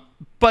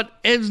 But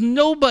as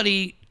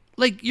nobody...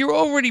 Like, you're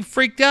already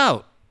freaked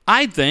out.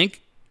 I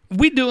think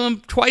we do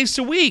them twice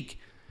a week.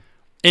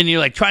 And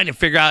you're like trying to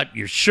figure out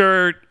your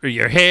shirt or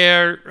your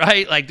hair,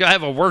 right? Like, do I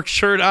have a work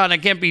shirt on? I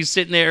can't be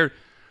sitting there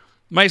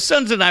my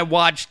sons and I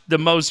watched the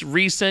most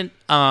recent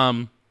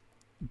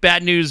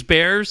Bad News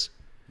Bears,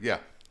 Yeah.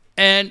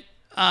 and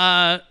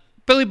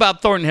Billy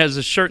Bob Thornton has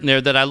a shirt in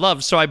there that I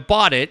love, so I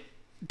bought it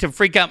to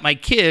freak out my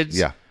kids.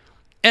 Yeah.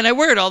 And I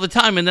wear it all the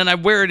time, and then I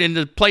wear it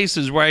into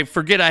places where I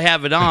forget I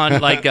have it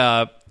on, like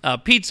a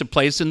pizza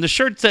place, and the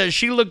shirt says,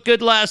 "She looked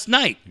good last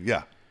night."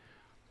 Yeah.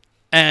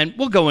 And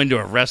we'll go into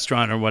a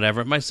restaurant or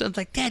whatever. My son's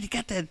like, "Dad, you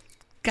got that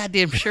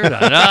goddamn shirt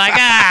on." And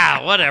I'm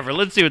like, whatever.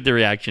 Let's see what the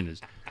reaction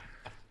is.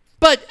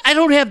 But I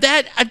don't have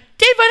that. Dave,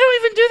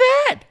 I don't even do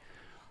that.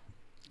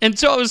 And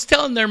so I was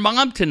telling their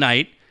mom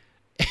tonight,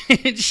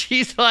 and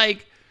she's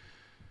like,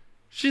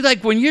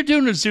 when you're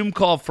doing a Zoom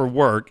call for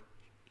work,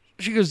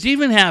 she goes, "Do you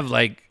even have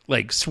like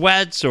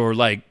sweats or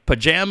like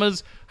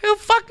pajamas?" I go,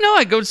 "Fuck no."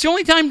 I go, "It's the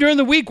only time during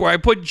the week where I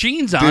put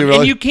jeans on, really?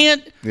 and you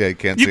can't. Yeah, you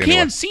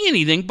can't. See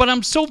anything." But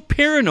I'm so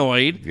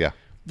paranoid. Yeah.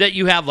 That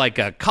you have like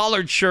a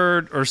collared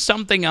shirt or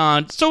something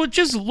on, so it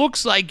just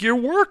looks like you're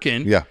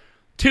working. Yeah.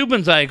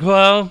 Tubin's like,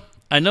 "Well,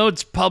 I know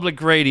it's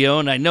public radio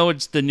and I know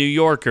it's the New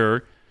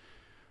Yorker,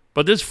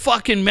 but this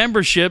fucking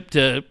membership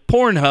to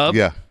Pornhub,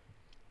 Yeah.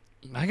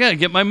 I gotta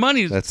get my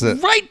money." That's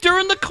it. Right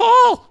during the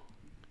call.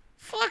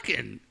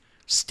 Fucking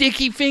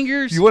sticky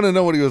fingers. You want to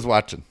know what he was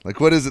watching? Like,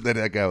 what is it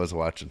that guy was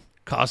watching?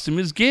 Cost him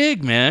his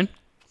gig, man.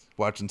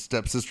 Watching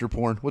stepsister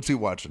porn? What's he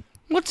watching?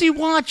 What's he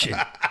watching?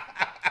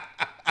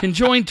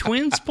 Conjoined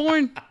twins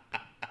porn?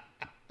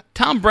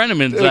 Tom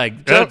Brenneman's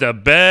like, "That's a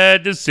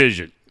bad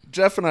decision."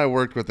 Jeff and I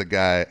worked with a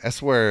guy. I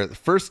swear, the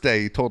first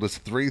day he told us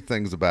 3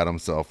 things about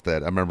himself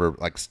that I remember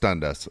like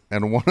stunned us.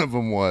 And one of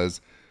them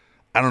was,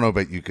 I don't know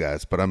about you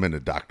guys, but I'm into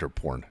doctor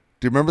porn.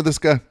 Do you remember this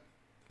guy?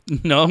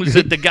 No, is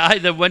it the guy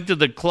that went to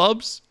the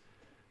clubs?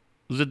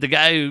 Was it the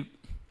guy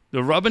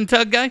the rub and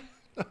tug guy?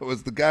 It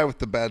was the guy with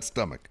the bad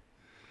stomach.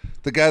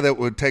 The guy that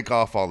would take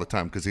off all the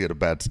time because he had a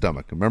bad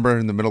stomach. Remember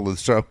in the middle of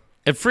the show?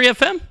 At Free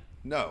FM?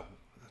 No.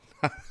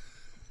 What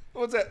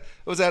was that?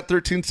 It was at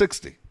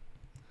 1360.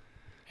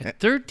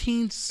 At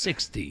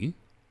 1360?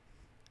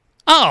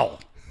 Oh.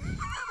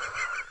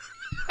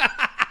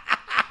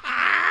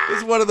 This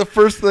is one of the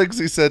first things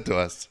he said to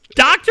us.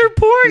 Doctor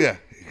porn? Yeah.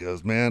 He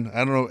goes, "Man,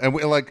 I don't know." And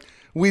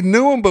we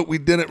knew him, but we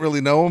didn't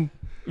really know him.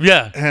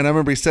 Yeah. And I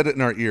remember he said it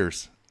in our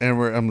ears.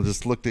 And I'm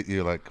just looked at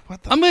you like,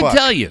 what the fuck? I'm going to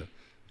tell you.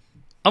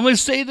 I'm going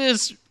to say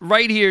this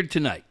right here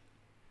tonight.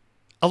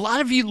 A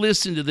lot of you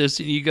listen to this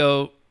and you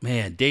go,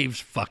 "Man, Dave's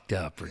fucked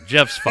up or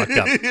Jeff's fucked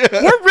up." Yeah.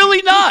 We're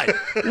really not.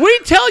 We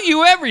tell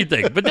you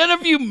everything. But then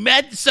have you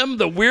met some of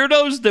the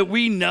weirdos that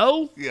we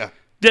know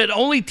that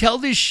only tell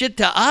this shit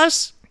to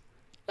us?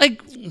 Like,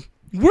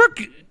 we're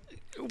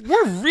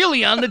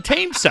really on the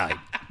tame side.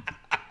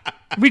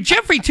 I mean,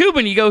 Jeffrey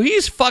Toobin, you go,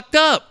 "He's fucked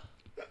up."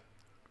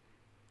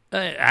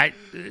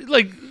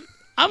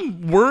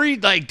 I'm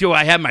worried. Like, do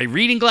I have my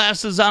reading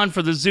glasses on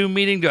for the Zoom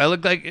meeting? Do I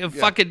look like a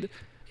fucking...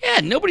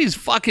 Yeah, nobody's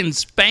fucking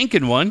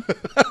spanking one.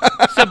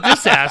 Except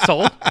this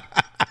asshole.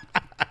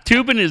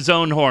 Tubing his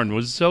own horn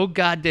was so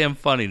goddamn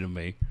funny to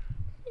me.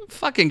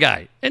 Fucking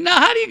guy. And now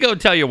how do you go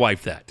tell your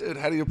wife that? Dude,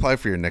 how do you apply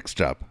for your next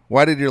job?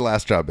 Why did your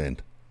last job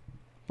end?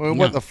 Well,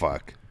 what the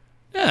fuck?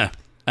 Yeah,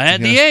 I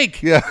had the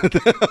ache. Yeah.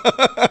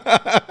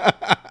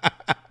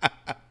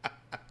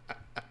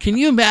 Can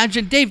you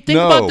imagine? Dave, think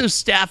about the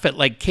staff at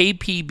like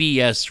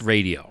KPBS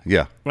radio.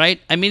 Yeah.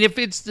 Right? I mean, if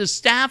it's the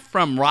staff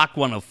from Rock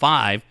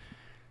 105,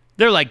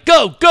 they're like,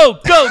 "Go, go,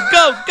 go,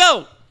 go,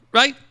 go."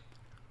 Right?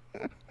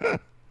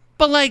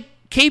 But like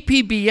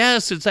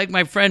KPBS, it's like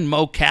my friend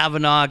Mo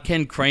Kavanaugh,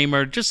 Ken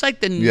Kramer, just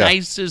like the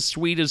nicest,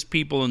 sweetest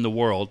people in the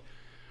world.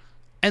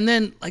 And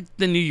then like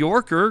the New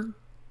Yorker,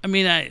 I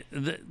mean,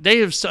 they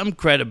have some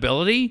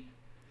credibility.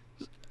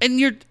 And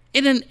you're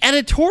in an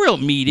editorial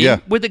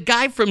meeting with a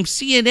guy from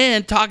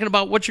CNN talking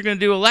about what you're going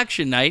to do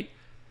election night.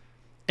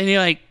 And you're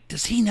like,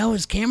 does he know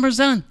his camera's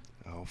on?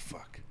 Oh,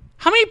 fuck.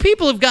 How many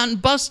people have gotten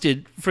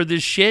busted for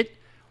this shit?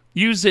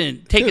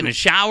 Taking a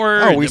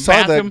shower. Oh, we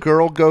saw that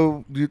girl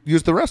go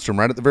use the restroom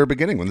right at the very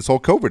beginning when this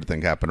whole COVID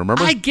thing happened.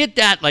 Remember? I get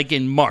that, like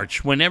in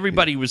March when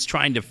everybody was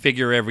trying to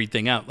figure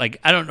everything out. Like,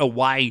 I don't know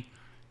why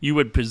you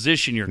would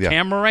position your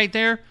camera right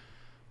there,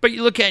 but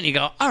you look at it and you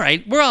go, "All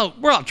right, we're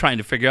all trying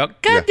to figure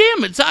out." God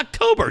damn, it's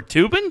October,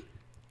 Tubin.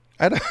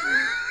 I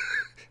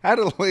had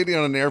a lady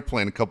on an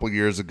airplane a couple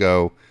years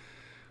ago.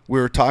 We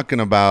were talking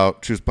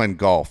about, she was playing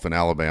golf in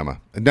Alabama.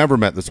 I'd never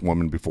met this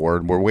woman before,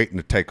 and we're waiting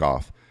to take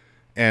off.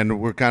 And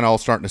we're kind of all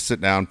starting to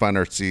sit down, find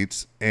our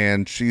seats.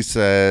 And she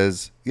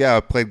says, "Yeah, I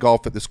played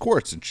golf at this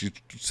course." And she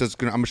says,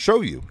 "I'm going to show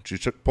you." She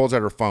pulls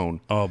out her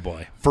phone. Oh,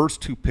 boy.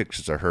 First 2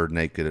 pictures of her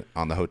naked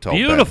on the hotel bed.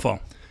 Beautiful.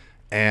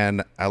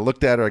 And I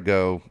looked at her. I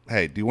go,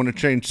 "Hey, do you want to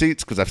change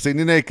seats? Because I've seen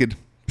you naked."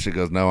 She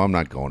goes, "No, I'm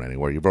not going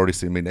anywhere. You've already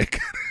seen me naked."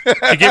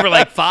 You give her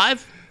like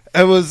 5?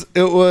 It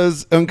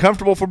was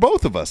uncomfortable for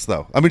both of us,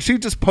 though. I mean, she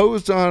just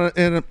posed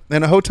in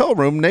a hotel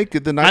room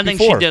naked the night before. I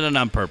think she did it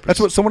on purpose.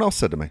 That's what someone else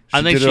said to me.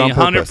 I think she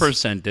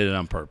 100% did it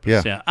on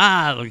purpose.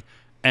 Yeah. Look,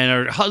 and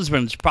her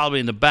husband's probably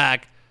in the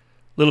back,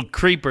 little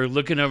creeper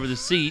looking over the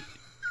seat.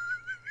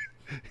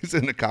 He's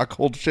in the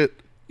cockhold shit.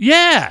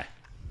 Yeah.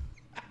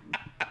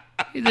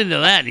 He's into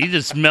that. He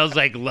just smells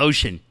like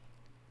lotion.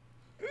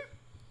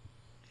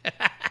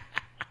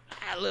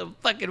 Little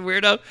fucking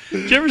weirdo.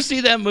 Did you ever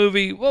see that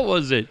movie? What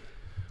was it?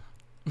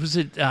 Was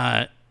it,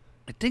 I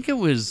think it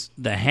was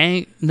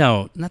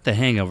no, not The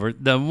Hangover.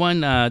 The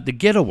one, The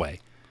Getaway.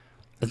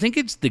 I think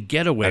it's The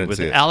Getaway with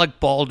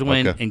Alec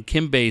Baldwin and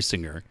Kim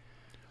Basinger.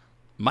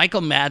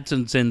 Michael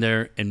Madsen's in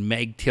there and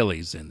Meg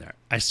Tilly's in there.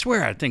 I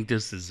swear I think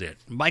this is it.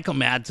 Michael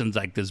Madsen's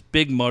like this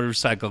big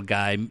motorcycle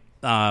guy.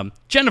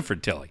 Jennifer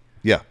Tilly.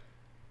 Yeah.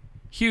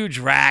 Huge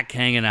rack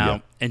hanging out. Yeah.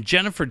 And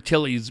Jennifer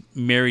Tilly's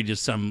married to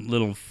some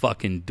little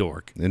fucking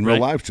dork. In real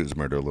life, she was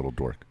married to a little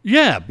dork.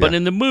 Yeah, but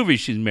in the movie,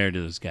 she's married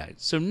to this guy.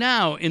 So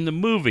now, in the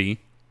movie,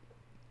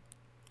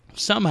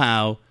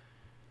 somehow,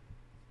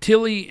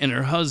 Tilly and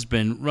her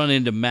husband run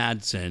into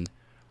Madsen,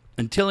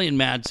 and Tilly and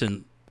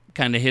Madsen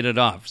kind of hit it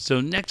off. So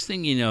next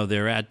thing you know,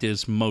 they're at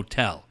this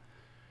motel.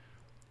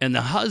 And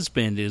the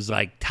husband is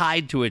like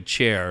tied to a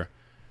chair,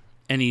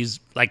 and he's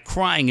like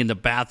crying in the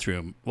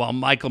bathroom while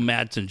Michael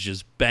Madsen's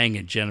just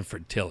banging Jennifer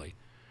Tilly.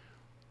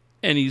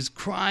 And he's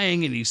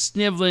crying and he's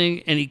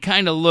sniveling, and he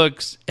kind of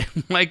looks,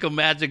 and Michael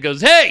Madsen goes,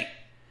 "Hey,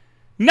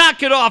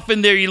 knock it off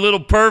in there, you little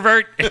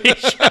pervert."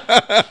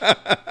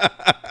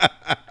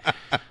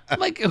 I'm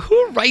like,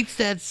 who writes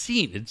that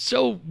scene? It's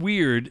so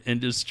weird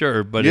and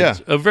disturbed, but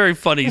it's a very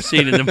funny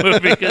scene in the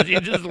movie because you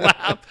just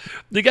laugh.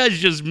 The guy's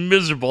just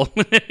miserable.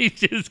 He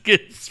just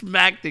gets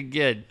smacked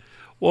again.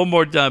 One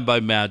more time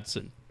by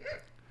Madsen.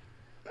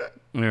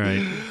 All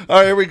right. All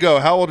right, here we go.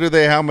 How old are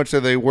they? How much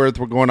are they worth?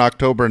 We're going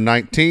October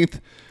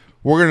 19th.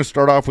 We're going to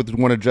start off with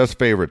one of Jeff's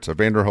favorites,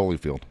 Evander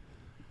Holyfield.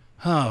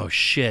 Oh,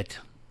 shit.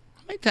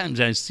 How many times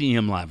did I see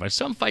him live? I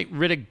saw him fight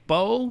Riddick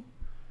Bowe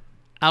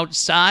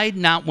outside,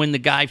 not when the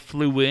guy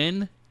flew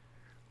in.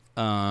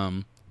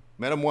 Met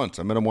him once.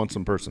 I met him once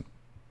in person.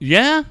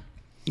 Yeah?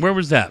 Where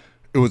was that?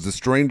 It was the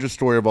strangest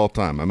story of all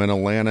time. I'm in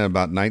Atlanta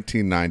about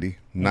 1990,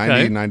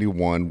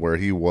 91, where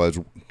he was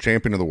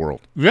champion of the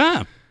world.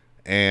 Yeah.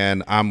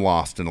 And I'm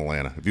lost in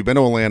Atlanta. If you've been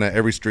to Atlanta,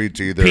 every street's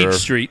either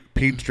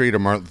Peach Street or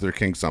Martin Luther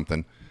King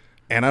something.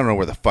 And I don't know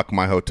where the fuck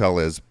my hotel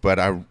is, but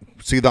I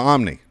see the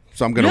Omni.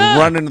 So I'm going to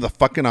run into the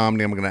fucking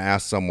Omni. I'm going to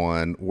ask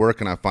someone, where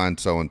can I find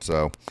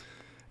so-and-so?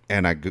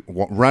 And I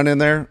run in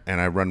there,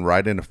 and I run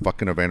right into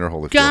fucking Evander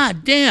Holyfield.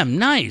 God damn,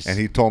 nice. And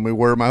he told me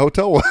where my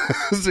hotel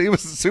was. He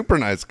was a super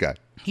nice guy.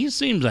 He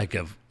seems like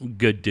a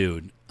good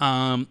dude.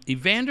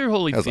 Evander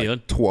Holyfield. Has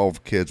like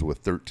 12 kids with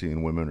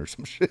 13 women or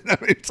some shit. I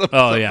mean,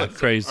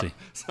 crazy.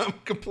 So I'm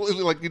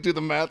completely like, you do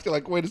the math. You're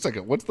like, wait a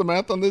second. What's the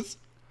math on this?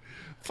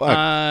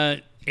 Fuck.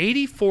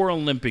 84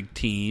 Olympic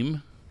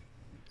team.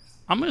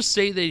 I'm going to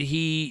say that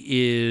he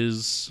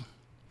is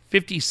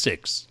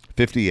 56.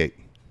 58.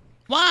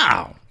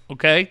 Wow.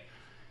 Okay.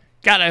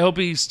 God, I hope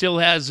he still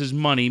has his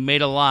money.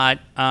 Made a lot.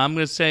 I'm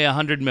going to say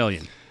 $100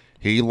 million.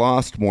 He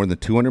lost more than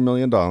 $200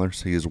 million.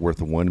 He is worth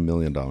 $1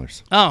 million.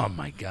 Oh,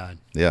 my God.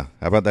 Yeah.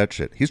 How about that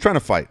shit? He's trying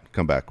to fight.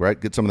 Come back, right?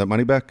 Get some of that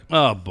money back?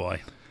 Oh,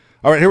 boy.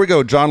 All right, here we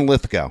go. John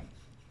Lithgow.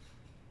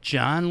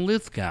 John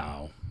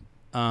Lithgow.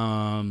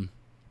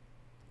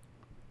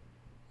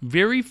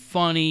 Very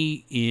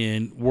funny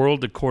in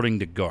World According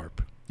to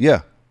Garp.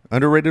 Yeah.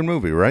 Underrated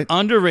movie, right?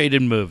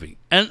 Underrated movie.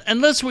 And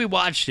unless we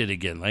watched it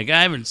again. Like,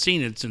 I haven't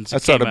seen it since I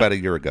saw it about a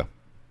year ago.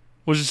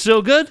 Was it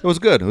still good? It was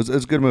good. It was a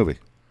good movie.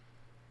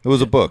 It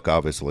was a book,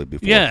 obviously,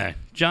 before. Yeah.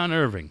 John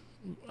Irving.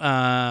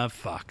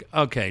 Fuck.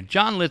 Okay.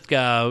 John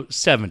Lithgow,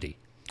 70.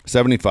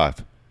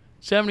 75.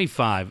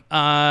 75.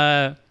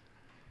 Never,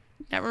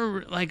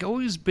 like,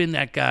 always been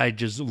that guy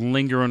just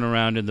lingering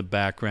around in the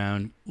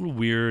background. A little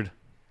weird.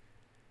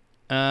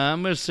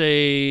 I'm going to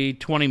say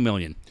 $20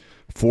 million.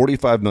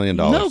 $45 million.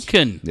 No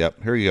kidding.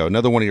 Yep. Here you go.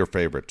 Another one of your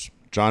favorites.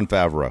 Jon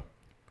Favreau.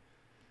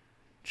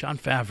 Jon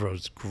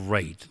Favreau's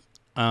great.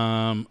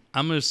 I'm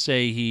going to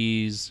say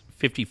he's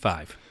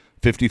 55.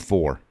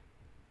 54.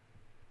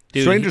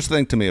 Dude, Strangest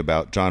thing to me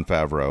about Jon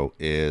Favreau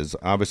is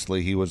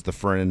obviously he was the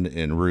friend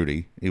in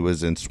Rudy. He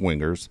was in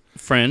Swingers.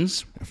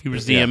 Friends. He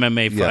was the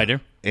MMA fighter.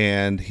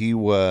 And he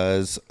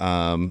was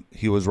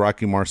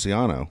Rocky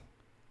Marciano.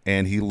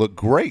 And he looked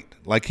great.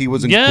 Like he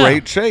was in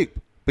great shape.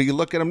 But you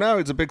look at him now,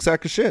 he's a big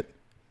sack of shit.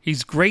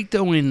 He's great,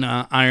 though, in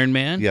Iron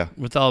Man. Yeah.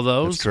 With all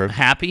those. That's true.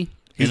 Happy.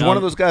 He's one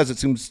of those guys that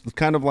seems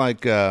kind of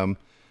like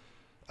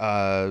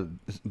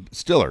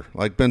Stiller,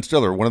 like Ben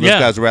Stiller. One of those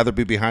guys who'd rather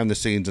be behind the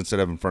scenes instead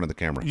of in front of the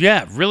camera.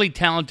 Yeah, really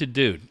talented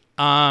dude.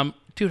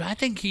 Dude, I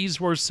think he's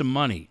worth some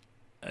money.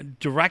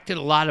 Directed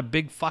a lot of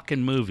big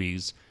fucking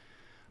movies.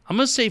 I'm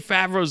going to say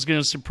Favreau's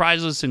going to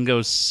surprise us and go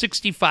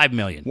 $65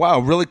 million. Wow,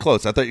 really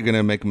close. I thought you were going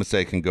to make a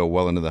mistake and go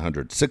well into the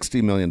hundreds.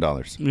 $60 million.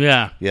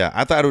 Yeah. Yeah,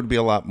 I thought it would be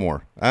a lot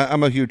more.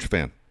 I'm a huge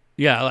fan.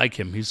 Yeah, I like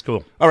him. He's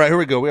cool. All right, here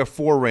we go. We have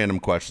 4 random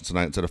questions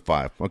tonight instead of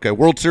 5. Okay,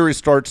 World Series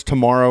starts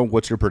tomorrow.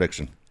 What's your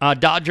prediction?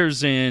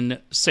 Dodgers in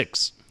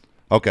 6.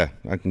 Okay,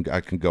 I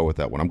can go with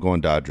that one. I'm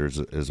going Dodgers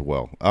as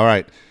well. All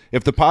right.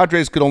 If the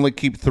Padres could only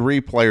keep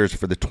 3 players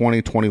for the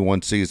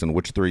 2021 season,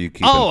 which 3 are you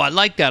keeping? Oh, I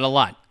like that a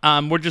lot.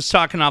 We're just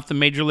talking off the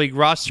Major League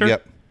roster.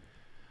 Yep.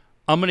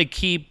 I'm going to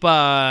keep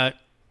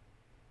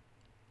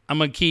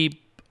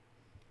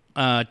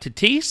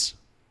Tatis.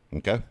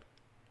 Okay.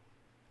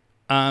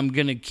 I'm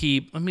going to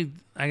keep...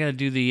 I got to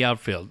do the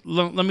outfield.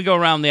 Let me go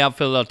around the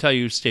outfield. I'll tell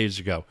you who stays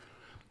to go.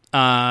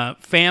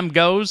 Pham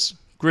goes.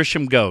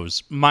 Grisham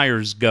goes.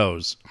 Myers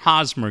goes.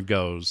 Hosmer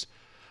goes.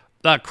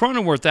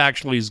 Cronenworth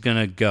actually is going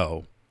to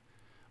go.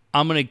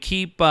 I'm going to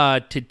keep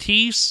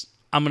Tatis.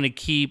 I'm going to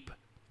keep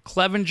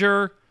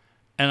Clevenger.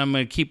 And I'm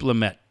going to keep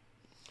Lamet.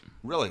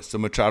 Really? So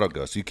Machado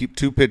goes. So you keep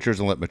 2 pitchers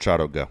and let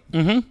Machado go.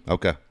 Mm-hmm.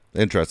 Okay.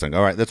 Interesting.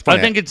 All right. That's funny.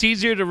 I think it's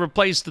easier to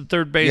replace the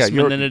third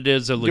baseman than it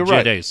is a legit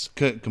right. ace.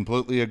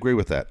 Completely agree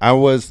with that. I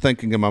was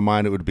thinking in my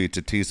mind it would be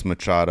Tatis,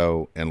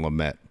 Machado, and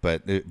Lamet.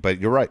 But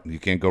you're right. You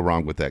can't go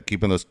wrong with that.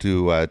 Keeping those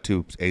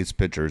two ace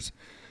pitchers,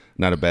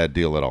 not a bad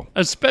deal at all.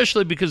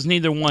 Especially because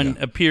neither one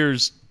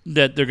appears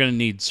that they're going to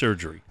need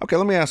surgery. Okay,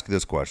 let me ask you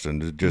this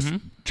question, just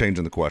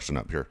changing the question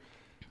up here.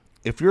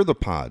 If you're the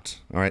Pods,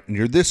 all right, and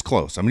you're this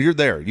close, I mean, you're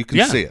there, you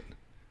can see it.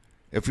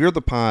 If you're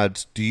the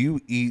Pods, do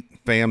you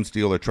eat Pham's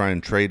deal or try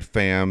and trade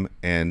Pham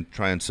and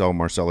try and sign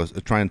Marcell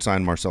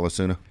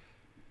Ozuna?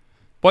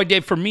 Boy,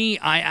 Dave, for me,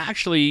 I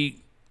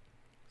actually,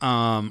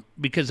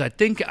 because I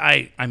think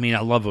I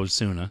love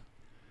Ozuna.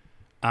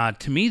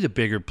 To me, the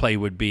bigger play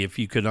would be if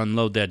you could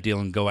unload that deal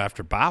and go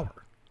after Bauer.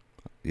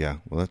 Yeah,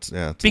 well, that's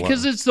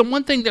because it's the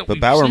one thing that.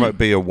 But Bauer might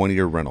be a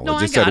 1-year rental. No,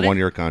 it just said a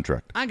 1-year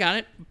contract. I got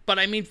it, but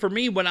I mean, for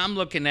me, what I'm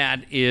looking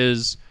at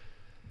is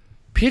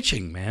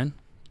pitching, man.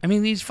 I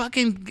mean, these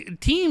fucking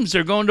teams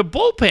are going to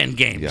bullpen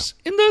games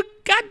in the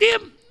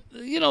goddamn,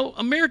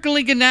 American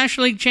League and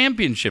National League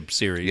Championship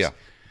Series. Yeah,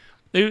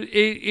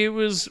 it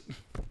was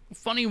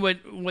funny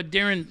what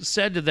Darren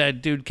said to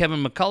that dude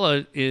Kevin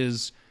McCullough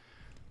is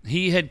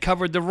he had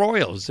covered the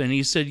Royals and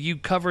he said you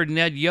covered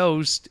Ned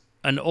Yost,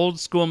 an old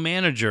school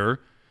manager.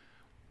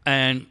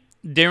 And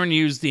Darren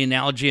used the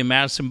analogy of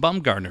Madison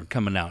Bumgarner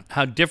coming out,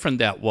 how different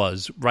that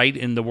was right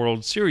in the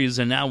World Series.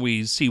 And now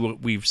we see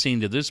what we've seen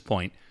to this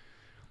point.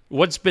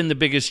 What's been the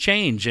biggest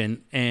change?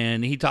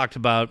 And he talked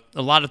about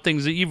a lot of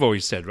things that you've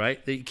always said,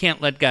 right? That you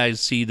can't let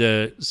guys see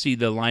the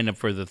lineup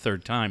for the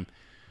third time.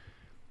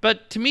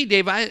 But to me,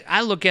 Dave,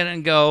 I look at it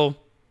and go,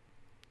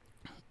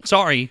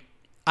 sorry,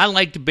 I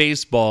liked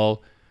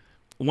baseball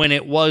when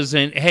it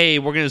wasn't, hey,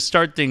 we're going to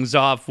start things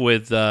off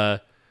with Drew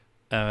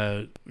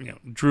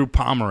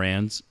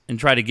Pomeranz and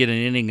try to get an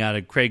inning out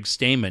of Craig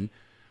Stammen.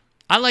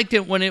 I liked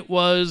it when it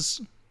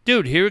was,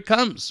 dude, here it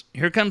comes.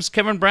 Here comes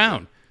Kevin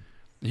Brown.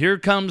 Here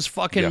comes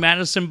fucking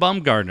Madison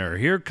Bumgarner.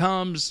 Here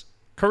comes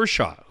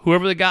Kershaw,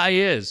 whoever the guy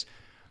is.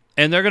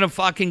 And they're going to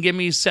fucking give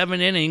me 7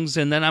 innings,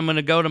 and then I'm going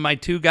to go to my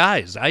 2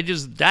 guys.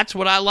 That's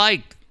what I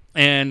liked.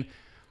 And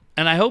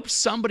I hope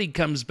somebody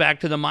comes back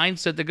to the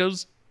mindset that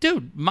goes,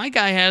 dude, my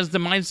guy has the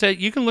mindset,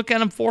 you can look at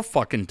him 4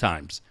 fucking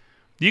times.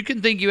 You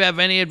can think you have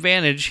any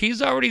advantage.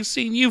 He's already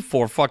seen you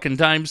 4 fucking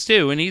times,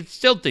 too, and he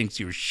still thinks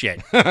you're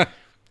shit.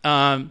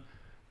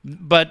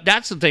 But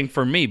that's the thing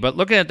for me. But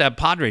looking at that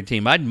Padre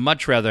team, I'd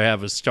much rather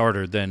have a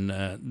starter than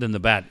the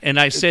bat. And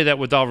I say that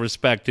with all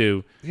respect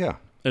to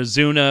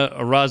Ozuna,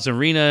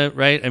 Arozarena,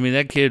 right? I mean,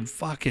 that kid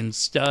fucking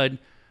stud.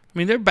 I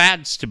mean, they're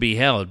bats to be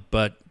held,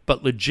 but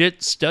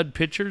legit stud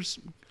pitchers,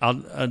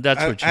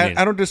 that's what you need.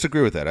 I don't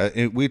disagree with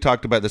that. We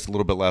talked about this a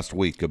little bit last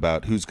week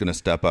about who's going to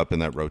step up in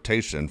that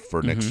rotation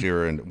for next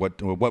year, and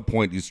what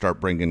point you start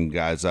bringing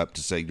guys up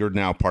to say you're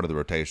now part of the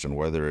rotation,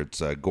 whether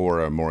it's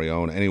Gora,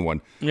 Morion,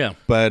 anyone. Yeah,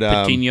 but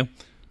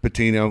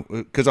Patino,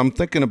 because I'm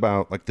thinking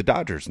about like the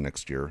Dodgers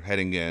next year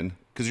heading in,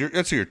 because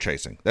that's who you're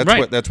chasing. That's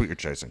what you're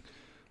chasing.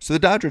 So the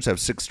Dodgers have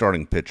 6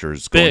 starting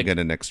pitchers going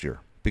into next year.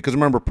 Because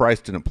remember, Price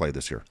didn't play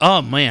this year.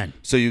 Oh man!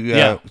 So you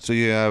have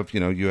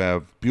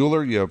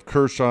Buehler, you have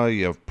Kershaw,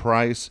 you have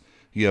Price,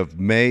 you have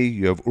May,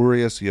 you have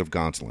Urias, you have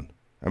Gonsolin.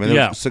 I mean,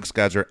 those 6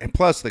 guys are, and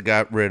plus they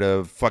got rid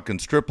of fucking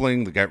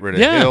Stripling, they got rid of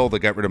Hill, they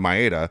got rid of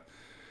Maeda,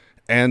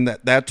 and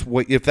that's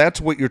what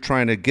you're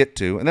trying to get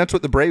to, and that's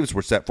what the Braves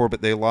were set for.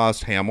 But they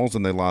lost Hamels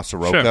and they lost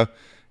Soroka,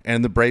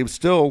 and the Braves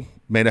still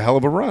made a hell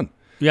of a run.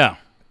 Yeah.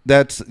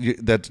 That's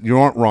you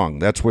aren't wrong.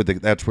 That's where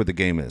the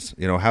game is.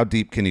 How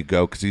deep can you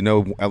go? Because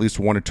at least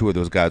 1 or 2 of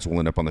those guys will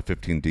end up on the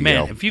 15 DL.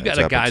 Man, if you got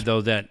a guy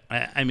though that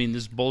I mean,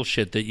 this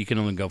bullshit that you can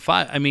only go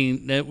 5. I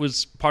mean, it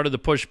was part of the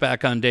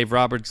pushback on Dave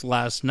Roberts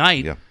last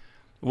night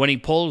when he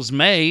pulls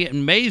May,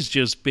 and May's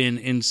just been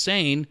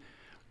insane.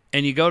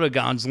 And you go to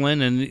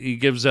Gonsolin and he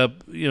gives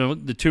up,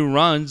 the 2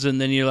 runs, and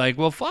then you're like,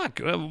 well, fuck,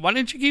 why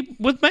didn't you keep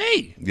with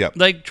May? Yep.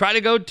 Like try to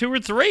go 2 or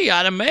 3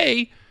 out of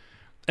May.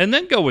 And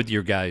then go with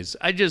your guys.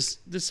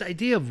 This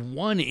idea of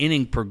 1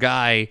 inning per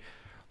guy,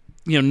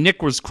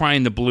 Nick was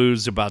crying the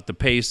blues about the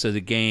pace of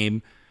the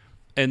game.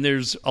 And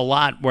there's a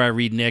lot where I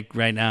read Nick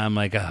right now, I'm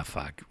like, oh,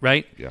 fuck,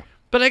 right? Yeah.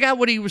 But I got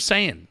what he was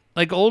saying.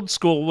 Like old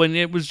school, when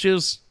it was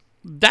just,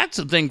 that's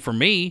the thing for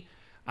me.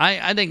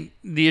 I think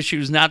the issue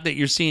is not that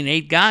you're seeing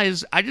 8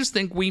 guys. I just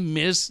think we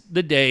miss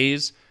the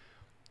days.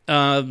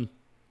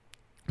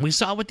 We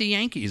saw with the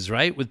Yankees,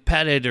 right? With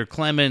Pettit or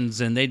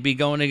Clemens, and they'd be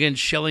going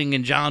against Schilling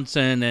and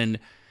Johnson, and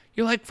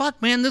you're like, fuck,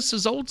 man, this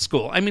is old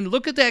school. I mean,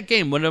 look at that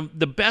game. One of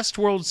the best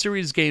World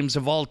Series games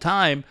of all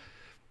time,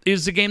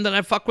 is the game that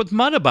I fuck with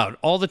Mudd about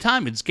all the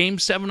time. It's Game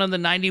 7 of the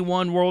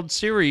 91 World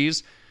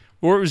Series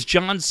where it was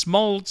John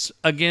Smoltz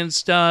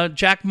against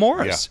Jack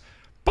Morris. Yeah.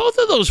 Both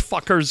of those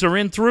fuckers are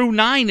in through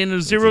 9 in a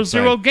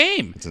 0-0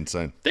 game. It's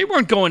insane. They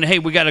weren't going, hey,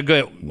 we got to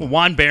go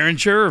Juan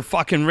Berenger or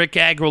fucking Rick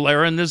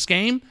Aguilera in this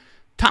game.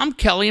 Tom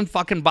Kelly and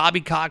fucking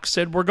Bobby Cox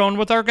said, we're going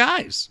with our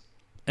guys.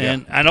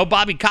 And I know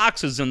Bobby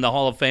Cox is in the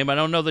Hall of Fame. I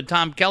don't know that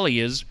Tom Kelly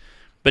is,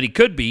 but he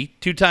could be.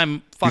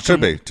 Two-time fucking... You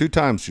should be. 2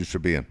 times you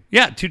should be in.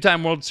 Yeah,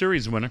 2-time World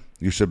Series winner.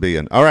 You should be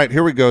in. All right,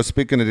 here we go.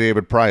 Speaking of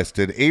David Price,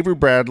 did Avery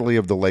Bradley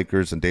of the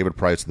Lakers and David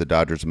Price of the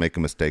Dodgers make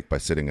a mistake by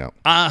sitting out?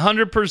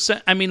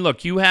 100%. I mean,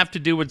 look, you have to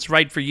do what's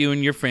right for you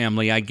and your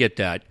family. I get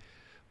that.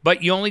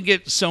 But you only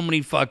get so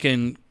many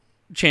fucking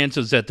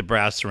chances at the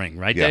brass ring,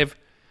 right, Yeah. Dave?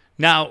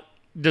 Now,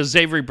 does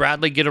Avery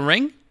Bradley get a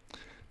ring?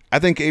 I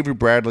think Avery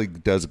Bradley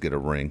does get a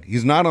ring.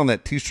 He's not on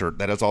that T-shirt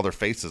that has all their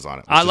faces on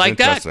it. I like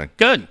that.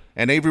 Good.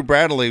 And Avery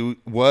Bradley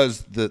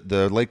was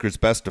the Lakers'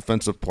 best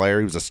defensive player.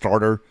 He was a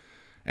starter.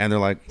 And they're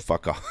like,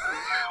 fuck off.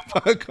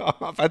 Fuck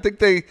off. I think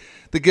they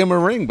give him a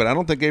ring, but I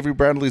don't think Avery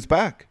Bradley's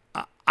back.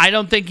 I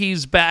don't think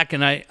he's back,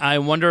 and I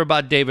wonder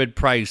about David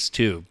Price,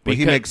 too. But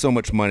he makes so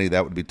much money,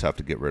 that would be tough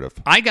to get rid of.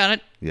 I got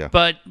it. Yeah.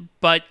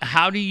 But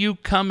how do you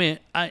come in?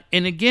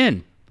 And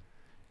again,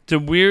 it's a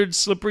weird,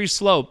 slippery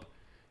slope.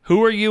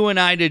 Who are you and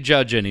I to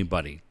judge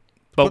anybody?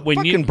 But when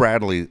fucking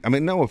Bradley, I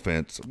mean, no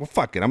offense. Well,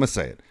 fuck it. I'm going to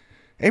say it.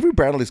 Avery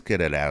Bradley's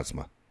kid had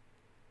asthma.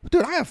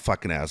 Dude, I have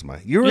fucking asthma.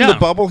 You're in the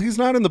bubble. He's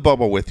not in the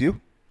bubble with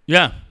you.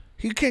 Yeah.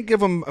 You can't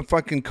give him a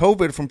fucking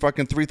COVID from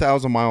fucking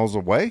 3,000 miles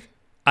away.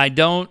 I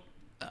don't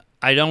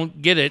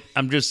get it.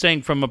 I'm just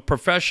saying from a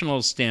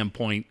professional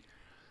standpoint,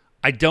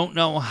 I don't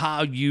know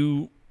how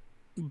you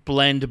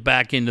blend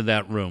back into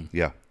that room.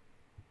 Yeah.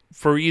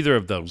 For either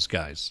of those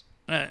guys.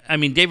 I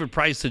mean, David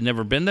Price had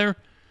never been there,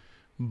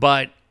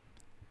 but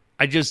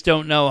I just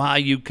don't know how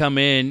you come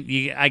in.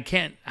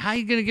 How are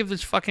you going to give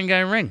this fucking guy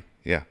a ring?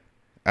 Yeah.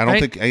 I don't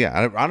think,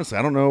 honestly,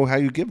 I don't know how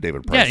you give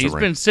David Price a ring. Yeah, he's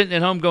been sitting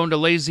at home going to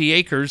Lazy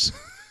Acres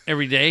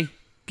every day,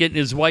 getting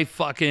his wife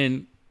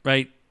fucking,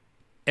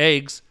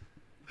 eggs.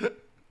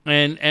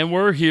 And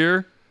we're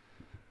here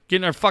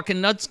getting our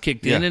fucking nuts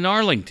kicked in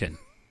Arlington,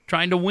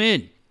 trying to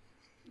win.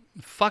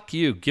 Fuck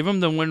you. Give him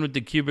the win with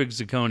the cubic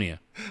zirconia.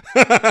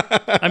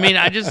 I mean,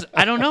 I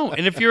don't know.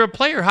 And if you're a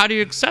player, how do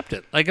you accept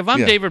it? Like, if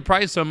I'm David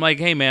Price, I'm like,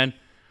 hey, man,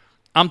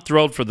 I'm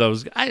thrilled for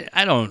those.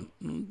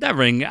 That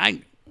ring,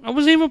 I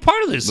wasn't even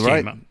part of this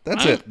team.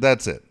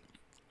 That's it.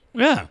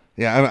 Yeah.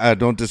 Yeah, I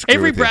don't disagree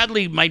Avery with you.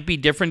 Bradley might be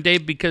different,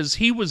 Dave, because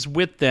he was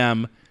with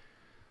them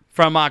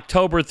from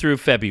October through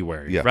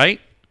February,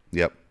 right?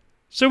 Yep.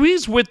 So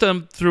he's with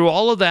them through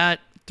all of that,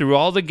 through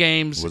all the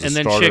games, Was and a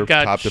then starter, shit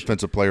got top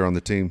defensive player on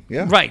the team.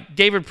 Yeah. Right.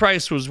 David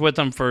Price was with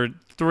them for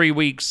 3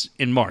 weeks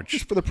in March.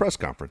 Just for the press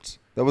conference.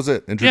 That was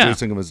it.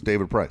 Introducing him as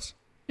David Price.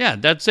 Yeah,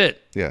 that's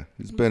it. Yeah.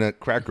 He's been at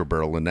Cracker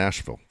Barrel in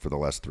Nashville for the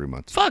last 3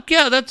 months. Fuck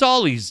yeah, that's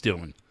all he's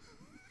doing.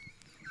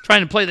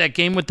 Trying to play that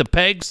game with the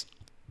pegs.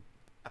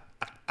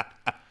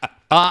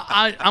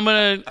 I'm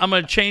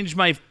gonna change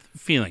my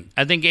feeling.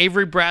 I think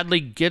Avery Bradley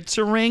gets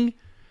a ring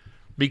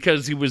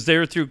because he was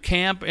there through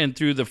camp and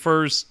through the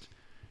first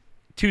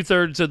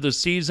 2/3 of the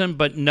season,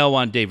 but no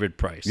on David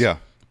Price. Yeah.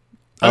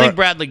 I think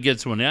Bradley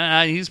gets one.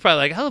 He's probably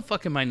like, how the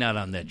fuck am I not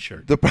on that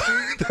shirt?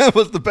 That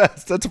was the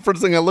best. That's the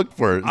first thing I looked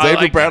for. Is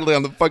Avery Bradley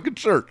on the fucking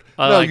shirt.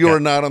 No, you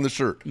are not on the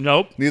shirt.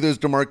 Nope. Neither is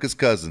DeMarcus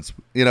Cousins.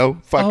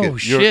 Fuck it.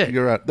 Shit.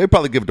 You're out. They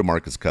probably give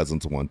DeMarcus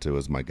Cousins one too,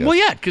 is my guess. Well,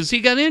 yeah, because he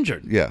got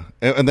injured. Yeah,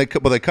 and they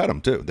cut him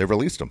too. They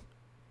released him.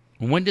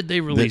 When did they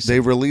release him? They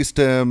released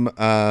him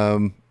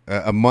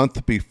a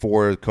month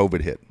before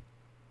COVID hit.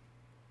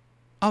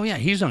 Oh, yeah,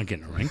 he's not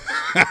getting a ring.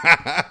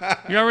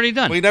 You're already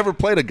done. Well, he never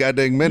played a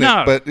goddamn minute,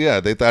 No. but yeah,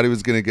 they thought he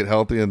was going to get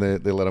healthy, and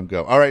they let him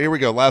go. All right, here we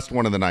go. Last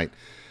one of the night.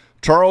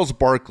 Charles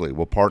Barkley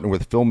will partner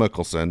with Phil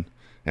Mickelson,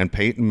 and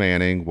Peyton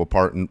Manning will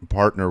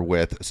partner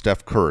with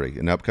Steph Curry in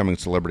an upcoming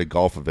celebrity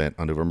golf event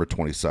on November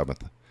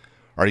 27th.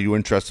 Are you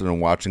interested in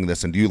watching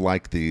this, and do you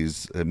like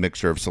these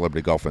mixture of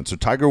celebrity golf events? So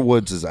Tiger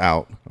Woods is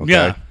out. Okay?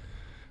 Yeah.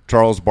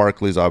 Charles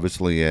Barkley's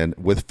obviously in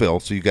with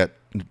Phil, so you got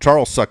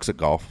Charles sucks at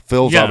golf.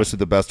 Phil's obviously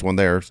the best one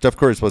there. Steph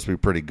Curry's supposed to be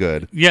pretty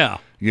good. Yeah.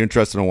 You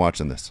interested in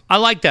watching this? I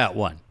like that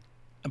one.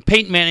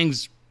 Peyton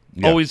Manning's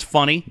always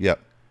funny. Yep.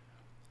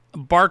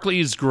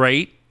 Barkley's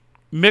great.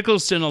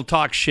 Mickelson will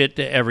talk shit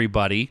to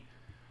everybody.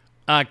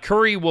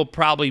 Curry will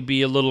probably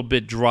be a little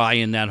bit dry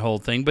in that whole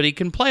thing, but he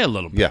can play a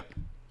little bit. Yeah.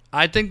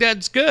 I think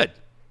that's good.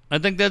 Yeah, I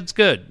think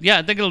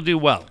it'll do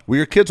well. Will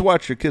your kids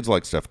watch? Your kids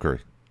like Steph Curry?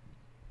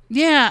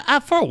 Yeah,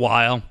 for a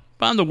while.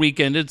 But on the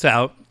weekend, it's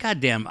out.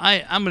 Goddamn,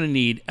 I'm going to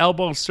need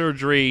elbow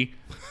surgery,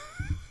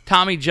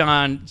 Tommy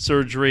John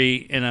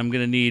surgery, and I'm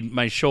going to need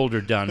my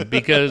shoulder done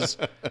because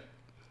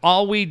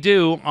all we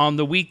do on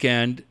the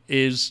weekend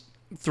is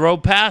throw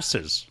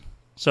passes.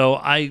 So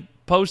I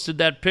posted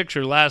that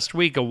picture last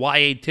week of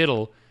Y.A.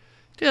 Tittle.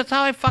 Dude, that's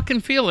how I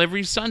fucking feel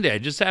every Sunday. I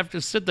just have to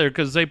sit there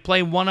because they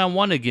play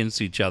one-on-one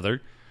against each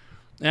other.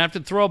 And I have to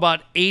throw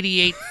about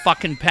 88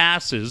 fucking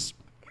passes.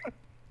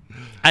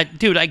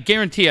 Dude, I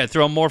guarantee I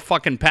throw more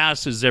fucking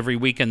passes every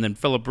weekend than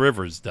Phillip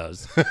Rivers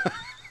does.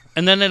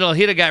 And then it'll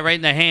hit a guy right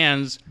in the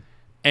hands,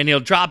 and he'll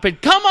drop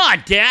it. Come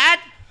on, Dad!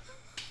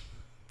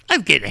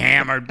 I'm getting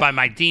hammered by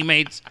my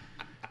teammates.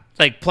 It's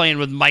like playing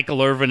with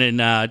Michael Irvin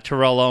and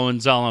Terrell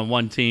Owens all on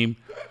one team.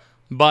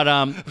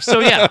 But, so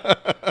yeah,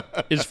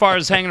 as far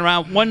as hanging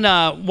around,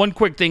 one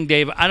quick thing,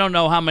 Dave. I don't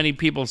know how many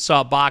people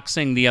saw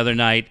boxing the other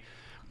night,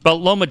 but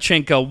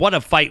Lomachenko, what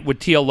a fight with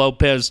Teo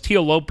Lopez.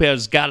 Teo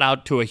Lopez got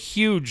out to a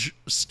huge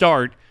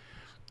start,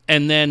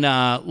 and then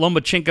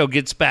Lomachenko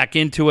gets back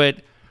into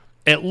it.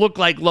 It looked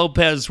like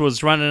Lopez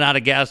was running out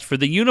of gas for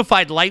the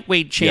Unified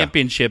Lightweight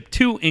Championship. Yeah.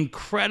 Two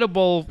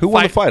incredible Who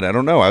won the fight? I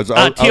don't know.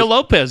 Teo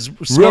Lopez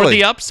scored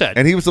the upset.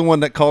 And he was the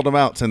one that called him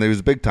out saying he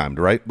was big time,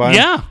 right?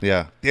 Yeah.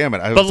 Yeah. Damn it.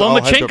 But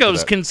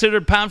Lomachenko's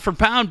considered pound for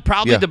pound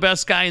probably the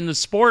best guy in the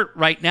sport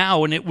right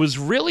now. And it was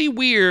really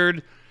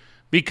weird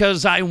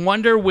because I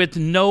wonder with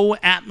no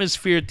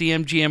atmosphere at the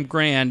MGM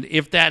Grand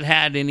if that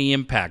had any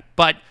impact.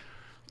 But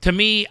to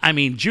me, I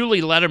mean,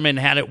 Julie Letterman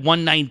had it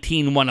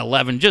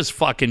 119-111, just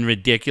fucking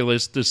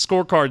ridiculous. The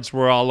scorecards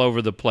were all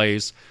over the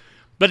place.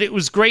 But it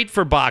was great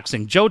for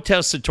boxing. Joe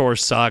Tessitore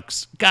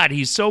sucks. God,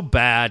 he's so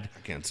bad. I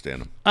can't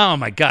stand him. Oh,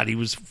 my God, he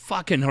was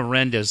fucking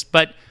horrendous.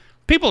 But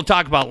people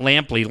talk about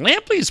Lampley.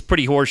 Lampley's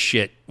pretty horse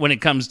shit when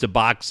it comes to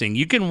boxing.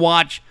 You can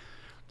watch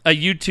a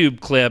YouTube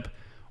clip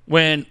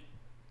when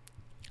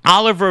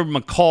Oliver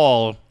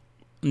McCall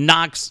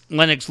knocks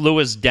Lennox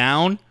Lewis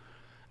down.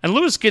 And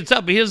Lewis gets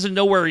up. He doesn't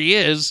know where he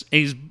is.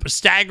 He's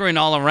staggering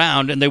all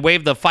around, and they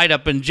wave the fight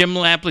up, and Jim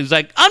Lampley's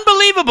like,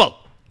 unbelievable.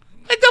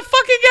 Like, the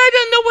fucking guy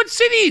doesn't know what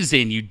city he's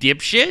in, you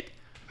dipshit.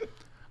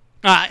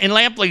 And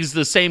Lampley's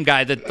the same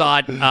guy that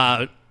thought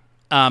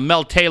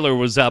Mel Taylor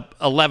was up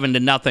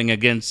 11-0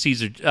 against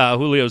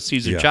Julio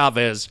Cesar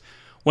Chavez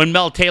when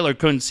Mel Taylor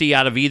couldn't see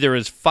out of either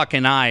his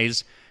fucking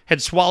eyes,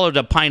 had swallowed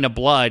a pint of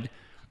blood,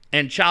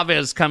 and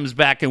Chavez comes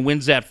back and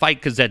wins that fight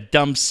because that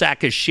dumb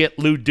sack of shit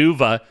Lou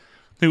Duva,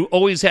 who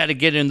always had to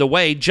get in the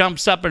way,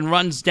 jumps up and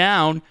runs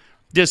down,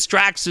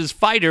 distracts his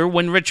fighter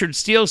when Richard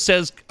Steele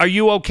says, are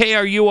you okay?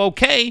 Are you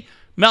okay?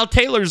 Mel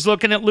Taylor's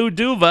looking at Lou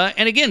Duva,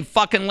 and again,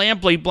 fucking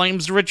Lampley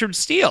blames Richard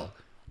Steele.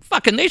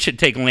 Fucking they should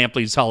take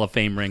Lampley's Hall of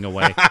Fame ring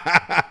away.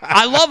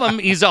 I love him.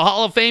 He's a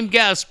Hall of Fame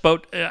guest,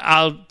 but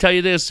I'll tell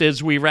you this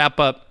as we wrap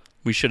up,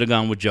 we should have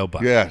gone with Joe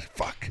Buck. Yeah,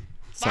 fuck.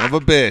 Son of a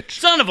bitch.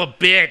 Son of a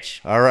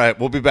bitch. All right,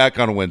 we'll be back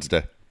on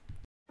Wednesday.